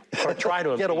impeach him, or try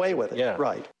to get away with it, yeah.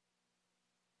 Right.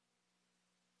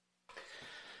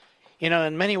 You know,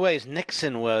 in many ways,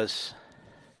 Nixon was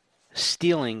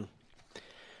stealing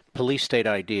police state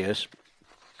ideas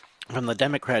from the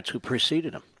Democrats who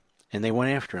preceded him, and they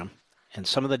went after him. And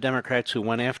some of the Democrats who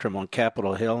went after him on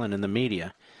Capitol Hill and in the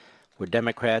media were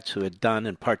Democrats who had done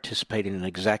and participated in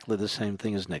exactly the same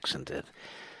thing as Nixon did.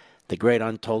 The great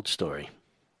untold story.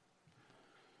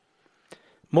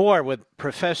 More with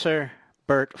Professor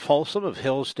Bert Folsom of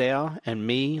Hillsdale and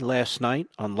me last night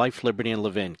on Life, Liberty, and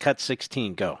Levin. Cut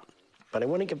 16, go. But I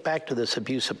want to get back to this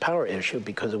abuse of power issue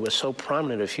because it was so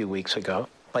prominent a few weeks ago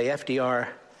by FDR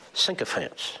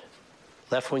sycophants.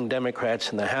 Left-wing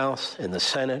Democrats in the House, in the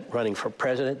Senate, running for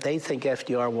president, they think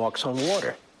FDR walks on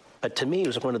water. But to me, it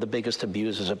was one of the biggest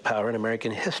abuses of power in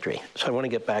American history. So I want to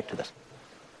get back to this.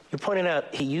 You pointed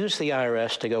out he used the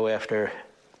IRS to go after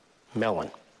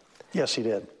Mellon. Yes, he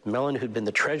did. Mellon, who'd been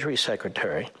the Treasury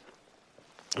Secretary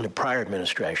in the prior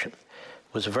administration,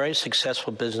 was a very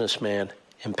successful businessman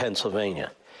in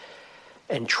Pennsylvania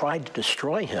and tried to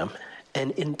destroy him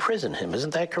and imprison him.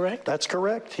 Isn't that correct? That's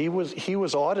correct. He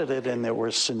was audited, and there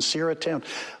were sincere attempts.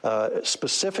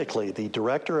 Specifically, the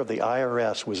director of the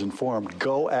IRS was informed,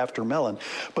 go after Mellon.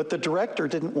 But the director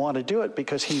didn't want to do it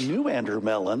because he knew Andrew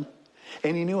Mellon,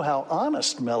 and he knew how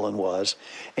honest Mellon was,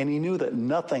 and he knew that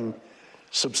nothing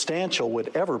substantial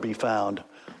would ever be found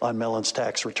on Mellon's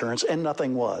tax returns, and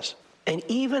nothing was. And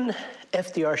even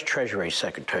FDR's Treasury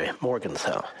Secretary,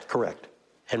 Morgenthau. Correct.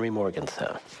 Henry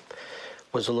Morgenthau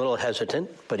was a little hesitant,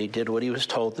 but he did what he was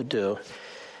told to do.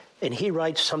 And he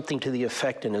writes something to the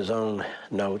effect in his own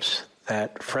notes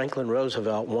that Franklin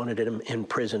Roosevelt wanted him in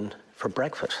prison for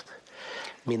breakfast.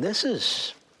 I mean, this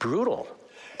is brutal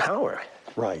power.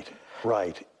 Right.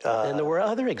 And there were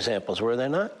other examples, were there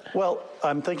not? Well,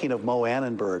 I'm thinking of Moe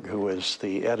Annenberg, who was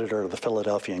the editor of the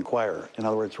Philadelphia Inquirer. In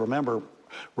other words, remember,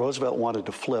 Roosevelt wanted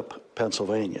to flip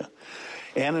Pennsylvania.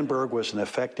 Annenberg was an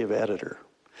effective editor.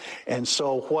 And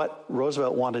so what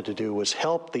Roosevelt wanted to do was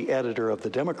help the editor of the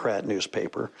Democrat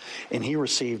newspaper, and he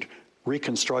received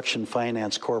Reconstruction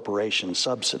Finance Corporation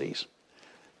subsidies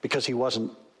because he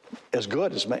wasn't as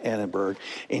good as Annenberg,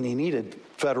 and he needed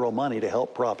federal money to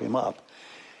help prop him up.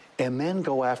 And then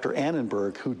go after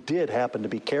Annenberg, who did happen to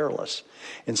be careless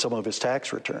in some of his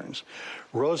tax returns.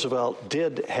 Roosevelt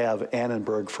did have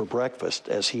Annenberg for breakfast,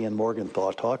 as he and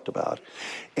Morgenthau talked about,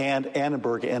 and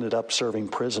Annenberg ended up serving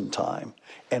prison time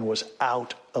and was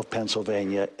out of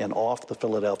Pennsylvania and off the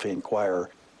Philadelphia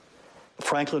Inquirer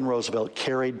Franklin Roosevelt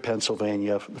carried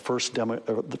Pennsylvania, the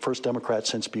first Democrat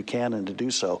since Buchanan to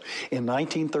do so, in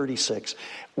 1936,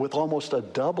 with almost a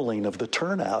doubling of the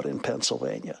turnout in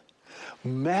Pennsylvania.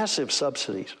 Massive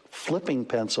subsidies, flipping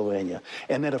Pennsylvania,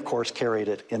 and then, of course, carried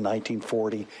it in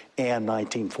 1940 and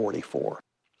 1944.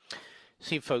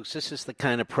 See, folks, this is the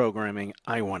kind of programming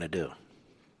I want to do.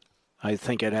 I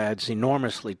think it adds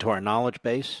enormously to our knowledge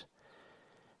base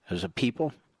as a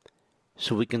people,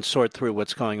 so we can sort through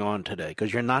what's going on today,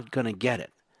 because you're not going to get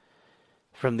it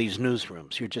from these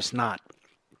newsrooms. You're just not.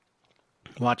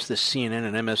 Watch the CNN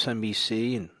and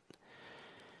MSNBC, and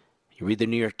you read the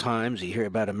New York Times, you hear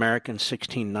about Americans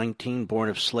 1619, born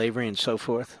of slavery and so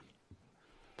forth.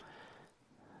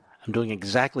 I'm doing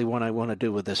exactly what I want to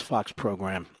do with this Fox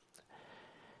program,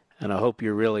 and I hope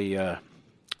you're really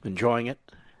enjoying it.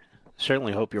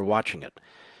 Certainly hope you're watching it.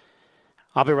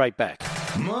 I'll be right back.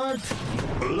 Mark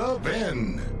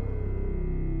Levin.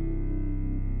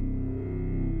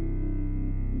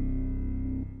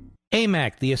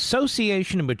 AMAC, the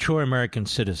Association of Mature American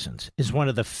Citizens, is one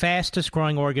of the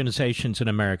fastest-growing organizations in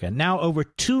America, now over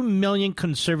 2 million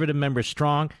conservative members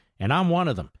strong, and I'm one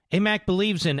of them. AMAC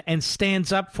believes in and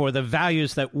stands up for the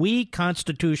values that we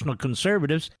constitutional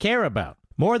conservatives care about.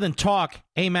 More than talk,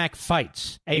 AMAC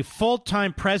fights. A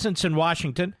full-time presence in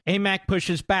Washington, AMAC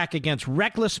pushes back against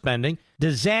reckless spending,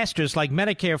 disasters like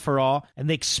Medicare for All, and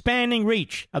the expanding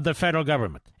reach of the federal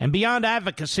government. And beyond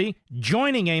advocacy,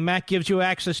 joining AMAC gives you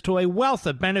access to a wealth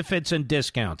of benefits and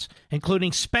discounts,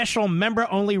 including special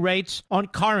member-only rates on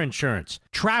car insurance,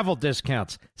 travel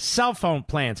discounts, cell phone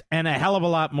plans, and a hell of a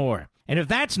lot more. And if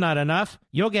that's not enough,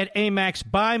 you'll get AMAC's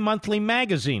bi-monthly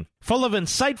magazine, full of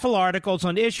insightful articles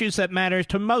on issues that matter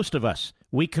to most of us,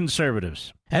 we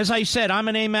conservatives. As I said, I'm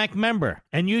an AMAC member,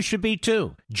 and you should be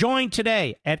too. Join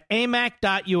today at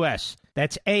amac.us.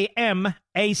 That's AMAC.us.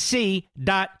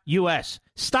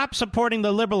 Stop supporting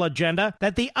the liberal agenda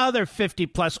that the other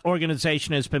 50-plus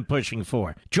organization has been pushing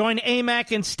for. Join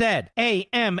AMAC instead.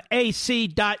 AMAC.us.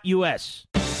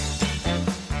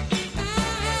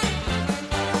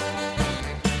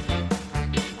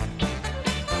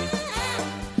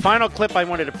 Final clip I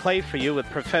wanted to play for you with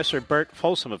Professor Bert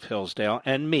Folsom of Hillsdale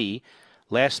and me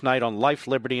last night on Life,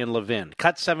 Liberty, and Levin.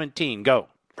 Cut 17, go.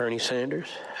 Bernie Sanders,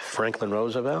 Franklin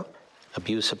Roosevelt,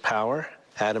 abuse of power,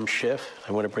 Adam Schiff.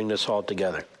 I want to bring this all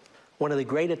together. One of the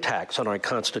great attacks on our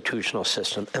constitutional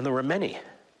system, and there were many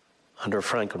under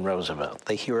Franklin Roosevelt,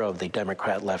 the hero of the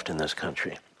Democrat left in this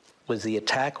country, was the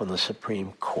attack on the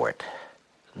Supreme Court.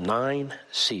 9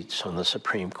 seats on the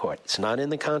Supreme Court. It's not in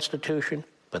the Constitution,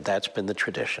 but that's been the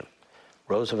tradition.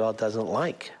 Roosevelt doesn't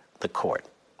like the court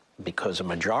because a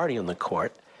majority on the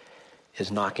court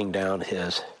is knocking down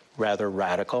his rather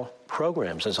radical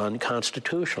programs as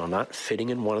unconstitutional, not fitting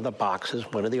in one of the boxes,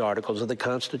 one of the articles of the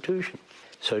Constitution.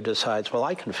 So he decides, well,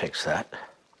 I can fix that.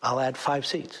 I'll add 5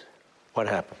 seats. What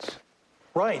happens?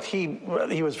 Right. He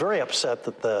was very upset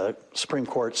that the Supreme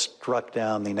Court struck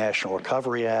down the National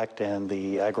Recovery Act and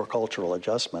the Agricultural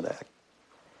Adjustment Act.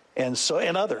 And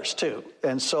others, too.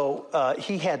 And so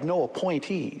he had no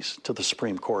appointees to the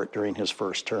Supreme Court during his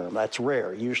first term. That's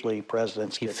rare. Usually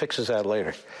presidents He fixes that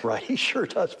later. Right. He sure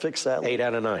does fix that later. 8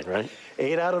 out of 9, right?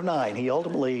 8 out of 9. He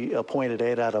ultimately appointed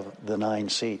 8 out of the 9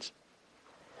 seats.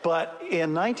 But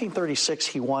in 1936,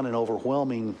 he won an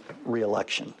overwhelming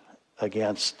re-election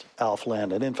against Alf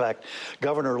Landon. In fact,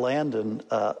 Governor Landon,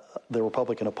 the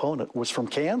Republican opponent, was from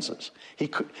Kansas.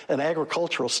 An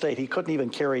agricultural state. He couldn't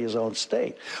even carry his own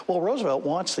state. Well, Roosevelt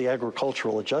wants the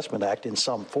Agricultural Adjustment Act in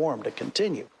some form to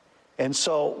continue. And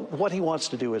so what he wants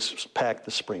to do is pack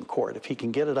the Supreme Court. If he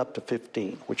can get it up to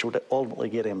 15, which would ultimately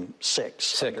get him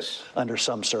 6. Under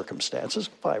some circumstances,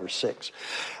 5 or 6,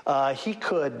 he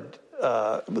could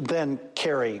then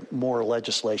carry more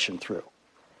legislation through.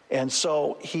 And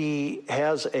so he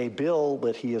has a bill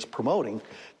that he is promoting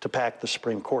to pack the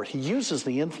Supreme Court. He uses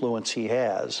the influence he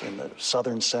has in the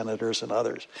Southern senators and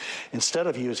others. Instead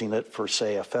of using it for,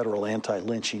 say, a federal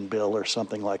anti-lynching bill or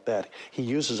something like that, he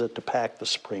uses it to pack the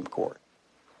Supreme Court.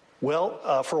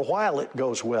 Well, for a while it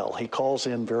goes well. He calls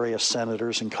in various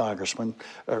senators and congressmen.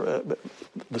 The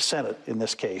Senate, in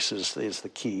this case, is the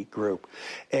key group.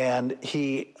 And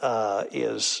he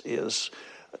is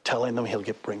telling them he'll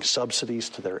bring subsidies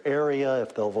to their area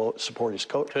if they'll support his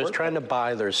coach. So he's trying to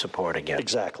buy their support again.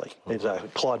 Exactly.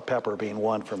 Claude Pepper being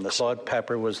one from the Claude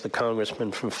Pepper was the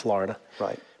congressman from Florida.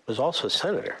 Right. Was also a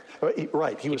senator.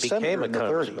 Right. He was senator in the 30s. Became a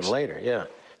congressman later, yeah.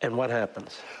 And what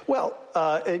happens? Well,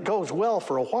 it goes well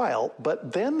for a while,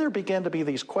 but then there began to be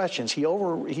these questions. He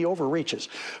overreaches.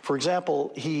 For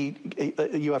example,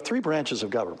 you have three branches of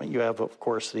government. You have, of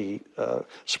course, the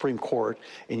Supreme Court,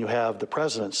 and you have the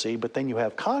presidency, but then you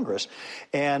have Congress.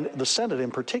 And the Senate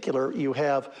in particular, you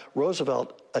have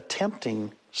Roosevelt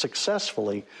attempting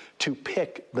successfully to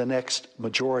pick the next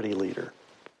majority leader,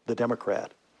 the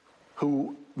Democrat,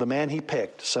 who the man he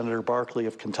picked, Senator Barkley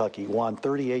of Kentucky, won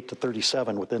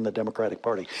 38-37 within the Democratic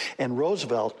Party. And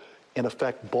Roosevelt, in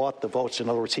effect, bought the votes. In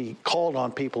other words, he called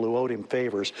on people who owed him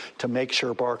favors to make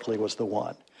sure Barkley was the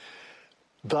one.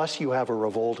 Thus, you have a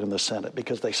revolt in the Senate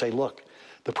because they say, look,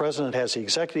 the president has the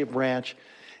executive branch,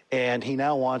 and he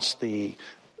now wants the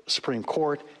Supreme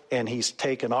Court, and he's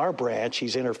taken our branch,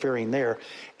 he's interfering there,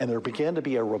 and there began to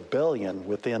be a rebellion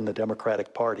within the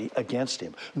Democratic Party against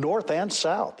him, North and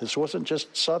South. This wasn't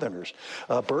just Southerners.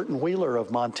 Burton Wheeler of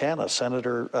Montana,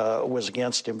 senator, was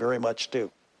against him very much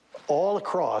too. All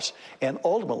across, and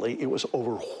ultimately it was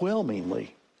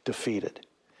overwhelmingly defeated.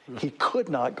 He could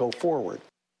not go forward.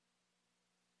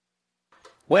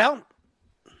 Well,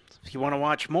 if you want to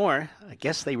watch more, I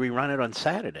guess they rerun it on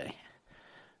Saturday.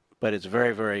 But it's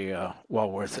very, very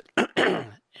well worth it.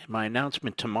 My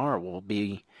announcement tomorrow will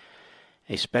be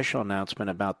a special announcement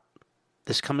about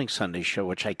this coming Sunday show,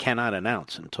 which I cannot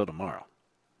announce until tomorrow.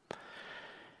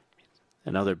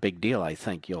 Another big deal, I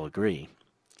think you'll agree.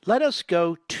 Let us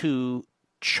go to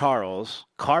Charles,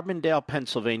 Carbondale,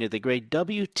 Pennsylvania, the great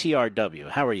WTRW.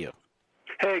 How are you?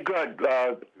 Hey, good,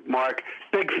 Mark.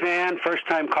 Big fan,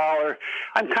 first-time caller.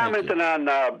 I'm commenting on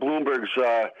Bloomberg's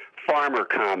farmer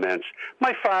comments.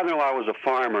 My father-in-law was a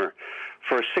farmer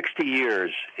for 60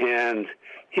 years, and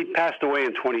he passed away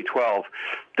in 2012.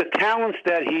 The talents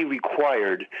that he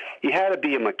required, he had to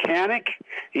be a mechanic,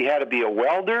 he had to be a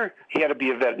welder, he had to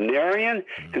be a veterinarian,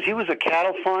 because he was a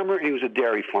cattle farmer and he was a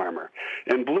dairy farmer.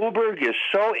 And Bloomberg is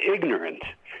so ignorant.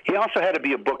 He also had to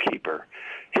be a bookkeeper.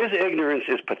 His ignorance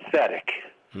is pathetic.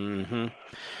 Mm-hmm.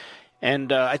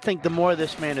 And I think the more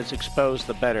this man is exposed,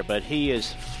 the better. But he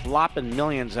is flopping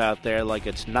millions out there like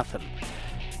it's nothing.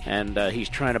 And he's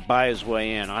trying to buy his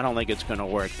way in. I don't think it's going to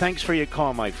work. Thanks for your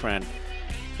call, my friend.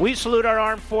 We salute our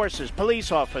armed forces,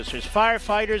 police officers,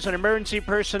 firefighters, and emergency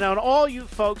personnel, and all you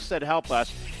folks that help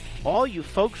us. All you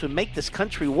folks who make this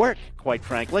country work, quite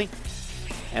frankly.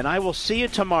 And I will see you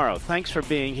tomorrow. Thanks for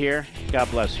being here.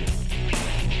 God bless you.